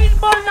 I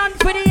ain't bull none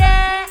for the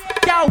air.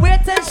 Can't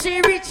wait till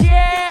she reach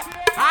here.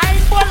 I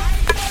ain't bull.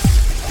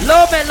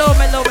 Low me, low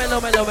me, low me, low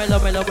me, low me, low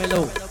me, low me,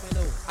 low.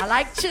 I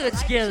like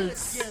church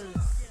girls.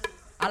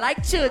 I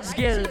like church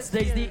girls.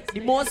 They're the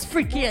most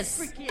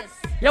freakiest.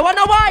 You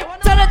wanna why?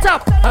 Turn it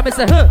up. I'm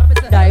say,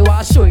 that you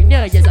want to show in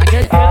here. Yes, I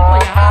get girl for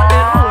your hand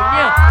in home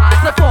here. I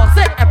suppose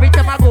it every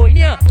time I go in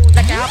here.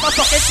 Like I have a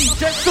fucking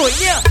teacher so in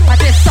here. I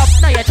say stop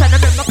now, you're trying to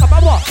make me come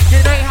and walk. You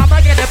know you have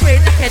to get the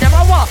brain like them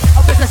a walk.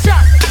 I'm say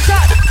shot,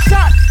 shot,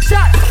 shot,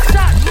 shot,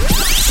 shot.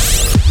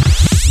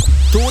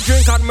 2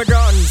 drink on me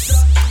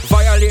dance.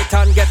 Violate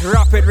and get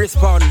rapid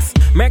response.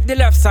 Make the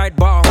left side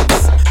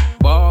bounce.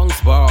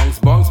 Bounce, bounce,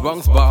 bounce,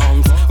 bounce,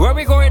 bounce. Where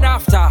we going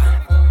after?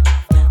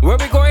 Where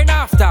we going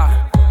after?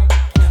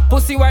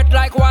 Pussy wet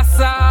like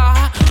wassa,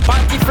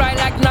 panty fly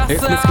like NASA.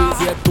 If me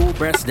squeeze your 2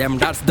 breasts, them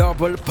that's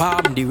double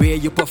palm. The way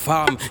you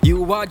perform,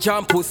 you a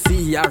jump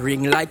pussy a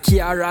ring like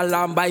Kiara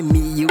Lamb. By me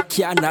you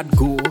cannot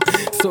go.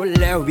 So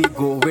let we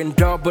go in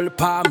double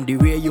palm. The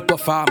way you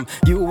perform,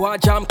 you a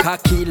jump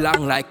cocky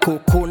long like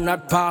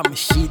coconut palm.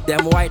 Sheet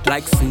them white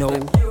like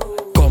snow.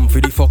 Come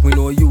for the fuck, me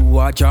know you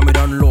are jamming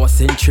on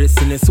lost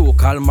interest in the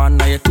so-called man.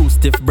 Now you 2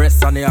 stiff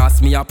breasts and they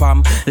ask me a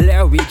palm.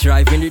 Let we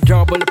drive in the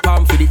double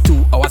palm for the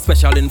 2 hour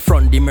special in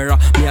front the mirror.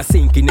 Me a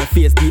sink in your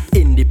face deep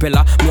in the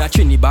pillar. Me a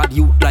Trinidad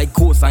youth like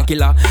ghost and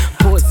killer.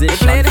 Position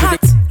play the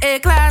hot,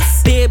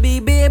 A-class. Baby,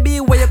 baby,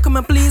 where you come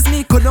and please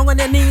me? Go down on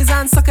your knees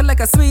and suck it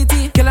like a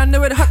sweetie. Girl, I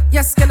know it hot,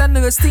 yes, girl, I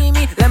know it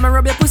steamy. Let me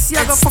rub your pussy,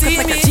 I go fuck it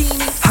like a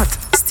genie.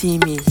 Hot,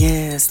 steamy,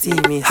 yeah,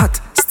 steamy.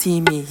 Hot,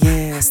 steamy,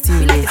 yeah,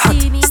 steamy. Like hot,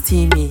 steamy.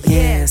 steamy,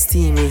 yeah,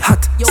 steamy.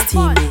 Hot,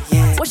 steamy,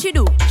 yeah. What she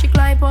do? She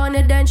climb on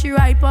it, then she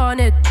ride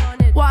on it.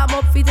 Warm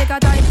up, fi take a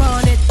time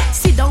on it.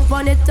 Sit down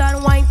on it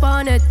and wine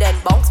on it. Then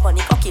bounce on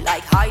it, cocky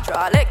like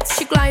hydraulics.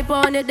 She climb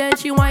on it, then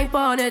she wine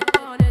on it.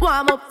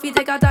 Warm up, fi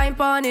take a time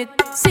on it.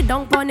 Sit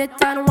down on it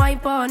and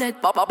wine on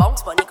it.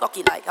 Bounce on it,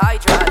 cocky like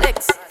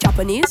hydraulics.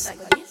 Japanese,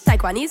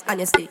 Taiwanese, and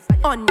you stay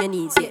on your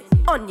knees, yeah.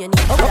 On your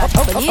knees.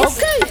 Japanese,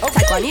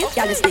 Taiwanese,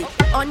 y'all stay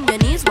on your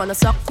knees. Wanna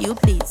suck you,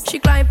 please. She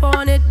climb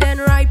on it, then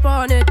ride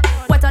on it.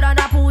 Wetter than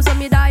a pool, so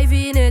me dive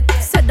in it.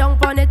 Sit down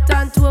on it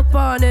and twerk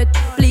on it.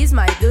 Please,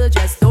 my girl,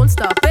 just don't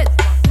stop it.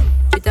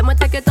 She tell me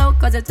take it out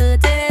cause it's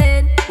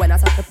hurting. When I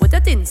start to put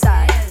it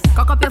inside,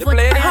 cock up your foot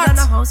higher than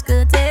a house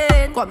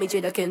curtain. Call me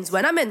Jadakins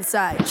when I'm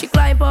inside. She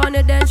climb on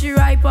it, then she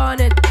ride on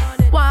it.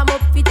 Warm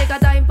up, we take a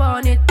time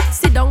on it.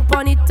 Sit down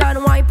on it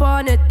and wipe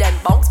on it. Then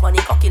bounce money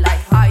cocky like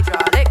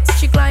hydraulics.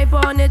 She climb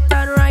on it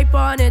and ride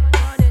on it.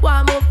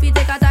 Warm up, we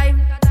take a time.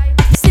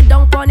 Sit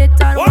down on it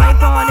and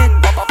wipe on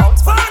it.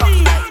 Bounce money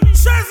cocky like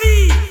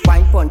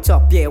wine pon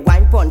top, yeah,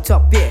 wine pon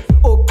top, yeah.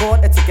 Oh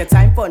God, I take your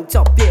time pon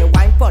top, yeah,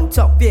 wine pon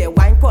top, yeah,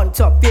 wine pon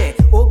top, yeah.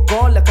 Oh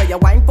God, look at your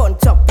wine pon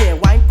top, yeah,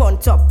 wine pon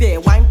top, yeah,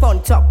 wine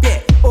pon top,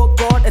 yeah. Oh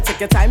God, I take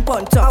your time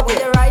pon top,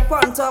 yeah. You ride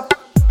pon top,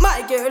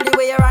 my girlie,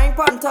 where you ride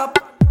pon top.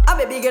 A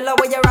baby girl,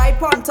 where you ride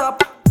pon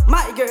top,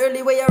 my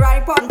girlie, where you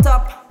ride pon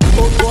top.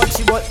 Oh God,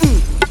 she want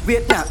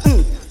wait now,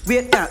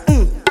 wait now,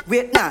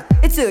 wait now.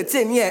 It's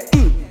hurting, yeah,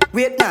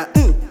 wait now,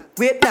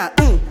 wait now,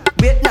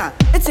 wait now.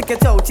 It's take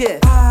it out, yeah.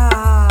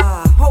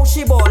 How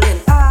she ballin'?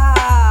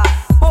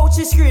 How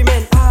she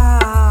screaming?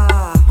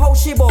 How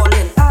she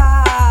ballin'?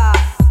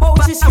 How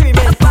she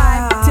screaming?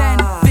 5, 10,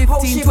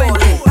 15,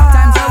 20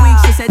 times a week.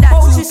 She said that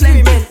too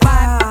plenty.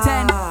 5,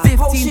 10,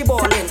 15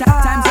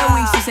 times a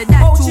week. She said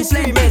that too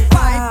plenty.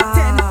 5,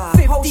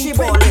 10, 15,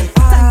 20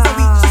 times a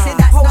week. She said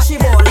that's not she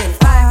ballin'.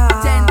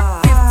 5, 10,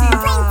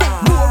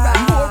 15, more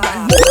and more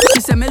and more.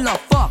 She said me love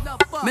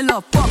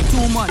fuck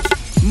too much.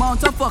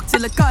 Mount a fuck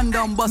till the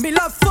condom bust. Me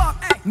love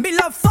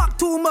fuck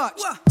too much.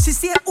 She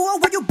said, oh,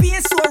 why you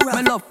being so rough?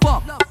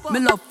 Me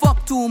love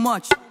fuck too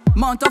much.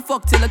 Mount a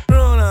fuck till the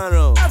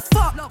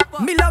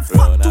Me love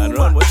fuck too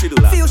much. What she do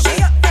like? Feel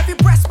she up every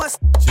breast bust.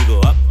 She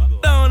go up,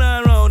 down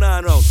and round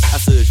and round. I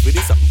search for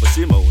this something, but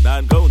she moan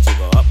and groan. She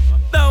go up,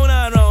 down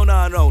and round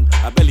and round.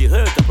 I belly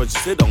hurt her, but she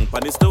sit down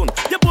on the stone.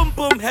 Your boom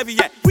boom head. heavy,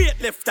 yeah.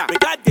 Weightlifter. We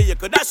got you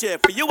coulda share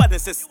for you and the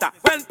sister.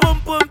 When pum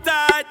pum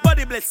tight,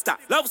 body blister.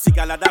 Love sick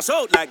a dash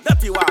out like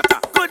dirty water.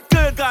 Good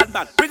girl, God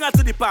man, bring her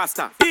to the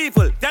pastor.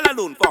 Evil, tell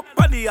alone, fuck,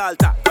 on the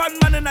altar.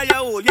 Gunman in your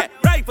hole, yeah.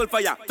 Rifle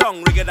fire,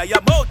 tongue ring in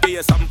your mouth, do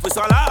you something for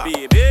swallow,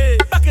 baby.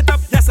 Back it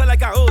up, yes,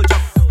 like a whole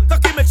jump.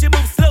 Cocky make she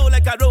move slow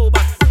like a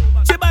robot.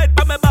 She bite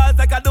pa me balls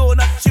like a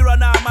donut. She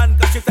run her man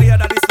cause she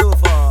tired of the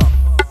sofa.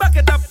 Back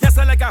it up, yes,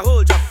 like a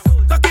whole jump.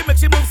 Cocky make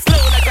she move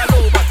slow like a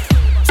robot.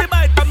 She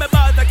bite pa me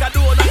balls like a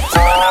donut. She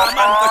run her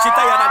man cause she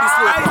tired of the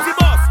sofa. I see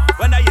boss,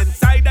 when I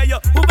inside of you,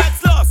 who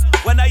gets lost?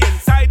 When I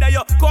inside of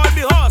you, call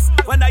me horse.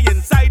 When I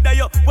inside of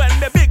you, when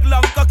the big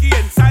long cocky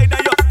inside of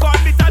you, call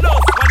me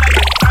Thanos. When I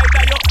inside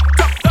of you,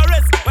 drop the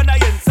wrist. When I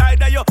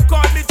inside of you,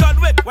 call me John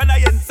Wick. When I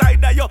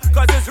inside of you,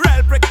 cause it's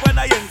real brick. When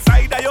I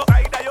inside of you,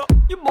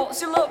 you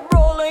bossy look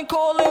brawling,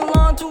 calling,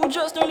 line two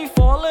just nearly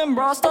falling.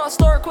 Bra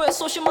start quit,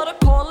 so she mother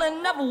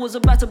calling. Never was a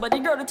better buddy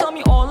girl to tell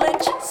me all in.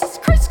 Jesus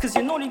Christ, cause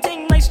you know the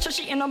thing nice.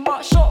 Chushy in a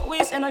box, short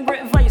waist and a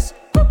great vice.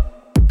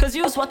 Cause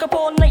you swag up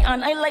all night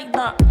and I like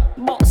that.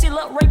 Bossy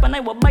look rape and I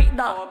will bite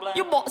that.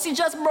 You bossy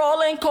just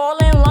brawling,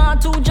 calling, line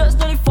two just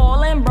nearly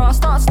falling. Bra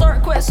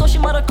start quit, so she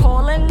mother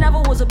calling. Never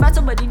was a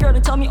better buddy girl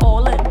to tell me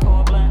all in.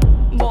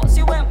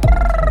 Bossy went,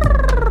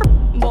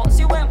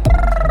 bossy went,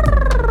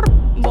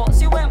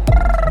 bossy went.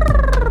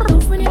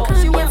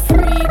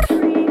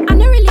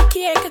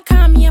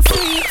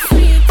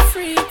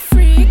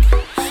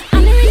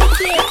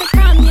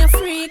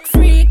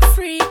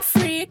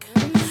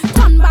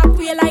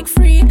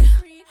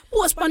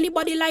 Post on the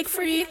body like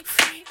freak.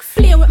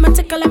 Play with my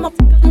tickle and my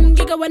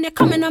giggle when you're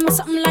coming on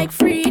something like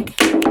freak.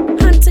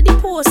 Hand to the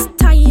post,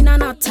 tie in a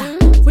knot.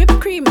 Whipped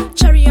cream,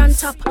 cherry on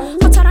top.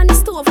 Butter on the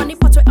stove and the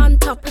pot we on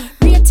top.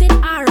 Rated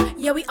R,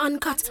 yeah we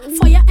uncut.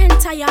 For your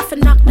entire for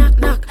knock knock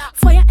knock.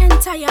 For your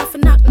entire for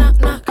knock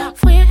knock knock.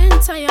 For your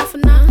entire for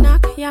knock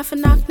knock. Yeah for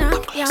knock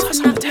knock. Yeah for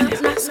knock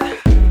knock knock.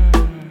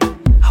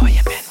 How are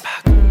you been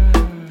back?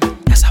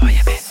 That's how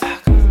you been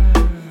back.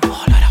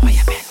 Oh Lord, how are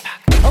you been back?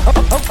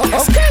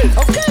 Okay.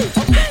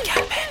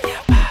 Girl, bend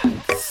your back.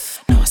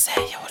 No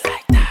say you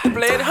like that. You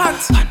played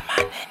hot. One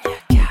man in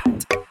your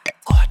cat.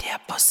 God, your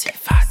pussy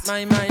fat.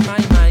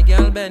 My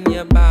girl, bend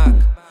your back.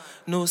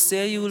 No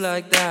say you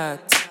like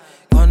that.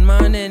 One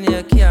man in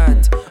your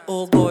cat.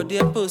 Oh God,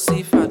 your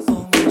pussy fat.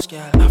 Oh gosh,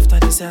 girl. After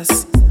this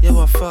ass, you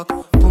a fuck.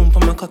 Boom,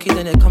 put my cocky,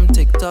 then you come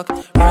TikTok.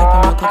 Right, put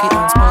my cocky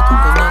and spark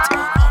coconut. Oh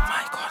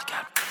my God,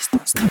 girl, please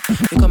don't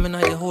stop. You coming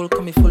out your hole,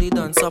 come me fully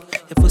dance up.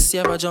 Your pussy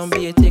have a jump,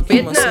 you take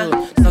in my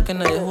soul.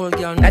 Knocking at your hole,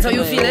 girl. That's how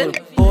you feeling?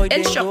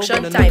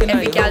 Instruction time,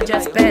 every girl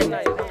just bend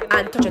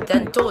and touch your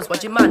 10 toes.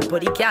 Watch your man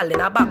put the girl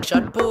in a back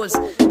shot pose.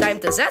 Time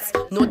to zest,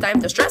 no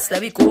time to stress.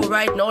 Let me go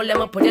right now, let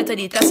me put you to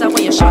the test. I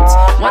want your shots,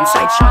 one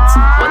side shots,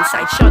 one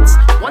side shots,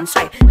 one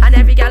side. And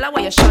every girl I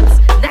want your shots,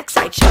 next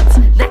side shots,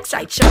 next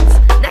side shots,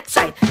 next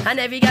side. And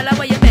every girl I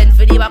want you bend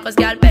for the backers,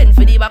 girl, bend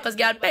for the backers,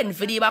 girl, bend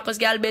for the backers,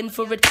 girl, bend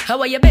for it. How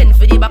are you bend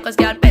for the backers,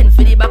 girl, bend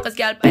for the backers,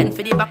 girl, bend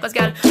for the backers,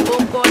 girl.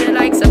 Oh God, you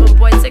like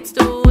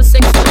 7.62,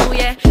 62,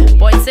 yeah,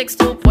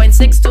 0.62,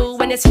 0.62.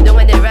 When you sit down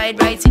on the right,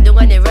 sit down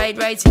on the right,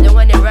 sit down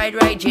on the right,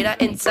 Jada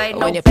inside.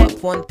 When you pop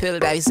one pill,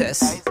 that is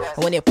this.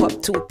 And when you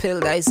pop two pill,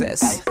 that is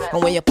this.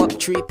 And when you pop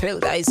three pill,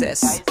 that is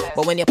this.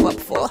 But when you pop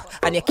four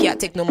and you can't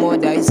take no more,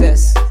 that is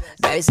this.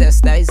 That is this,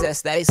 that is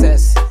this, that is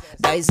this.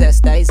 That is this,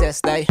 that is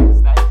this, that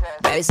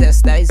is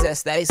this, that is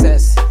this, that is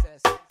this.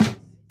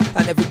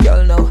 And every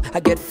girl now,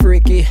 I get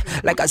freaky.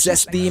 Like a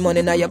zest demon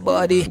in your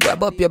body.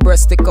 Grab up your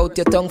breast, stick out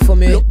your tongue for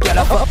me. Look, girl,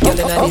 I fuck girl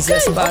in the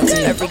zest party.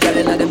 Every girl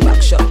in the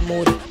back shot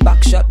mood.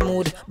 Back shot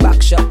mood,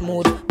 back shot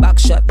mood. Back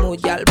shot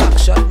mood, girl, back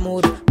shot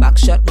mood. Back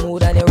shot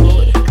mood and you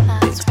road.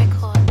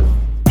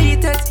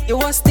 Beat it, you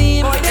want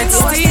steam. It's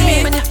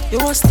steaming, you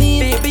want steam.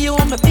 Baby, you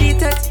want me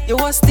beat it, you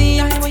want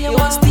steam. You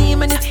want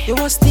steam and you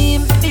want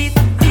steam. Beat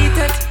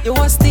it, you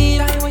want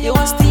steam. You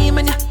want steam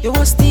and you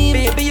want steam.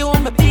 Baby, you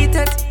want me beat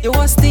it, you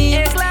want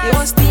steam. You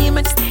want steam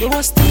and you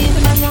want steam.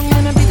 And I'm young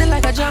and I beat it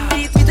like a jam.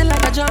 Beat it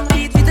like a jam.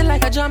 Beat it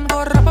like a jam.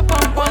 Go rap a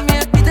pump on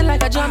me. Beat it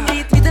like a jam.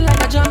 Beat it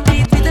like a jam.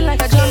 Beat it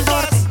like a jam.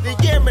 The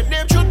game and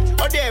name shoot.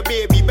 Oh there,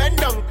 baby, bend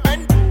down,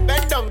 bend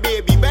down,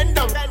 baby, bend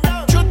down.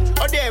 Shoot.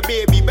 Oh there,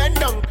 baby, bend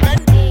down,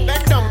 bend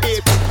down,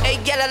 baby. Hey,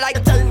 girl, I like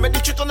you tell me the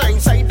truth on the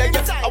inside there.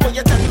 I want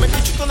you tell me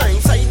the truth on the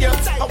inside there.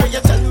 I want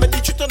you tell me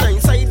the truth on the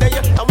inside there.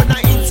 And when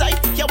I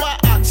inside, you want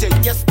ask it,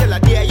 yes, still a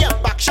there, yeah.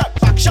 Back shot,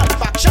 back shot,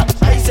 back shot.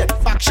 I said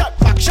back shot,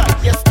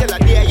 yes, still a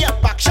there, yeah.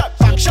 Back shot,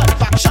 back shot,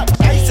 back shot.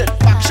 I said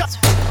back shot.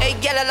 Hey,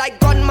 girl, I like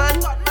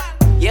gunman.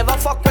 You ever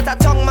fuck with a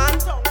tongue man?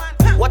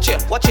 Watch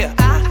it,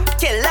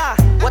 killer.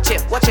 Watch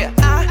it,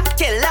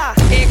 killer.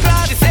 Hey,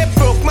 class, she say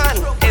broke man.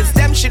 It's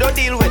them she don't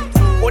deal with.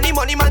 Only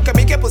money man can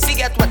make a pussy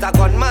get what a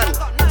gunman.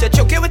 To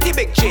choke you with the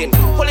big chain.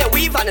 Pull your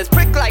weave and it's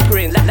prick like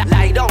rain.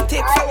 Lie down,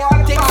 take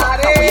fuck. Take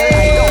fuck. How will you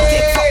lie down,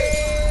 take fuck.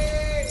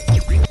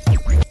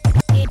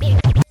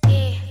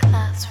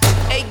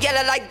 Hey, girl,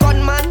 I like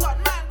gunman.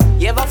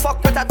 You ever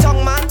fuck with a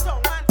tongue man?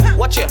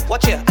 Watch it,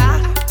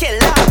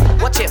 killer.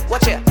 Watch it,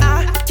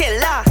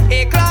 killer.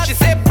 Hey, class, she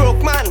say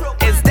broke man.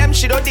 It's them them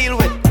she don't deal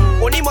with.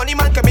 Only money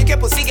man can make a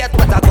pussy get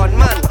what a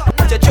gunman.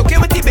 Just choke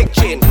with the big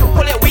chain.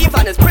 Pull your weave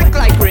and it's brick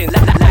like rain.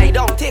 Lie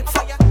down, take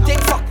fuck,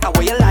 and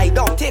where you lie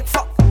down, take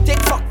fuck,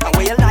 and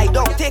where you lie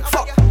down, take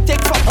fuck, and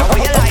where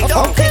you lie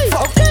down, take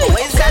fuck.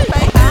 Where's that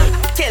right?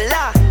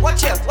 Killer,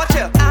 watch you,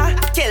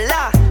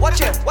 killer, watch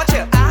you,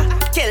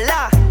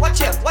 killer, watch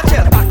you.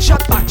 Back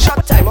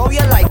shot time, how you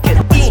like it?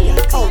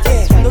 Oh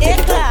yeah, look at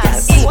the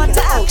class. What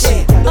the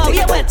action? How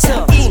you wet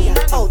so?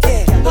 Oh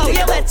yeah, how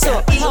you wet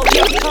so? How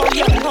you?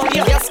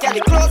 Yes, get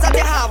the clothes that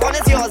you have on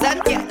is yours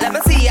and yeah. Let me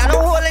see, I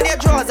no hole in your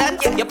drawers and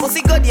yeah. Your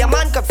pussy good, your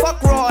man could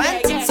fuck raw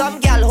and some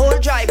gal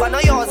hold dry but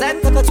not yours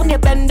and. Cause when you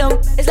bend down,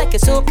 it's like a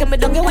soap coming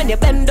down. And when you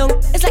bend down,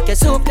 it's like a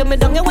soap coming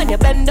down. And when you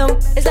bend down,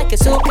 it's like a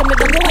soap coming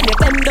down. And when you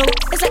bend down,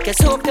 it's like a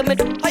soap coming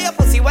down. How your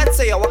pussy wet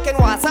so you're walking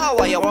water?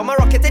 You want my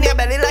rocket in your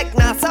belly like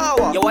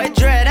NASA? You white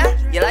dread, eh?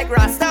 You like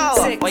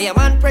Rasta? When your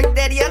man prick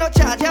dead, you no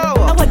charge you.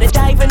 I wanna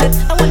dive in it,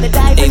 I wanna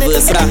dive in it.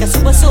 It's like a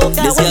super soaker when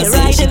you're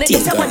riding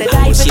it. I wanna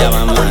dive in it, I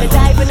wanna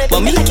dive in it.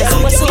 It's like a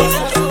super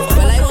soaker.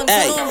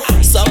 Hey,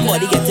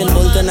 somebody getting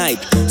bull tonight.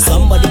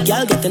 Somebody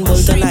gal getting bull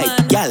tonight.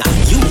 Gal,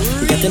 you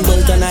getting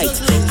bull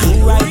tonight.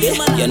 You right there,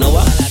 you know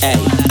what? Hey,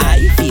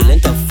 I feeling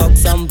to fuck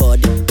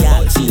somebody.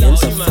 Gal, feeling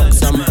to fuck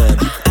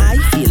somebody. I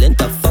feeling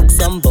to fuck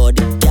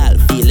somebody. Gal,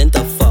 feeling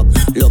to fuck.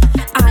 Look,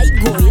 I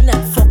go in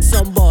and fuck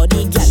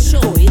somebody. Gal,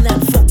 go in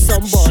and fuck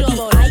somebody.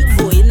 I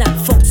go in and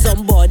fuck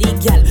somebody.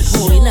 Gal,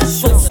 go in and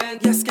fuck.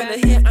 Yes, get the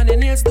hair and the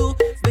nails too.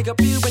 Big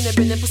up you when you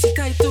bend your pussy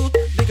tight too.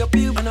 Big up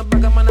you and a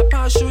bag of man a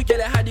pass shoe. Get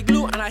a had the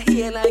glue and a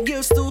hair like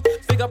girls too.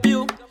 Big up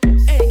you,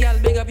 hey gal,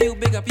 big up you,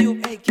 big up you,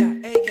 hey gal,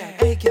 hey gal,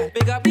 hey gal,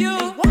 big up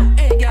you,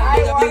 hey gal,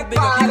 big up you, big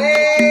up you,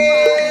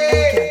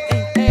 hey gal,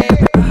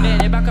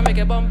 bend it back and make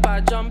a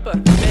bumper jumper.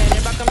 Bend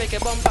it back and make a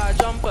bumper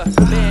jumper.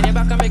 Bend it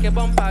back and make a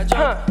bumper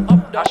jump.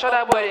 Up down, shut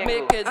up boy,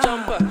 make it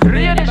jumper.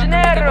 Rio de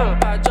Janeiro,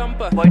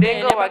 boy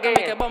they go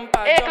again. A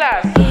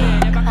class.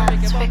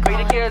 Where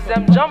the girls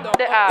them jump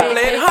the ass.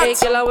 Hey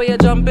girl, when you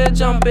jump it,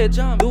 jump it.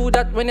 Do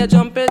that when you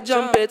jump it,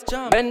 jump it.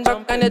 Bend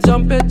back and you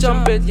jump it,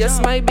 jump it. Yes,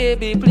 my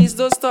baby, please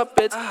don't stop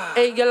it.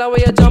 Hey girl,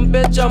 when you jump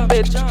it, jump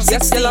it.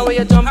 Yes, girl, when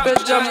you jump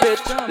it, jump it.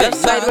 Left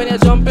side when you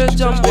jump it,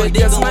 jump it.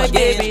 Yes, my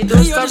baby,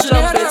 don't stop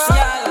jump it.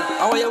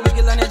 I want you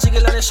wiggle and you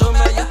jiggle and you show me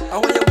ya. I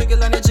want you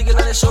wiggle and you jiggle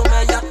and you show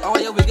me ya. I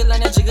want you wiggle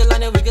and you jiggle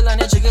and you wiggle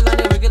and you jiggle and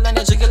you wiggle and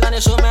you jiggle and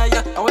you show me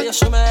ya. I want you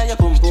show me ya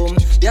pum pum.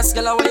 Yes,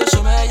 girl, I want you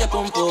show me ya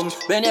pum pum.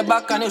 Bend your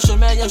back and you show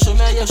me ya, show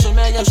me ya, show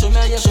me ya, show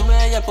me ya, show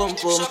me ya pum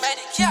pum. Show me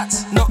the cat.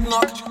 Knock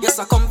knock. Yes,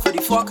 I come for the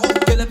fuck.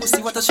 Girl, let me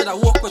see what I should I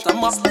walk with a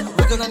mop.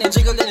 Wiggle and you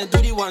jiggle and you do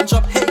the one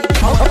drop. Hey,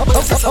 I wanna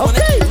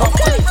knock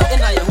in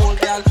your whole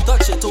girl,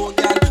 touch your toe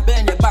girl.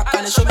 Bend your back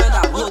and you show me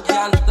that hook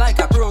girl, like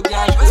a pro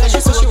girl. When she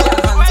put your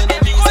hands on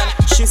your knees and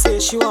she say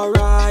she want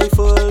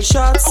rifle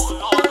shots.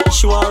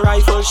 She want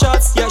rifle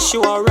shots. Yes, she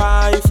want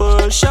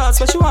rifle shots.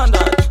 But she want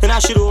that. And I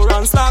she do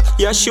run slack.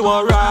 Yes, she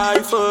want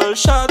rifle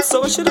shots.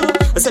 So what she do?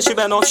 I say she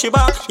bend off she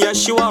back. Yes,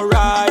 she want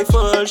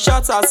rifle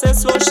shots. I say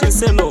slow. She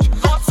say no.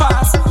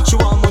 Fast. She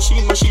want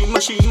machine. She say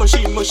she want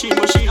machine. She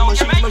want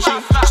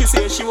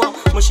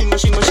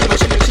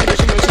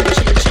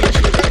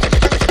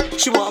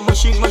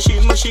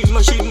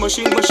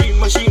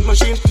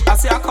machine. I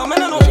say I come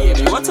in and no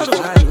baby. What to do?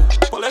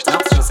 Pull it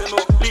up. She say no.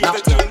 Leave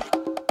it in.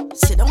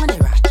 Sit down on the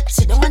rod.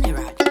 Sit down on the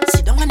rod.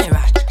 Sit down on the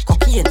rod.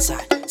 Cocky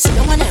inside. Sit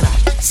down on the rod.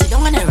 Sit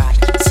down on the rod.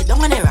 Sit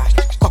down on the rod.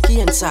 Cocky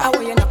inside. How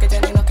will you knock it?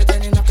 Knock it.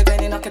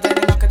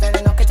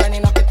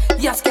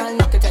 Yes, girl,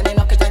 knock it.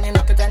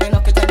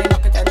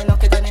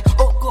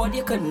 Oh God,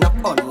 you can knock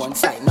on one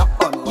side. Knock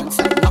on one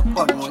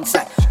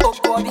side. Oh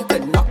God, you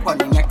can knock on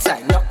the next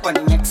side. Knock on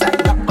the next side.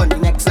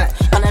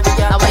 And every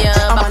girl, I'm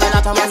on the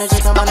lap to manage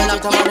it.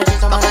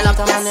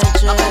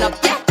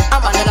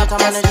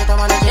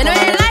 You know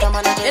you like.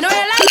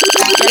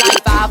 You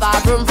like baba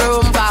vroom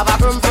vroom, baba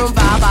vroom vroom,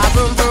 baba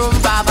vroom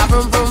vroom, baba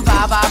vroom vroom,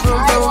 baba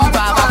vroom vroom, baba vroom vroom,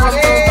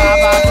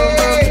 baba vroom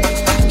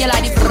vroom. You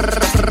like the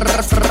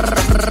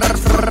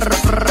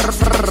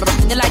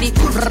you like the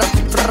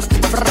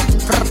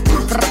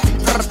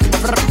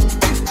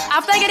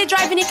after I get it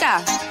driving the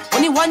car,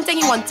 only one thing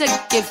you want to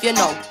give you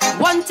know.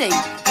 One thing.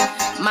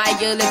 My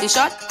girl is the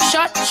shot.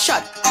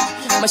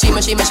 Machine.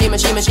 Shot.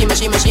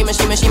 Machine.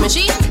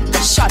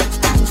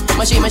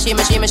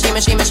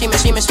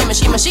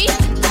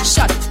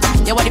 Shot.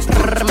 You want the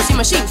machine.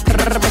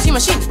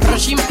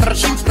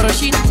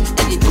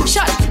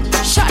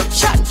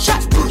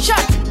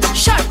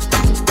 Shot.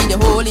 In your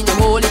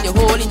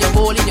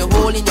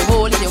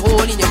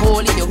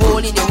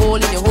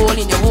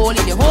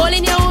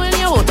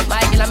hole.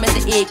 My girl, I'm at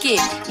the AK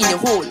in your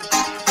hole.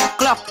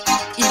 Glock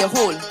in your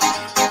hole.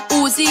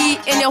 Uzi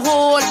in your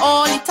hole,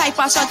 all the type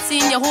of shots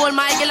in your hole.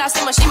 My girl, I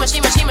say machine.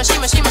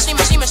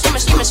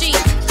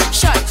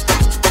 Shot.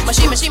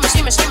 Machine.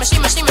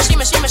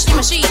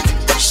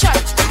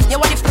 Shot. You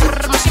want the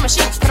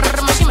machine.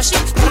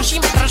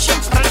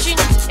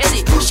 Is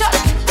it? Shot.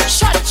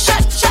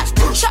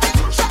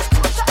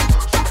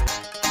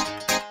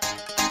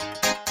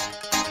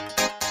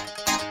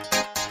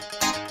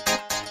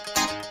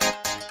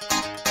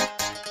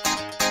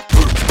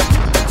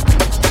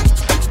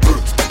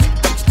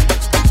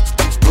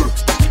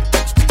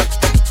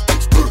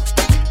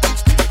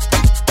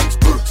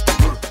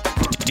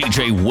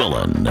 DJ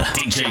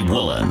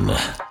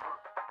Willan.